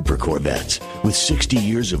come to Cooper Corvettes. With 60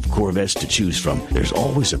 years of Corvettes to choose from, there's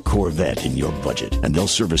always a Corvette in your budget. And they'll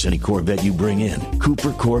service any Corvette you bring in.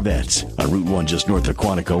 Cooper Corvettes on Route 1 just north of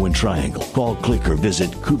Quantico and Triangle. Call, click, or visit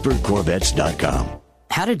CooperCorvettes.com.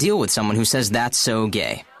 How to deal with someone who says that's so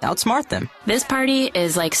gay. Outsmart them. This party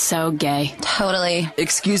is like so gay. Totally.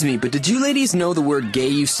 Excuse me, but did you ladies know the word gay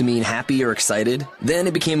used to mean happy or excited? Then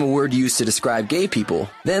it became a word used to describe gay people.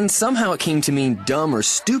 Then somehow it came to mean dumb or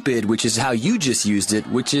stupid, which is how you just used it,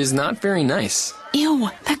 which is not very nice. Ew,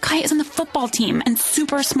 that guy is on the football team and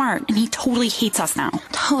super smart, and he totally hates us now.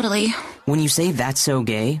 Totally. When you say that's so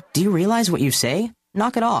gay, do you realize what you say?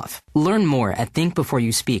 Knock it off. Learn more at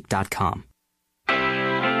thinkbeforeyouspeak.com.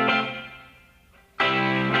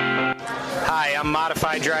 Hi, I'm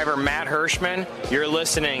modified driver Matt Hirschman. You're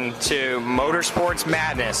listening to Motorsports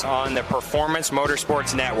Madness on the Performance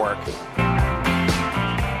Motorsports Network.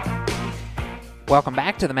 Welcome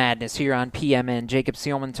back to the Madness here on PMN. Jacob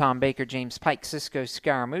Seelman, Tom Baker, James Pike, Cisco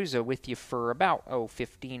Scaramuzza with you for about,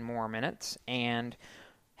 15 more minutes. And,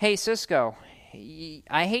 hey, Cisco,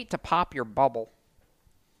 I hate to pop your bubble,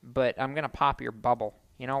 but I'm going to pop your bubble.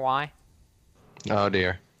 You know why? Oh,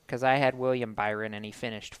 dear. Because I had William Byron and he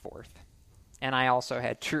finished fourth. And I also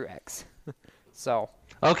had Truex. So.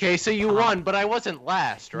 Okay, so you won, but I wasn't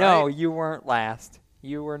last, right? No, you weren't last.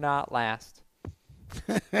 You were not last.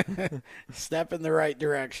 Step in the right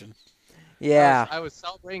direction. Yeah. I was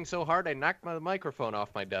celebrating so hard I knocked my microphone off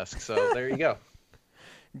my desk, so there you go.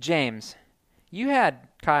 James, you had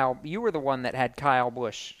Kyle. You were the one that had Kyle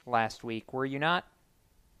Busch last week, were you not?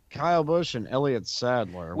 Kyle Busch and Elliott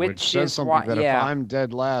Sadler, which says is something why, that yeah. if I'm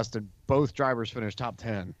dead last and both drivers finish top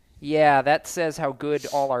 10. Yeah, that says how good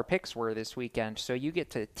all our picks were this weekend. So you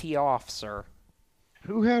get to tee off, sir.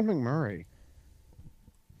 Who had McMurray?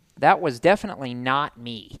 That was definitely not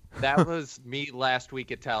me. That was me last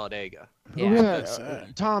week at Talladega. Yeah.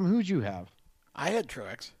 Tom, who'd you have? I had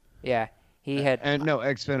Truex. Yeah, he had. And no,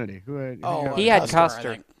 Xfinity. Who had? He had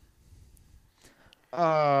Custer.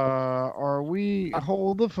 Are we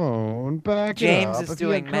hold the phone back? James up is if you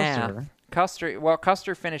doing had math.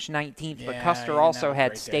 Custer finished 19th, but Custer also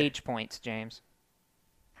had stage points, James.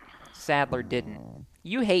 Sadler didn't.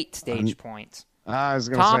 You hate stage points. I was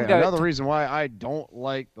going to say, another reason why I don't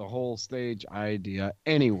like the whole stage idea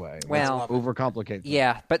anyway. Well, let's overcomplicate things.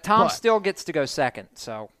 Yeah, but Tom still gets to go second,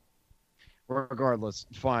 so. Regardless,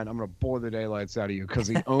 fine, I'm going to bore the daylights out of you because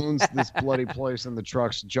he owns this bloody place in the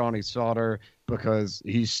trucks, Johnny Sauter, because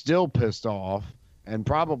he's still pissed off and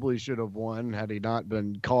probably should have won had he not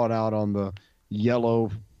been caught out on the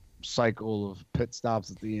yellow cycle of pit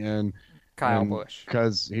stops at the end. Kyle Busch.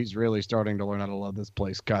 Because he's really starting to learn how to love this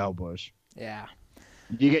place, Kyle Busch. Yeah.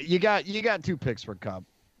 You got two picks for Cup.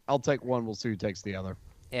 I'll take one. We'll see who takes the other.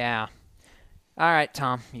 Yeah. All right,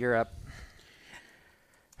 Tom, you're up.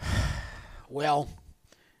 Well,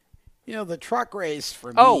 the truck race for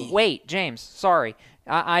me. Oh, wait, James, sorry.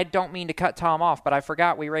 I don't mean to cut Tom off, but I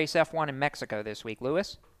forgot we race F1 in Mexico this week.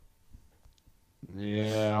 Lewis?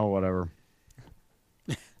 Yeah, whatever.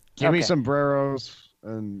 Give me sombreros,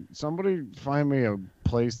 and somebody find me a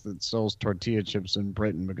place that sells tortilla chips in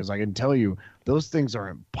Britain, because I can tell you those things are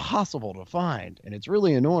impossible to find, and it's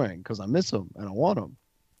really annoying because I miss them and I want them.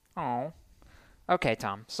 Oh. Okay,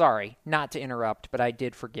 Tom. Sorry, not to interrupt, but I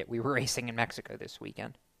did forget we were racing in Mexico this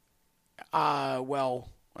weekend. Well,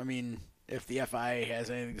 I mean, if the FIA has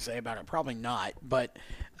anything to say about it, probably not. But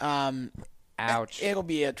ouch, it'll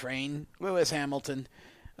be a train. Lewis Hamilton.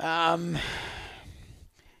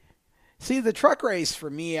 See, the truck race for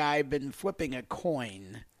me, I've been flipping a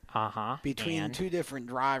coin between two different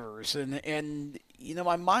drivers, and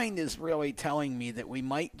my mind is really telling me that we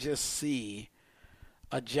might just see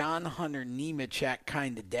a John Hunter Nemechek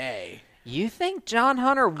kind of day. You think John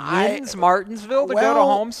Hunter wins Martinsville to go to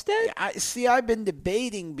Homestead? I've been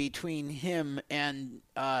debating between him and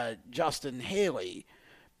Justin Haley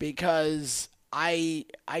because I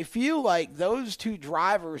feel like those two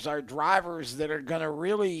drivers are drivers that are going to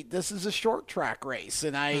really – this is a short track race.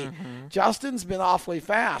 And Justin's been awfully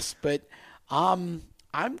fast, but I'm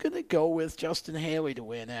going to go with Justin Haley to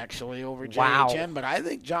win, actually, over JHM. But I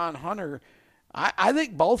think John Hunter – I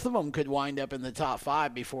think both of them could wind up in the top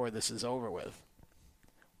 5 before this is over with.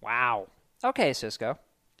 Wow. Okay, Cisco.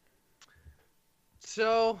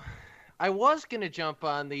 So I was going to jump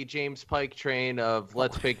on the James Pike train of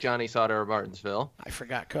let's pick Johnny Sauter of Martinsville. I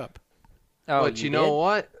forgot Cup. Oh, but you know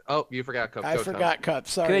what? Oh, you forgot Cup. I forgot Cup.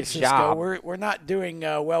 Sorry, Good Cisco. job. We're not doing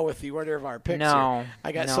well with the order of our picks No, here.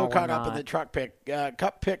 I got no, so caught we're up in not. the truck pick.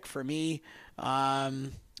 Cup pick for me.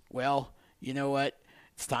 Well, you know what?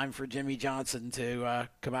 It's time for Jimmy Johnson to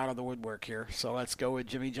come out of the woodwork here. So let's go with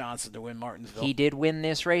Jimmy Johnson to win Martinsville. He did win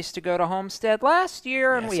this race to go to Homestead last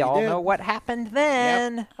year, and Yes, we he all did. know what happened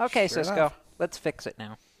then. Yep. Okay, Sure Cisco, enough. let's fix it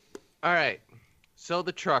now. All right. So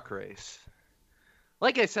the truck race.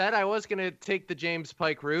 Like I said, I was going to take the James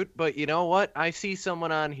Pike route, but you know what? I see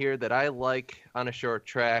someone on here that I like on a short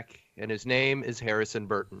track, and his name is Harrison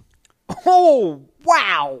Burton. Oh,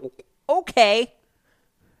 wow. Okay.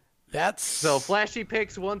 That's so flashy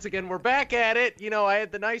picks. Once again, we're back at it. I had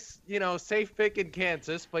the nice, safe pick in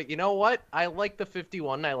Kansas, but you know what? I like the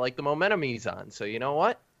 51. And I like the momentum he's on. So you know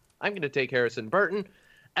what? I'm going to take Harrison Burton.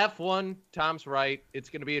 F1, Tom's right. It's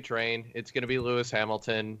going to be a train. It's going to be Lewis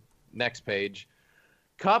Hamilton. Next page.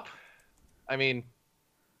 Cup. I mean,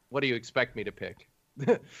 what do you expect me to pick?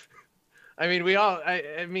 I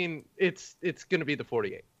mean, it's going to be the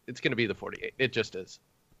 48. It's going to be the 48. It just is.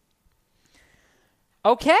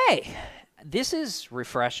 Okay. This is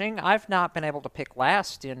refreshing. I've not been able to pick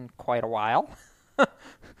last in quite a while.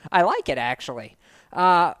 I like it, actually.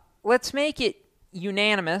 Let's make it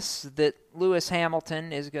unanimous that Lewis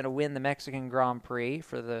Hamilton is going to win the Mexican Grand Prix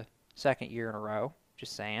for the second year in a row.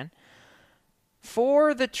 Just saying.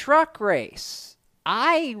 For the truck race,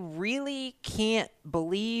 I really can't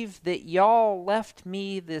believe that y'all left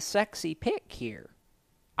me the sexy pick here.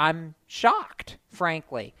 I'm shocked,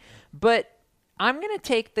 frankly. But I'm going to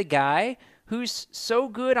take the guy who's so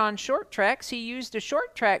good on short tracks, he used a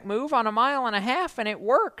short track move on 1.5 miles, and it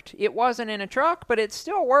worked. It wasn't in a truck, but it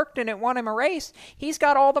still worked, and it won him a race. He's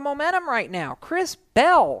got all the momentum right now. Chris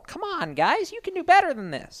Bell. Come on, guys. You can do better than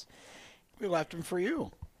this. We left him for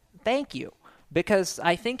you. Thank you. Because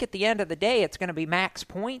I think at the end of the day, it's going to be max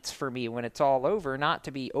points for me when it's all over, not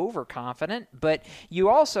to be overconfident. But you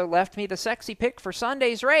also left me the sexy pick for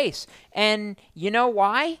Sunday's race. And you know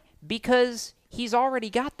why? Because he's already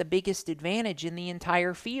got the biggest advantage in the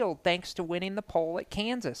entire field thanks to winning the pole at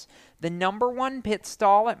Kansas. The number 1 pit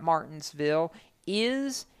stall at Martinsville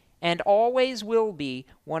is and always will be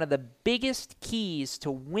one of the biggest keys to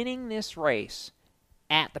winning this race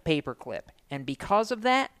at the paperclip. And because of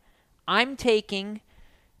that, I'm taking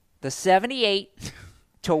the 78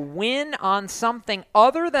 to win on something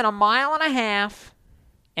other than 1.5 miles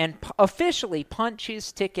and officially punch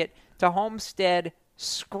his ticket to Homestead.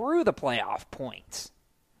 Screw the playoff points.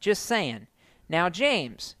 Just saying. Now,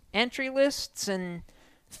 James, entry lists and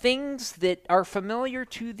things that are familiar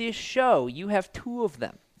to this show, you have 2 of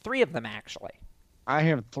them. 3 of them, actually. I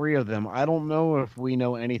have 3 of them. I don't know if we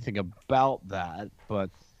know anything about that,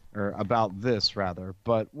 or about this rather,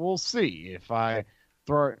 but we'll see if I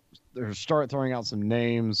start throwing out some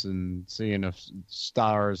names and seeing if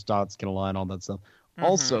stars, dots can align, all that stuff. Mm-hmm.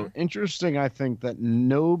 Also, interesting, I think that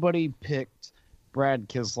nobody picked Brad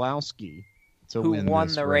Keselowski to win who won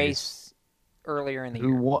this the race earlier in the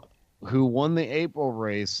year. Who won the April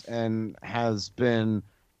race and has been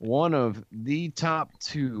one of the top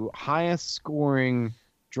 2 highest scoring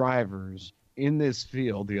drivers in this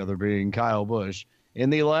field, the other being Kyle Busch, in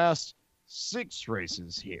the last 6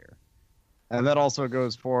 races here. And that also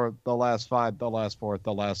goes for the last 5, the last 4,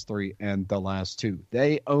 the last 3, and the last 2.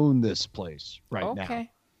 They own this place right now. Okay.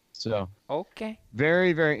 So, okay.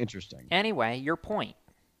 Very, very interesting. Anyway, your point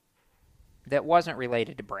that wasn't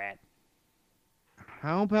related to Brad.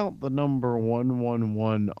 How about the number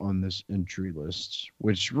 111 on this entry list,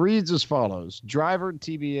 which reads as follows: driver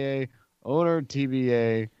TBA, owner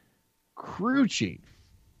TBA, crew chief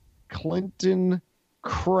Clinton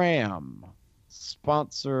Cram,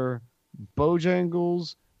 sponsor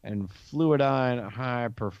Bojangles and Fluidine High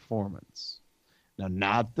Performance. Now,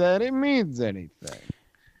 not that it means anything,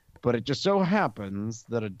 but it just so happens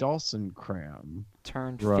that a Dawson Cram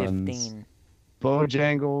turned runs 15.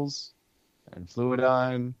 Bojangles and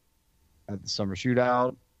Fluidine at the summer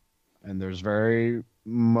shootout, and there's very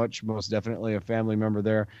much, most definitely a family member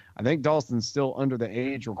there. I think Dawson's still under the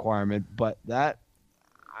age requirement, but that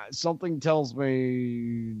something tells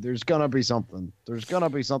me there's gonna be something. There's gonna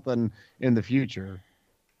be something in the future.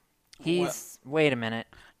 Wait a minute.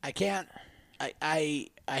 I can't. I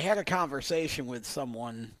had a conversation with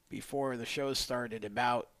someone before the show started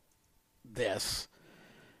about this,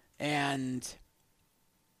 and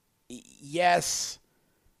yes,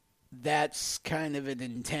 that's kind of an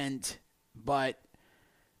intent, but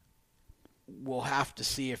we'll have to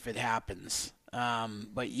see if it happens.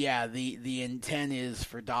 But yeah, the intent is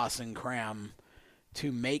for Dawson Cram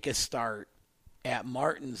to make a start at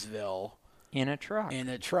Martinsville in a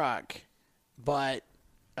truck. But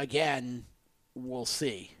again, we'll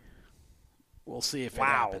see. We'll see if it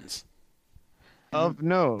happens. Of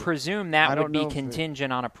note, presume that would be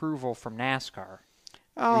contingent on approval from NASCAR.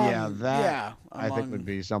 I think would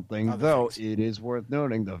be something. Though it is worth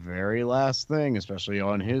noting, the very last thing, especially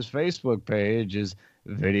on his Facebook page, is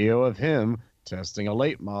video of him testing a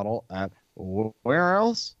late model at where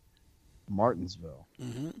else? Martinsville.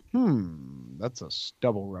 That's a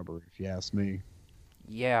stubble rubber, if you ask me.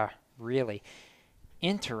 Yeah, really.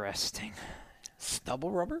 Interesting.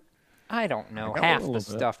 Stubble rubber? I don't know half the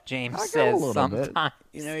stuff James says sometimes.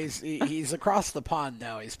 You know, he's across the pond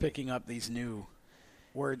now. He's picking up these new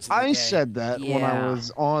words. I said that when I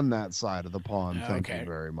was on that side of the pond. Thank you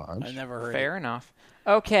very much. I never heard Fair enough.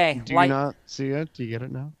 Okay. Do you not see it? Do you get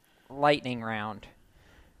it now? Lightning round.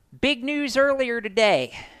 Big news earlier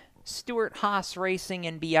today. Stuart Haas Racing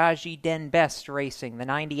and Biaggi Den Best Racing, the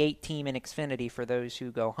 98 team in Xfinity for those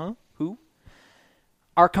who go, huh? Who?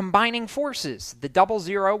 Are combining forces. The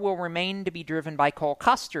 00 will remain to be driven by Cole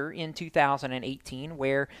Custer in 2018,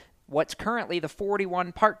 where what's currently the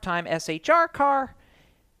 41 part-time SHR car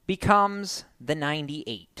becomes the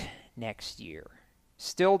 98 next year.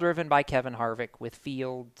 Still driven by Kevin Harvick with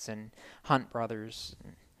Fields and Hunt brothers.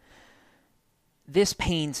 This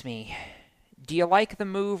pains me. Do you like the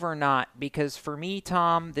move or not? Because for me,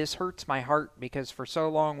 Tom, this hurts my heart because for so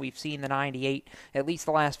long we've seen the 98, at least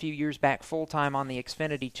the last few years, back full-time on the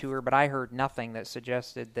Xfinity Tour, but I heard nothing that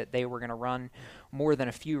suggested that they were going to run more than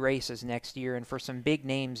a few races next year. And for some big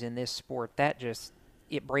names in this sport, that just,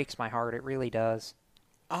 it breaks my heart. It really does.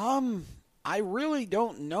 I really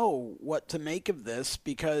don't know what to make of this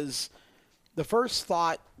because the first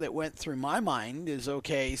thought that went through my mind is,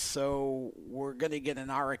 okay, so we're going to get an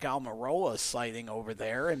Aric Almirola sighting over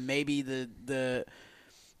there, and maybe the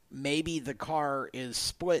car is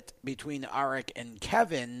split between Aric and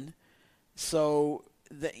Kevin. So,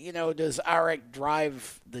 does Aric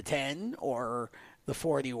drive the 10 or the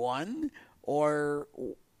 41 or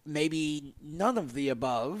maybe none of the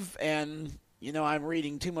above? And I'm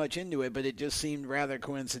reading too much into it, but it just seemed rather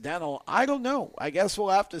coincidental. I don't know. I guess we'll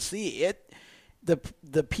have to see it.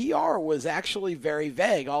 The PR was actually very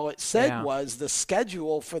vague. All it said was the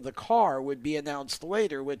schedule for the car would be announced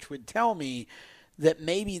later, which would tell me that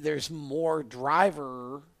maybe there's more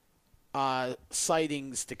driver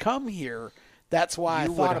sightings to come here. That's why I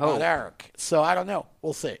thought about Aric. So I don't know.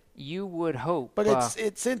 We'll see. You would hope. But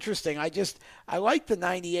it's interesting. I like the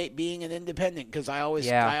 98 being an independent because I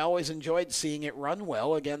always enjoyed seeing it run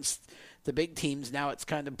well against the big teams. Now it's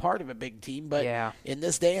kind of part of a big team, but in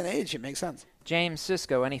this day and age, it makes sense. James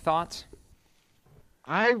Sisko, any thoughts?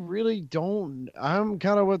 I really don't. I'm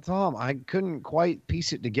kind of with Tom. I couldn't quite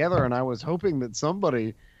piece it together, and I was hoping that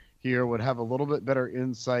somebody here would have a little bit better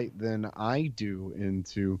insight than I do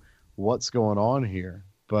into what's going on here.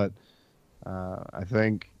 But I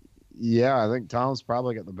think Tom's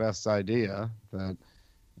probably got the best idea that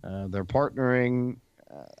they're partnering.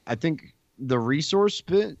 I think the resource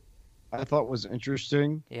bit I thought was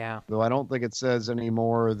interesting. Yeah. Though I don't think it says any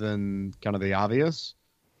more than kind of the obvious.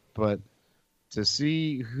 But to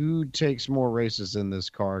see who takes more races in this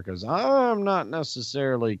car, because I'm not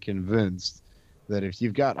necessarily convinced that if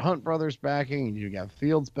you've got Hunt Brothers backing and you've got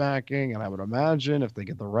Fields backing, and I would imagine if they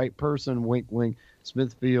get the right person, wink, wink,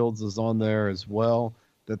 Smith Fields is on there as well,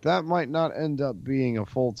 that might not end up being a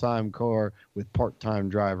full-time car with part-time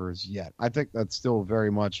drivers yet. I think that's still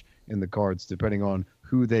very much in the cards, depending on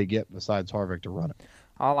who they get besides Harvick to run it.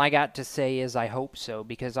 All I got to say is I hope so,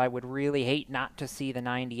 because I would really hate not to see the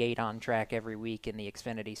 98 on track every week in the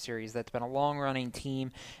Xfinity Series. That's been a long-running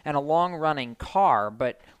team and a long-running car,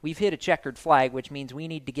 but we've hit a checkered flag, which means we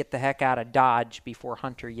need to get the heck out of Dodge before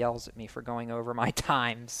Hunter yells at me for going over my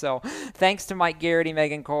time. So thanks to Mike Garrity,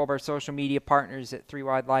 Megan Kolb, our social media partners at 3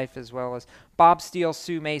 Wide Life, as well as Bob Steele,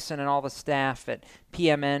 Sue Mason, and all the staff at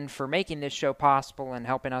PMN for making this show possible and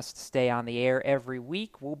helping us to stay on the air every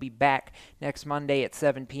week. We'll be back next Monday at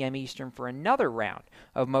 7 p.m. Eastern for another round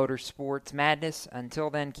of Motorsports Madness.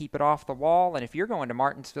 Until then, keep it off the wall, and if you're going to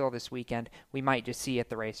Martinsville this weekend, we might just see you at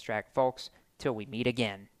the racetrack, folks. Till we meet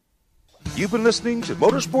again. You've been listening to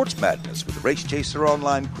Motorsports Madness with the Race Chaser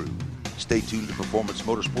Online crew. Stay tuned to Performance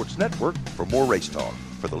Motorsports Network for more race talk.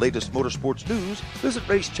 For the latest motorsports news, visit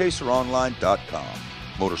racechaseronline.com.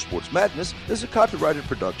 Motorsports Madness is a copyrighted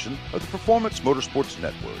production of the Performance Motorsports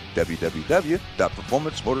Network,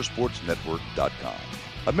 www.performancemotorsportsnetwork.com.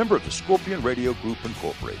 A member of the Scorpion Radio Group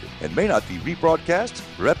Incorporated, and may not be rebroadcast,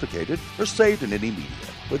 replicated, or saved in any media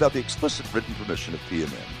without the explicit written permission of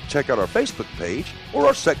PMN. Check out our Facebook page or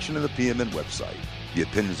our section in the PMN website. The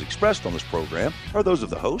opinions expressed on this program are those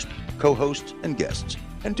of the host, co-hosts, and guests,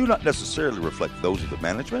 and do not necessarily reflect those of the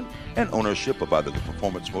management and ownership of either the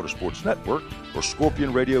Performance Motorsports Network or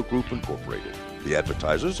Scorpion Radio Group Incorporated, the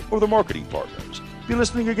advertisers, or the marketing partners. Be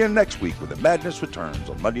listening again next week when the madness returns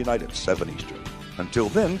on Monday night at 7 Eastern. Until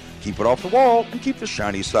then, keep it off the wall and keep the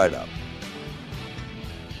shiny side up.